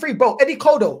 Tekken 3, bro. Eddie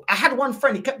Kodo. I had one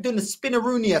friend. He kept doing the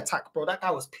spinneroonie attack, bro. That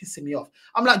guy was pissing me off.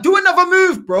 I'm like, do another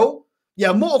move, bro.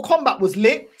 Yeah, Mortal Kombat was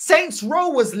lit. Saints Row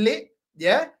was lit.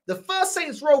 Yeah, the first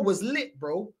Saints Row was lit,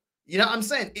 bro. You know what I'm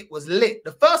saying? It was lit.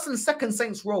 The first and second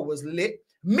Saints Row was lit.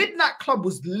 Midnight Club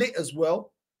was lit as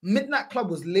well. Midnight Club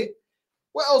was lit.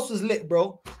 What else was lit,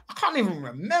 bro? I can't even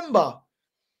remember.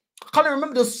 I can't even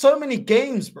remember. There's so many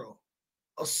games, bro.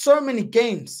 There's so many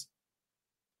games.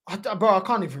 Bro, I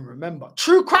can't even remember.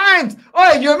 True Crimes.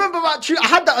 Oh, you remember about True? I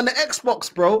had that on the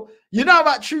Xbox, bro. You know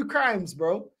about True Crimes,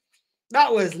 bro.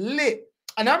 That was lit.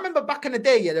 And I remember back in the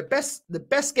day, yeah, the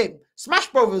best game. Smash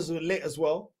Brothers were lit as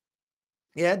well.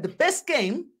 Yeah, the best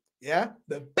game. Yeah,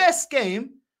 the best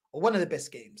game, or one of the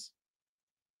best games.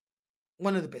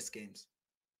 One of the best games.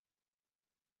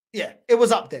 Yeah, it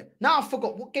was up there. Now I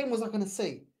forgot. What game was I going to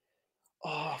say?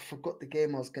 Oh, I forgot the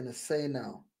game I was going to say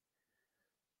now.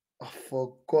 I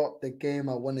forgot the game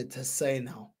I wanted to say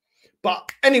now.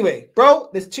 But anyway, bro,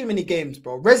 there's too many games,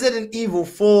 bro. Resident Evil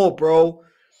 4, bro.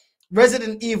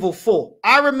 Resident Evil 4.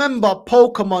 I remember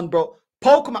Pokemon, bro.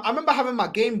 Pokemon. I remember having my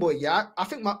Game Boy, yeah. I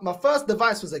think my first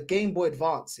device was a Game Boy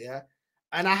Advance, yeah.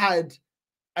 And I had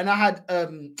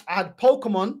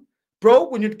Pokemon. Bro,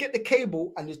 when you'd get the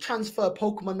cable and you transfer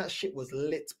Pokemon, that shit was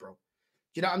lit, bro.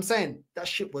 You know what I'm saying? That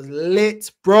shit was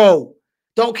lit, bro.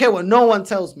 Don't care what no one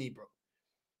tells me, bro.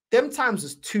 Them times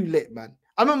was too lit, man.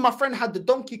 I remember my friend had the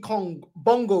Donkey Kong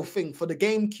bongo thing for the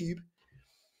GameCube.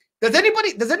 Does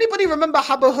anybody remember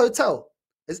Habbo Hotel?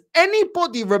 Does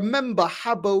anybody remember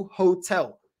Habbo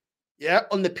Hotel? Yeah,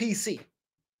 on the PC.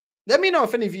 Let me know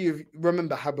if any of you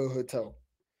remember Habbo Hotel.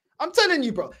 I'm telling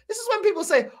you, bro. This is when people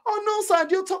say, "Oh, Northside,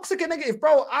 you're toxic and negative,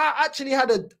 bro." I actually had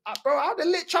I had a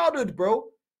lit childhood, bro.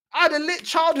 I had a lit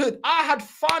childhood. I had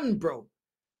fun, bro.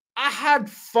 I had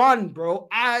fun, bro.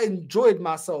 I enjoyed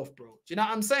myself, bro. Do you know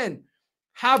what I'm saying?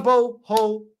 Habbo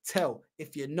Hotel.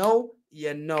 If you know,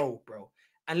 you know, bro.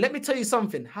 And let me tell you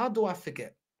something. How do I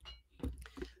forget?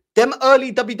 Them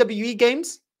early WWE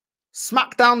games,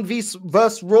 SmackDown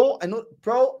versus Raw, and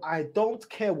bro, I don't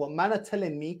care what man are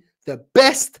telling me. The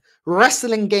best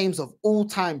wrestling games of all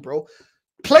time, bro.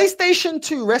 PlayStation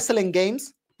 2 wrestling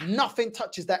games, nothing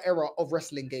touches that era of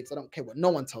wrestling games. I don't care what no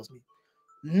one tells me.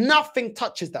 Nothing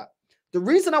touches that. The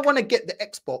reason I want to get the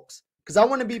Xbox, because I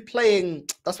want to be playing,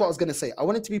 that's what I was going to say. I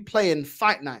wanted to be playing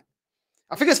Fight Night.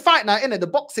 I think it's Fight Night, innit? The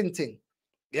boxing thing.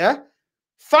 Yeah?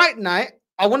 Fight Night,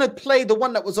 I want to play the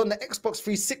one that was on the Xbox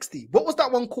 360. What was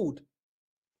that one called?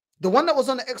 The one that was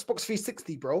on the Xbox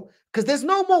 360, bro. Because there's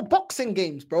no more boxing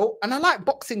games, bro. And I like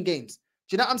boxing games.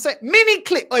 Do you know what I'm saying? Mini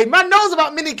clip. Oh, man knows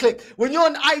about mini clip. When you're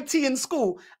on IT in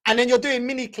school and then you're doing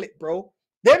mini clip, bro.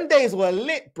 Them days were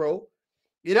lit, bro.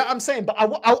 You know what I'm saying? But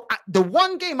the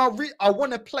one game I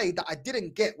want to play that I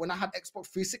didn't get when I had Xbox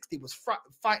 360 was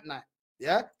Fight Night.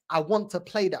 Yeah? I want to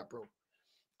play that, bro.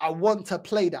 I want to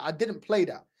play that. I didn't play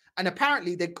that. And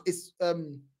apparently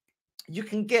you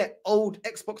can get old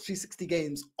Xbox 360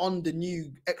 games on the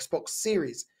new Xbox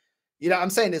series. You know what I'm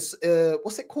saying? It's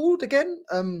what's it called again?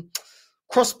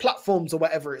 Cross platforms or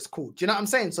whatever it's called. Do you know what I'm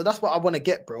saying? So that's what I want to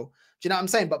get, bro. Do you know what I'm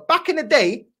saying? But back in the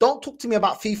day, don't talk to me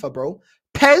about FIFA, bro.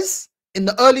 PES in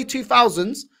the early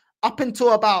 2000s up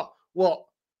until about what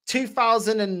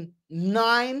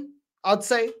 2009, I'd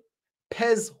say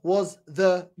PES was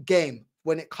the game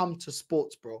when it comes to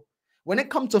sports, bro. When it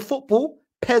comes to football,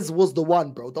 PES was the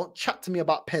one, bro. Don't chat to me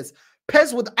about PES.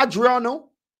 PES with Adriano,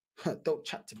 don't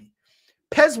chat to me.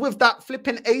 PES with that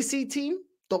flipping AC team,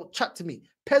 don't chat to me.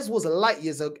 PES was light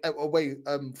years away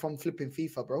from flipping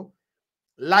FIFA, bro.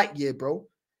 Light year, bro.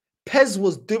 PES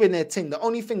was doing their thing. The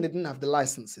only thing, they didn't have the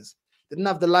licenses. They didn't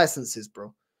have the licenses,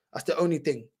 bro. That's the only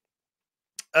thing.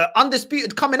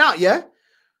 Undisputed coming out, yeah?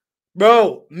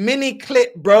 Bro, mini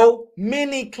clip, bro.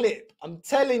 Mini clip. I'm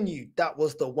telling you, that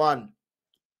was the one.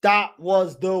 That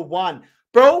was the one.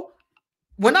 Bro,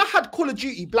 when I had Call of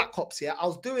Duty Black Ops, yeah, I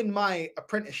was doing my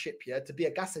apprenticeship, yeah, to be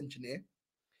a gas engineer,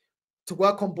 to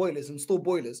work on boilers, install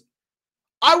boilers.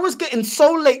 I was getting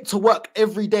so late to work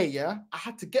every day, yeah? I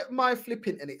had to get my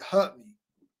flipping and it hurt me.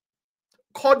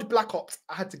 COD Black Ops,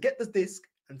 I had to get the disc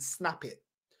and snap it.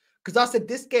 Because I said,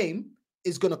 this game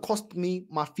is going to cost me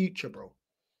my future, bro.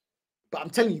 But I'm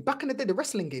telling you, back in the day, the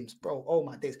wrestling games, bro, oh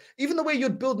my days. Even the way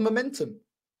you'd build momentum.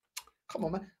 Come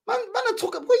on, man. Man, I'm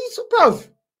talking, what are you, bro?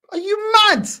 Are you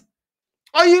mad?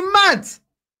 Are you mad?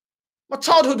 My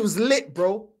childhood was lit,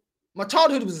 bro. My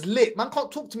childhood was lit. Man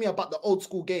can't talk to me about the old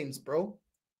school games, bro.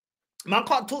 Man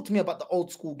can't talk to me about the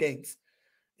old school games.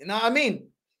 You know what I mean?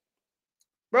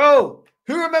 Bro,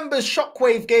 who remembers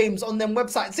Shockwave games on them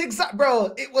websites? Exact,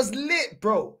 bro. It was lit,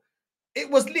 bro. It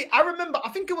was lit. I remember, I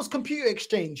think it was Computer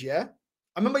Exchange, yeah?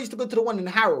 I remember I used to go to the one in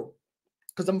Harrow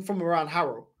because I'm from around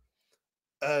Harrow.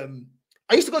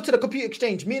 I used to go to the Computer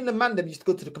Exchange. Me and the man them used to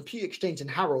go to the Computer Exchange in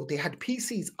Harrow. They had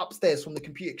PCs upstairs from the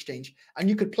Computer Exchange and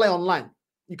you could play online.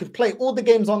 You could play all the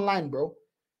games online, bro.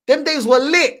 Them days were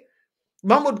lit.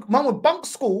 Man would bunk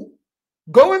school,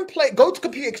 go and play, go to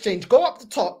Computer Exchange, go up the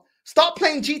top, start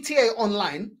playing GTA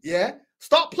online, yeah?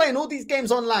 Start playing all these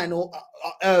games online or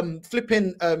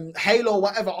flipping Halo or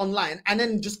whatever online, and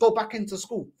then just go back into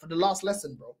school for the last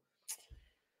lesson, bro.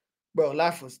 Bro,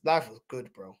 life was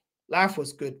good, bro. Life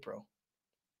was good, bro.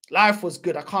 Life was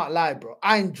good. I can't lie, bro.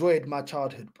 I enjoyed my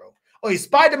childhood, bro. Oh,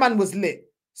 Spider-Man was lit.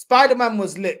 Spider-Man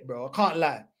was lit, bro. I can't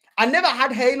lie. I never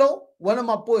had Halo. One of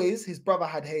my boys, his brother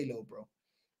had Halo, bro.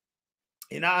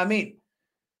 You know what I mean?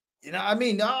 You know what I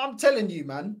mean? I'm telling you,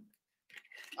 man.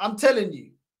 I'm telling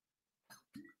you.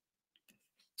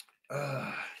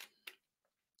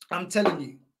 I'm telling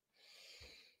you.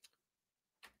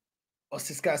 What's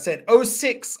this guy said?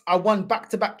 06, I won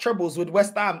back-to-back trebles with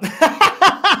West Ham.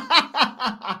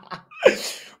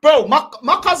 Bro,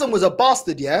 my cousin was a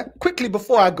bastard, yeah? Quickly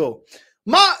before I go.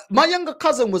 My younger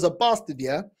cousin was a bastard,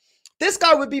 yeah? This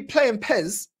guy would be playing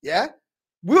Pez, yeah?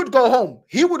 We would go home.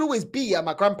 He would always be at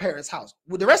my grandparents' house.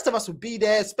 Well, the rest of us would be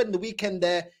there, spend the weekend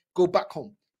there, go back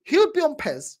home. He would be on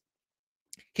Pez.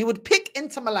 He would pick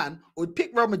Inter Milan or would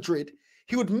pick Real Madrid.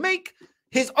 He would make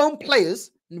his own players,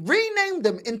 rename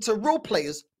them into real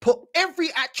players, put every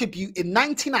attribute in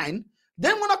 99.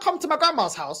 Then when I come to my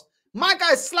grandma's house, my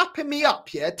guy's slapping me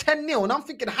up, yeah, 10-0. And I'm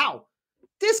thinking, how?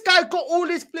 This guy got all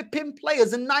his flipping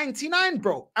players in 99,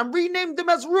 bro, and renamed them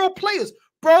as real players.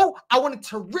 Bro, I wanted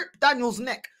to rip Daniel's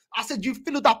neck. I said, you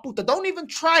filo da puta. Don't even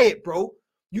try it, bro.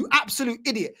 You absolute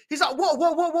idiot. He's like,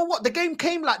 what? The game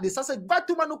came like this. I said, I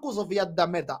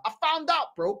found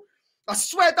out, bro. I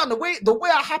swear down, the way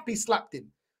I Happy slapped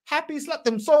him. Happy slapped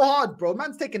him so hard, bro.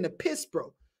 Man's taking the piss,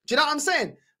 bro. Do you know what I'm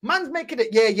saying? Man's making it,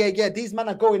 yeah. These men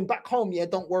are going back home, yeah,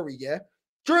 don't worry, yeah.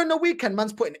 During the weekend,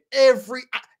 man's putting every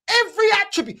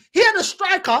attribute. He had a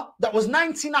striker that was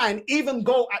 99, even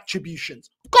goal attributions.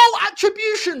 Goal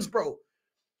attributions, bro.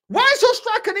 Why does your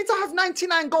striker need to have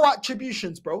 99 goal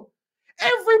attributions, bro?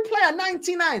 Every player,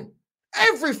 99.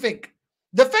 Everything.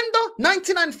 Defender,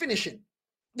 99 finishing.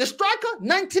 The striker,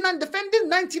 99 defending,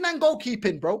 99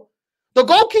 goalkeeping, bro. The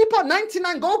goalkeeper,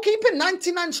 99 goalkeeping,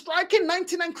 99 striking,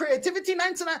 99 creativity,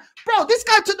 99. Bro, this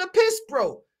guy took the piss,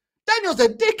 bro. Daniel's a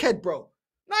dickhead, bro.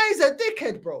 Nah, he's a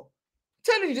dickhead, bro. I'm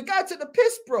telling you, the guy took the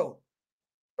piss, bro.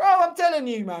 Bro, I'm telling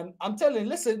you, man. I'm telling you,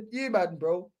 listen, you, man,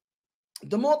 bro.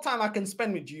 The more time I can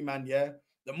spend with you, man, yeah,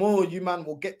 the more you, man,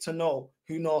 will get to know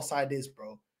who Northside is,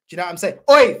 bro. Do you know what I'm saying?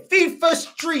 Oi, FIFA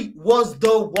Street was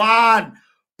the one.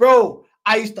 Bro,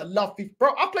 I used to love FIFA.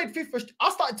 Bro, I played FIFA. I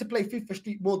started to play FIFA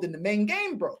Street more than the main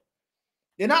game, bro.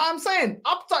 You know what I'm saying?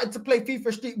 I started to play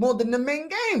FIFA Street more than the main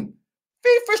game.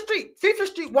 FIFA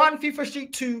Street 1, FIFA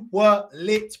Street 2 were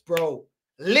lit, bro.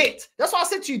 Lit. That's why I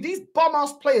said to you, these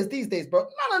bum-ass players these days, bro,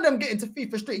 none of them get into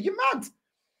FIFA Street. You mad?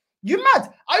 You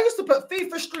mad? I used to put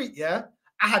FIFA Street, yeah?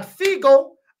 I had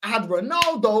Figo. I had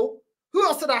Ronaldo. Who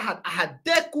else did I have? I had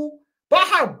Deku. But I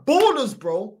had ballers,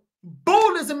 bro.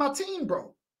 Ballers in my team,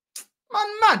 bro.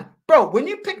 Man. Bro, when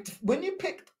you picked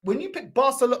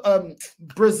Barcelona,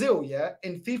 Brazil, yeah,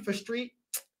 in FIFA Street,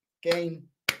 game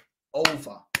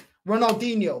over.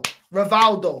 Ronaldinho,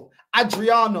 Rivaldo,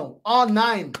 Adriano,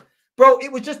 R9. Bro,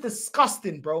 it was just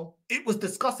disgusting, bro. It was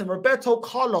disgusting. Roberto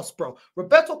Carlos, bro.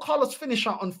 Roberto Carlos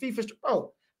finisher on FIFA Street.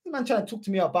 Bro, this man trying to talk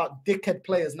to me about dickhead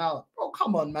players now. Bro,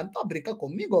 come on, man.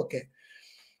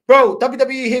 Bro,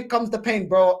 WWE, here comes the pain,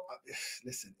 bro.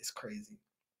 Listen, it's crazy.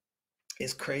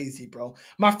 It's crazy, bro.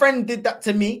 My friend did that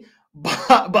to me,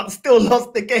 but still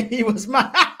lost the game. He was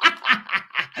mad.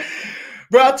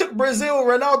 Bro, I took Brazil,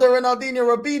 Ronaldo,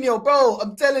 Ronaldinho, Robinho, bro.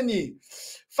 I'm telling you.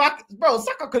 Fuck, bro,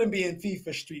 Saka couldn't be in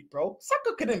FIFA Street, bro.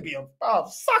 Saka couldn't be in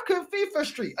Saka in FIFA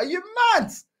Street. Are you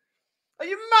mad? Are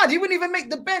you mad? He wouldn't even make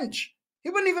the bench. He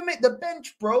wouldn't even make the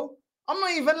bench, bro. I'm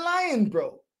not even lying,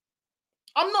 bro.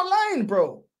 I'm not lying,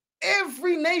 bro.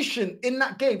 Every nation in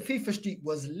that game, FIFA Street,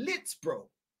 was lit, bro.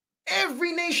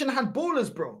 Every nation had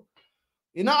ballers, bro.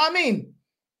 You know what I mean?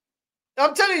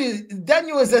 I'm telling you,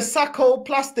 Daniel is a Sacco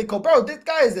Plastico, bro. This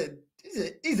guy is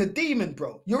he's a demon,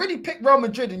 bro. You already picked Real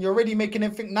Madrid and you're already making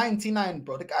him think 99,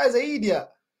 bro. The guy's an idiot.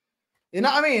 You know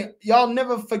what I mean? Y'all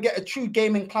never forget a true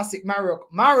gaming classic,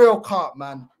 Mario Kart,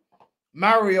 man.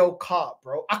 Mario Kart,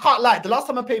 bro. I can't lie. The last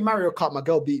time I played Mario Kart, my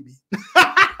girl beat me.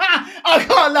 I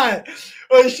can't lie.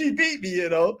 Well, she beat me, you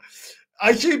know.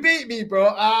 She beat me,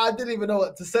 bro. I didn't even know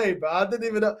what to say, bro. I didn't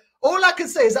even know. All I can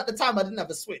say is at the time I didn't have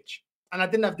a Switch and I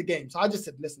didn't have the game. So I just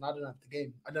said, listen, I don't have the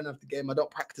game. I don't have the game. I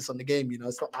don't practice on the game, you know.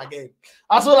 It's not my game.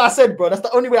 That's all I said, bro. That's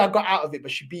the only way I got out of it.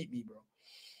 But she beat me, bro.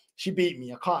 She beat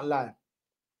me. I can't lie.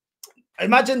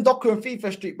 Imagine Doku and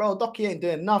FIFA Street, bro. Doku ain't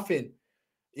doing nothing.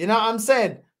 You know what I'm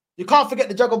saying? You can't forget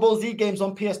the Dragon Ball Z games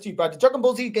on PS2, bro. The Dragon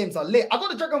Ball Z games are lit. I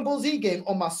got the Dragon Ball Z game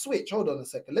on my Switch. Hold on a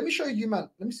second. Let me show you, man.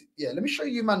 Let me see. Yeah, let me show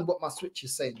you, man, what my Switch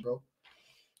is saying, bro.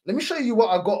 Let me show you what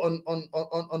I got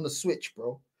on the Switch,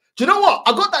 bro. Do you know what?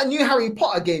 I got that new Harry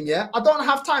Potter game, yeah? I don't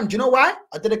have time. Do you know why?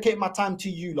 I dedicate my time to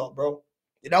you lot, bro.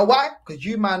 You know why? Because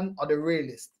you, man, are the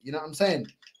realist. You know what I'm saying?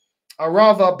 I'd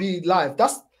rather be live.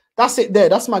 That's it there.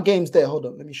 That's my games there. Hold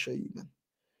on. Let me show you, man.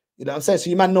 You know what I'm saying? So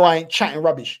you, man, know I ain't chatting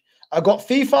rubbish. I got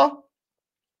FIFA.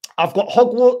 I've got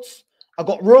Hogwarts. I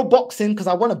got real boxing because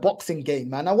I want a boxing game,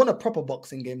 man. I want a proper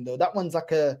boxing game, though. That one's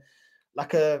like a,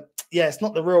 yeah, it's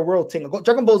not the real thing. I got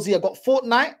Dragon Ball Z. I got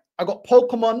Fortnite. I got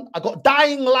Pokemon. I got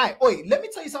Dying Light. Oi, let me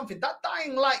tell you something. That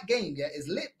Dying Light game, yeah, is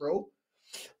lit, bro.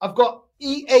 I've got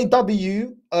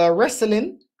EAW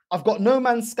Wrestling. I've got No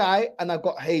Man's Sky. And I've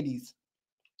got Hades.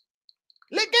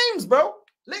 Lit games, bro.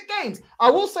 Lit games. I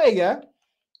will say, yeah,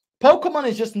 Pokemon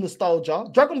is just nostalgia.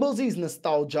 Dragon Ball Z is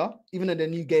nostalgia, even in the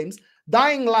new games.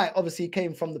 Dying Light obviously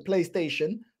came from the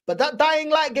PlayStation. But that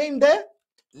Dying Light game there,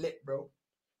 lit, bro.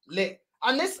 Lit.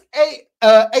 And this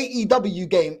AEW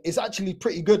game is actually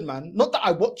pretty good, man. Not that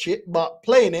I watch it, but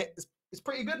playing it is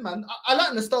pretty good, man. I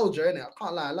like nostalgia, innit? I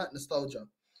can't lie. I like nostalgia.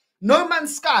 No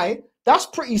Man's Sky, that's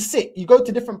pretty sick. You go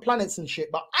to different planets and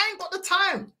shit, but I ain't got the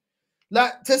time.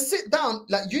 Like, to sit down,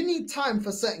 like, you need time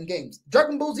for certain games.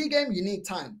 Dragon Ball Z game, you need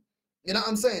time. You know what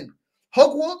I'm saying?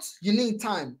 Hogwarts, you need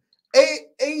time.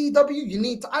 AEW, you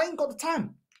need time. I ain't got the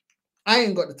time. I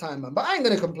ain't got the time, man. But I ain't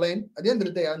going to complain. At the end of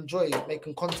the day, I enjoy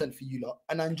making content for you lot.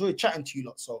 And I enjoy chatting to you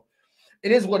lot. So,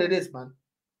 it is what it is, man.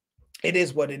 It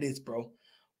is what it is, bro.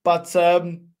 But,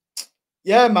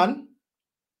 yeah, man.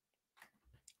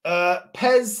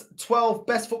 PES 12,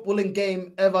 best footballing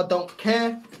game ever. Don't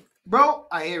care. Bro,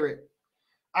 I hear it.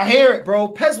 I hear it, bro.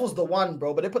 PES was the one,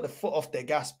 bro. But they put the foot off their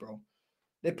gas, bro.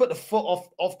 They put the foot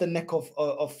off the neck of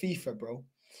FIFA, bro.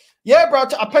 Yeah, bro.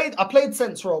 I played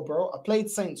Saints Row, bro. I played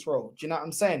Saints Row. Do you know what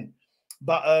I'm saying?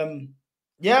 But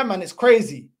yeah, man, it's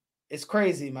crazy. It's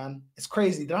crazy, man. It's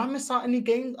crazy. Did I miss out any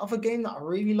other game that I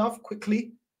really love?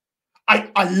 Quickly,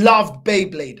 I loved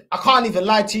Beyblade. I can't even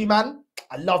lie to you, man.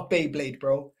 I love Beyblade,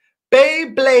 bro.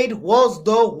 Beyblade was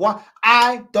the one.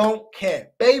 I don't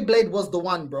care. Beyblade was the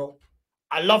one, bro.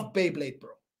 I love Beyblade, bro.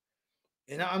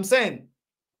 You know what I'm saying?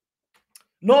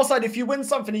 Northside, if you win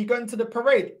something, you go into the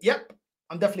parade. Yep,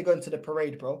 I'm definitely going to the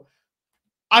parade, bro.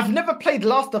 I've never played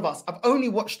Last of Us. I've only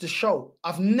watched the show.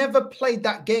 I've never played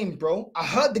that game, bro. I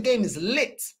heard the game is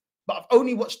lit, but I've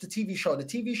only watched the TV show. The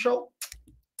TV show,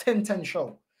 10/10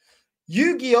 show.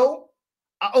 Yu-Gi-Oh!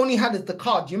 I only had the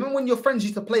card. You remember when your friends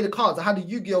used to play the cards? I had the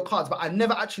Yu-Gi-Oh! Cards, but I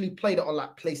never actually played it on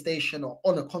like PlayStation or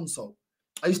on a console.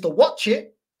 I used to watch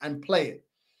it and play it.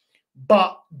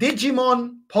 But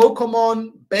Digimon,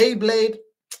 Pokemon, Beyblade,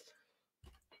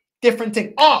 different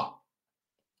thing.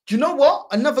 Do you know what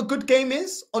another good game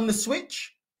is on the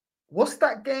Switch? What's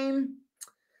that game?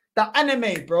 That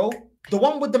anime, bro. The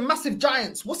one with the massive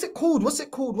giants. What's it called? What's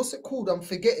it called? What's it called? I'm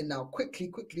forgetting now.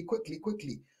 Quickly.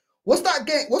 What's that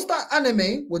game? What's that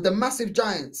anime with the massive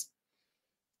giants?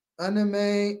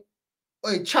 Anime.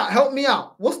 Wait, chat, help me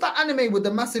out. What's that anime with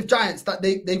the massive giants that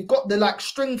they've got the like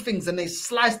string things and they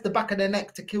slice the back of their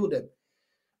neck to kill them?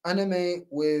 Anime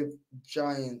with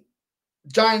giant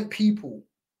people.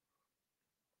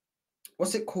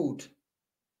 What's it called?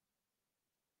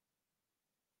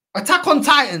 Attack on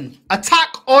Titan.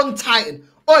 Attack on Titan.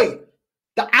 Oi,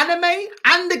 the anime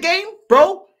and the game,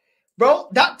 bro. Bro,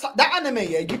 that anime,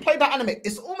 yeah, you play that anime.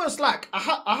 It's almost like I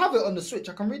have it on the Switch.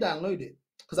 I can re-download it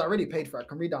because I already paid for it. I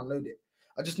can re-download it.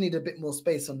 I just need a bit more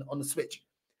space on the Switch.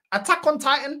 Attack on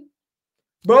Titan,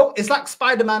 bro, it's like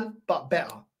Spider-Man, but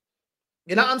better.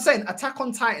 You know what I'm saying? Attack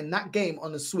on Titan, that game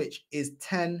on the Switch is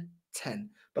 10/10.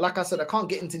 But like I said, I can't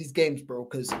get into these games, bro,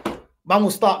 because man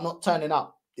will start not turning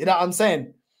up. You know what I'm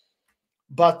saying?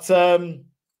 But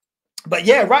But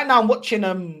yeah, right now I'm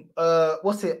watching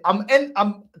what's it?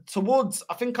 I'm towards,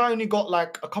 I think I only got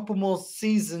like a couple more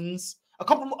seasons,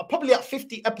 probably at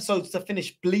 50 episodes to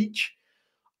finish Bleach.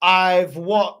 I've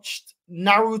watched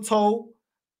Naruto.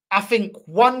 I think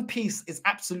One Piece is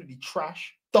absolutely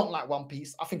trash. Don't like One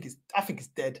Piece. I think it's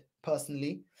dead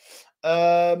personally.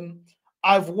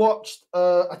 I've watched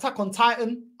Attack on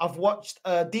Titan. I've watched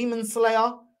Demon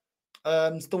Slayer.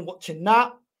 Still watching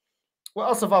that. What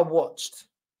else have I watched?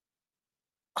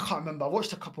 I can't remember. I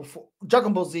watched a couple for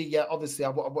Dragon Ball Z. Yeah, obviously I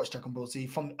watched Dragon Ball Z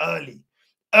from early.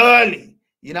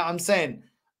 You know what I'm saying?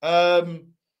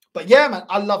 But yeah, man,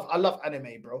 I love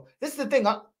anime, bro. This is the thing,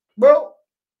 bro.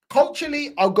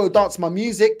 Culturally, I'll go dance my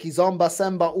music, Kizomba,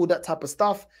 Samba, all that type of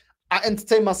stuff. I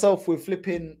entertain myself with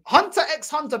flipping Hunter x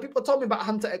Hunter. People told me about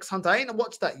Hunter x Hunter. I ain't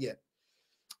watched that yet.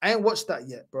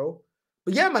 Bro.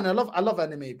 But yeah, man, I love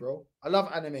anime, bro. I love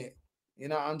anime. You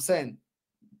know what I'm saying?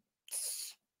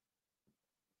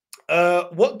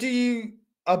 What do you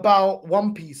about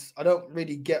One Piece? I don't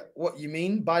really get what you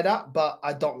mean by that, but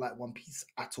I don't like One Piece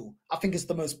at all. I think it's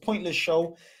the most pointless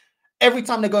show. Every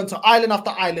time they go into island after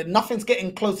island, nothing's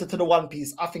getting closer to the One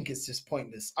Piece. I think it's just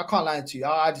pointless. I can't lie to you.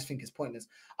 I just think it's pointless.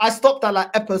 I stopped at like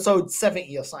episode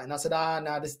 70 or something. I said,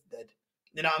 nah, this is dead.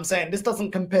 You know what I'm saying? This doesn't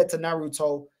compare to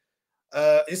Naruto.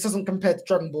 This doesn't compare to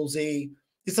Dragon Ball Z.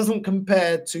 This doesn't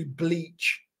compare to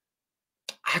Bleach.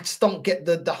 I just don't get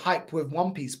the hype with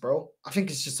One Piece, bro. I think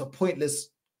it's just a pointless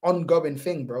ongoing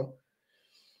thing, bro.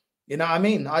 You know what I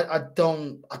mean? I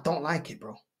don't like it,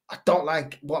 bro. I don't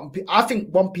like One Piece. I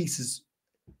think One Piece is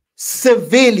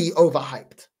severely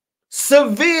overhyped.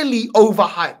 Severely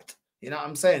overhyped. You know what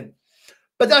I'm saying?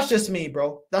 But that's just me,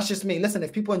 bro. That's just me. Listen,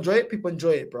 if people enjoy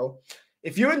it, bro.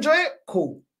 If you enjoy it,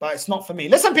 cool. But it's not for me.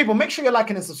 Listen, people, make sure you're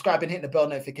liking and subscribing, hitting the bell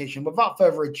notification. Without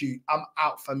further ado, I'm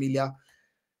out, familia.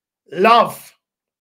 Love.